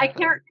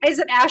 Exactly. Is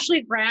it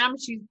Ashley Graham?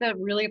 She's the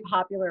really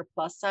popular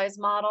plus size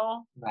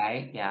model.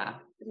 Right. Yeah.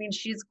 I mean,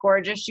 she's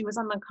gorgeous. She was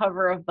on the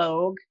cover of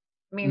Vogue.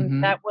 I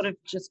mean, that would have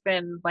just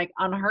been like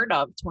unheard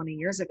of 20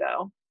 years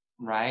ago.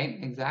 Right.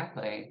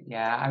 Exactly.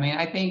 Yeah. I mean,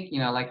 I think,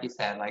 like you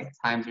said, like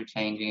times are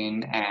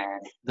changing,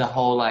 and the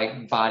whole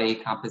like body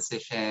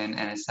composition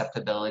and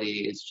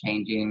acceptability is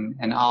changing,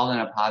 and all in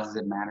a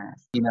positive manner.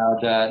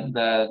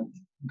 The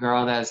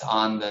girl that's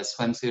on the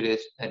swimsuit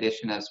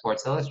edition of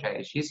Sports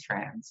Illustrated, she's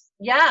trans.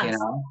 Yes.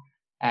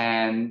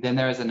 And then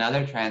there was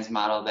another trans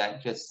model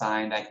that just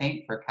signed, I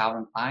think, for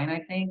Calvin Klein,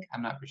 I think.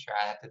 I'm not for sure.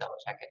 I have to double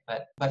check it.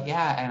 But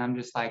yeah, and I'm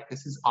just like,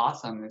 this is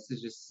awesome. This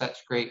is just such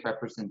great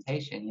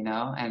representation,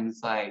 And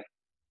it's like,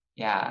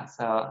 yeah,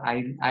 so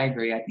I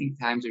agree. I think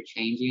times are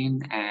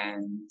changing,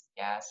 and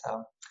yeah,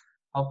 so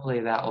hopefully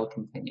that will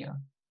continue.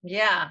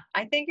 Yeah,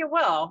 I think it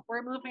will.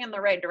 We're moving in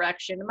the right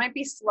direction. It might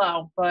be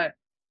slow, but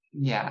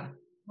yeah,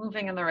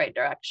 moving in the right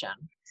direction.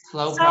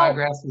 Slow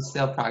progress is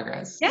still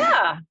progress.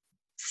 Yeah.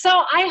 So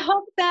I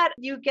hope that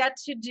you get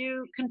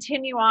to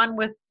continue on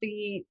with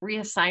the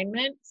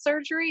reassignment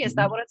surgery. Is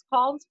that what it's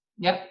called?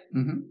 Yep.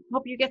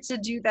 Hope you get to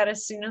do that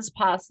as soon as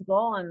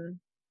possible, and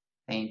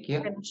thank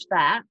you. Finish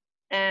that.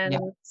 And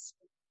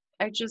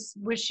I just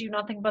wish you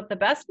nothing but the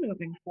best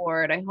moving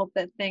forward. I hope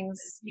that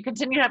you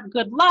continue to have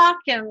good luck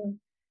and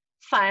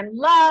find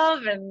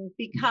love and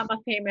become a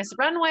famous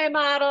runway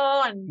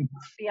model and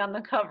be on the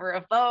cover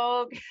of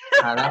Vogue.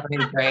 That would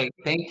be great.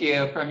 Thank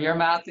you. From your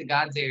mouth to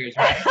God's ears,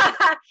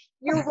 right?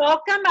 You're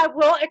welcome. I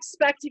will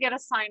expect to get a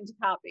signed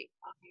copy.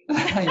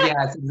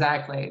 Yes,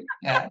 exactly.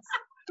 Yes.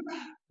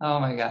 Oh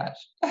my gosh.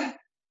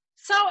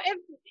 So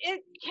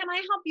can I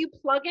help you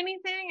plug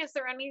anything? Is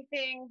there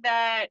anything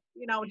that,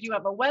 do you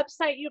have a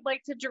website you'd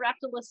like to direct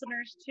the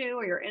listeners to,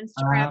 or your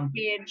Instagram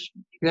page?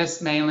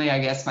 Just mainly, I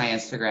guess, my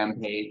Instagram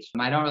page.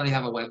 I don't really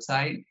have a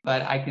website,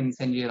 but I can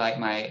send you like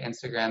my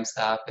Instagram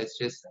stuff. It's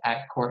just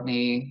at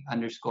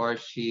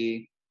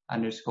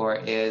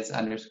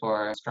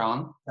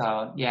Courtney_she_is_strong.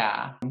 So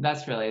yeah,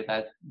 that's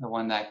the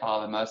one that I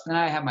follow the most. And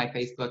I have my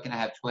Facebook and I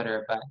have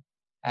Twitter, but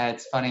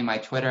it's funny, my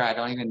Twitter, I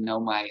don't even know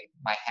my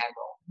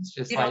handle. It's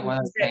just like one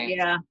of those things.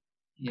 Yeah,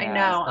 I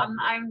know. So.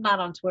 I'm not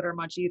on Twitter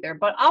much either,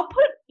 but I'll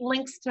put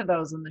links to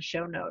those in the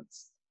show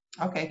notes.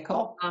 Okay,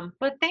 cool.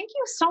 But thank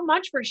you so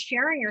much for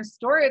sharing your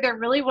story. There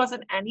really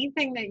wasn't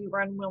anything that you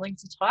were unwilling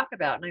to talk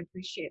about, and I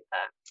appreciate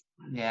that.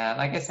 Yeah,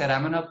 like I said,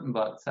 I'm an open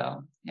book,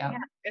 so yeah.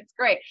 It's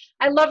great.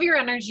 I love your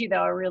energy,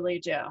 though. I really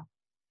do.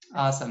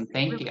 Awesome.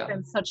 Thank you. It's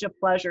been such a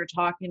pleasure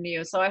talking to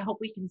you, so I hope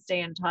we can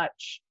stay in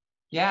touch.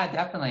 Yeah,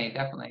 definitely.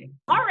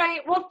 All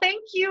right. Well,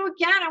 thank you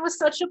again. It was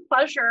such a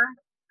pleasure.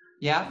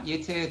 Yeah, you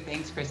too.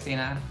 Thanks,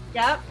 Christina.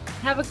 Yep.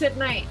 Have a good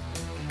night.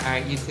 All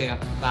right, you too.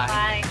 Bye.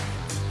 Bye.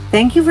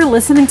 Thank you for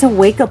listening to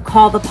Wake Up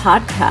Call, the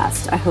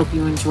podcast. I hope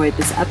you enjoyed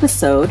this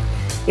episode.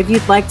 If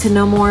you'd like to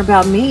know more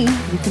about me,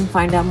 you can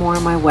find out more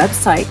on my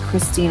website,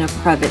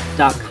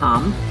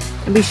 ChristinaPrevett.com.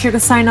 And be sure to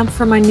sign up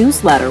for my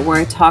newsletter where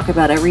I talk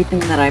about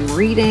everything that I'm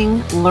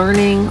reading,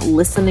 learning,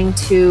 listening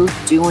to,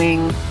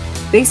 doing,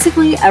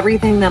 basically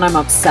everything that I'm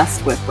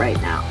obsessed with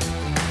right now.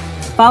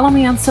 Follow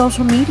me on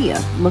social media.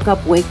 Look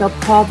up Wake Up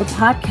Call, the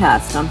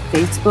podcast on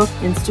Facebook,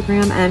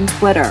 Instagram, and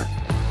Twitter.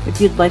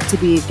 If you'd like to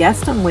be a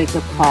guest on Wake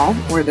Up Call,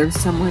 or there's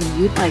someone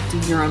you'd like to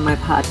hear on my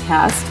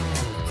podcast,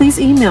 please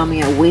email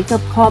me at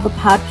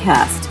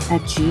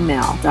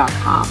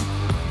wakeupcallthepodcast@gmail.com.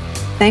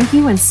 Thank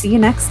you and see you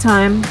next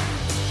time.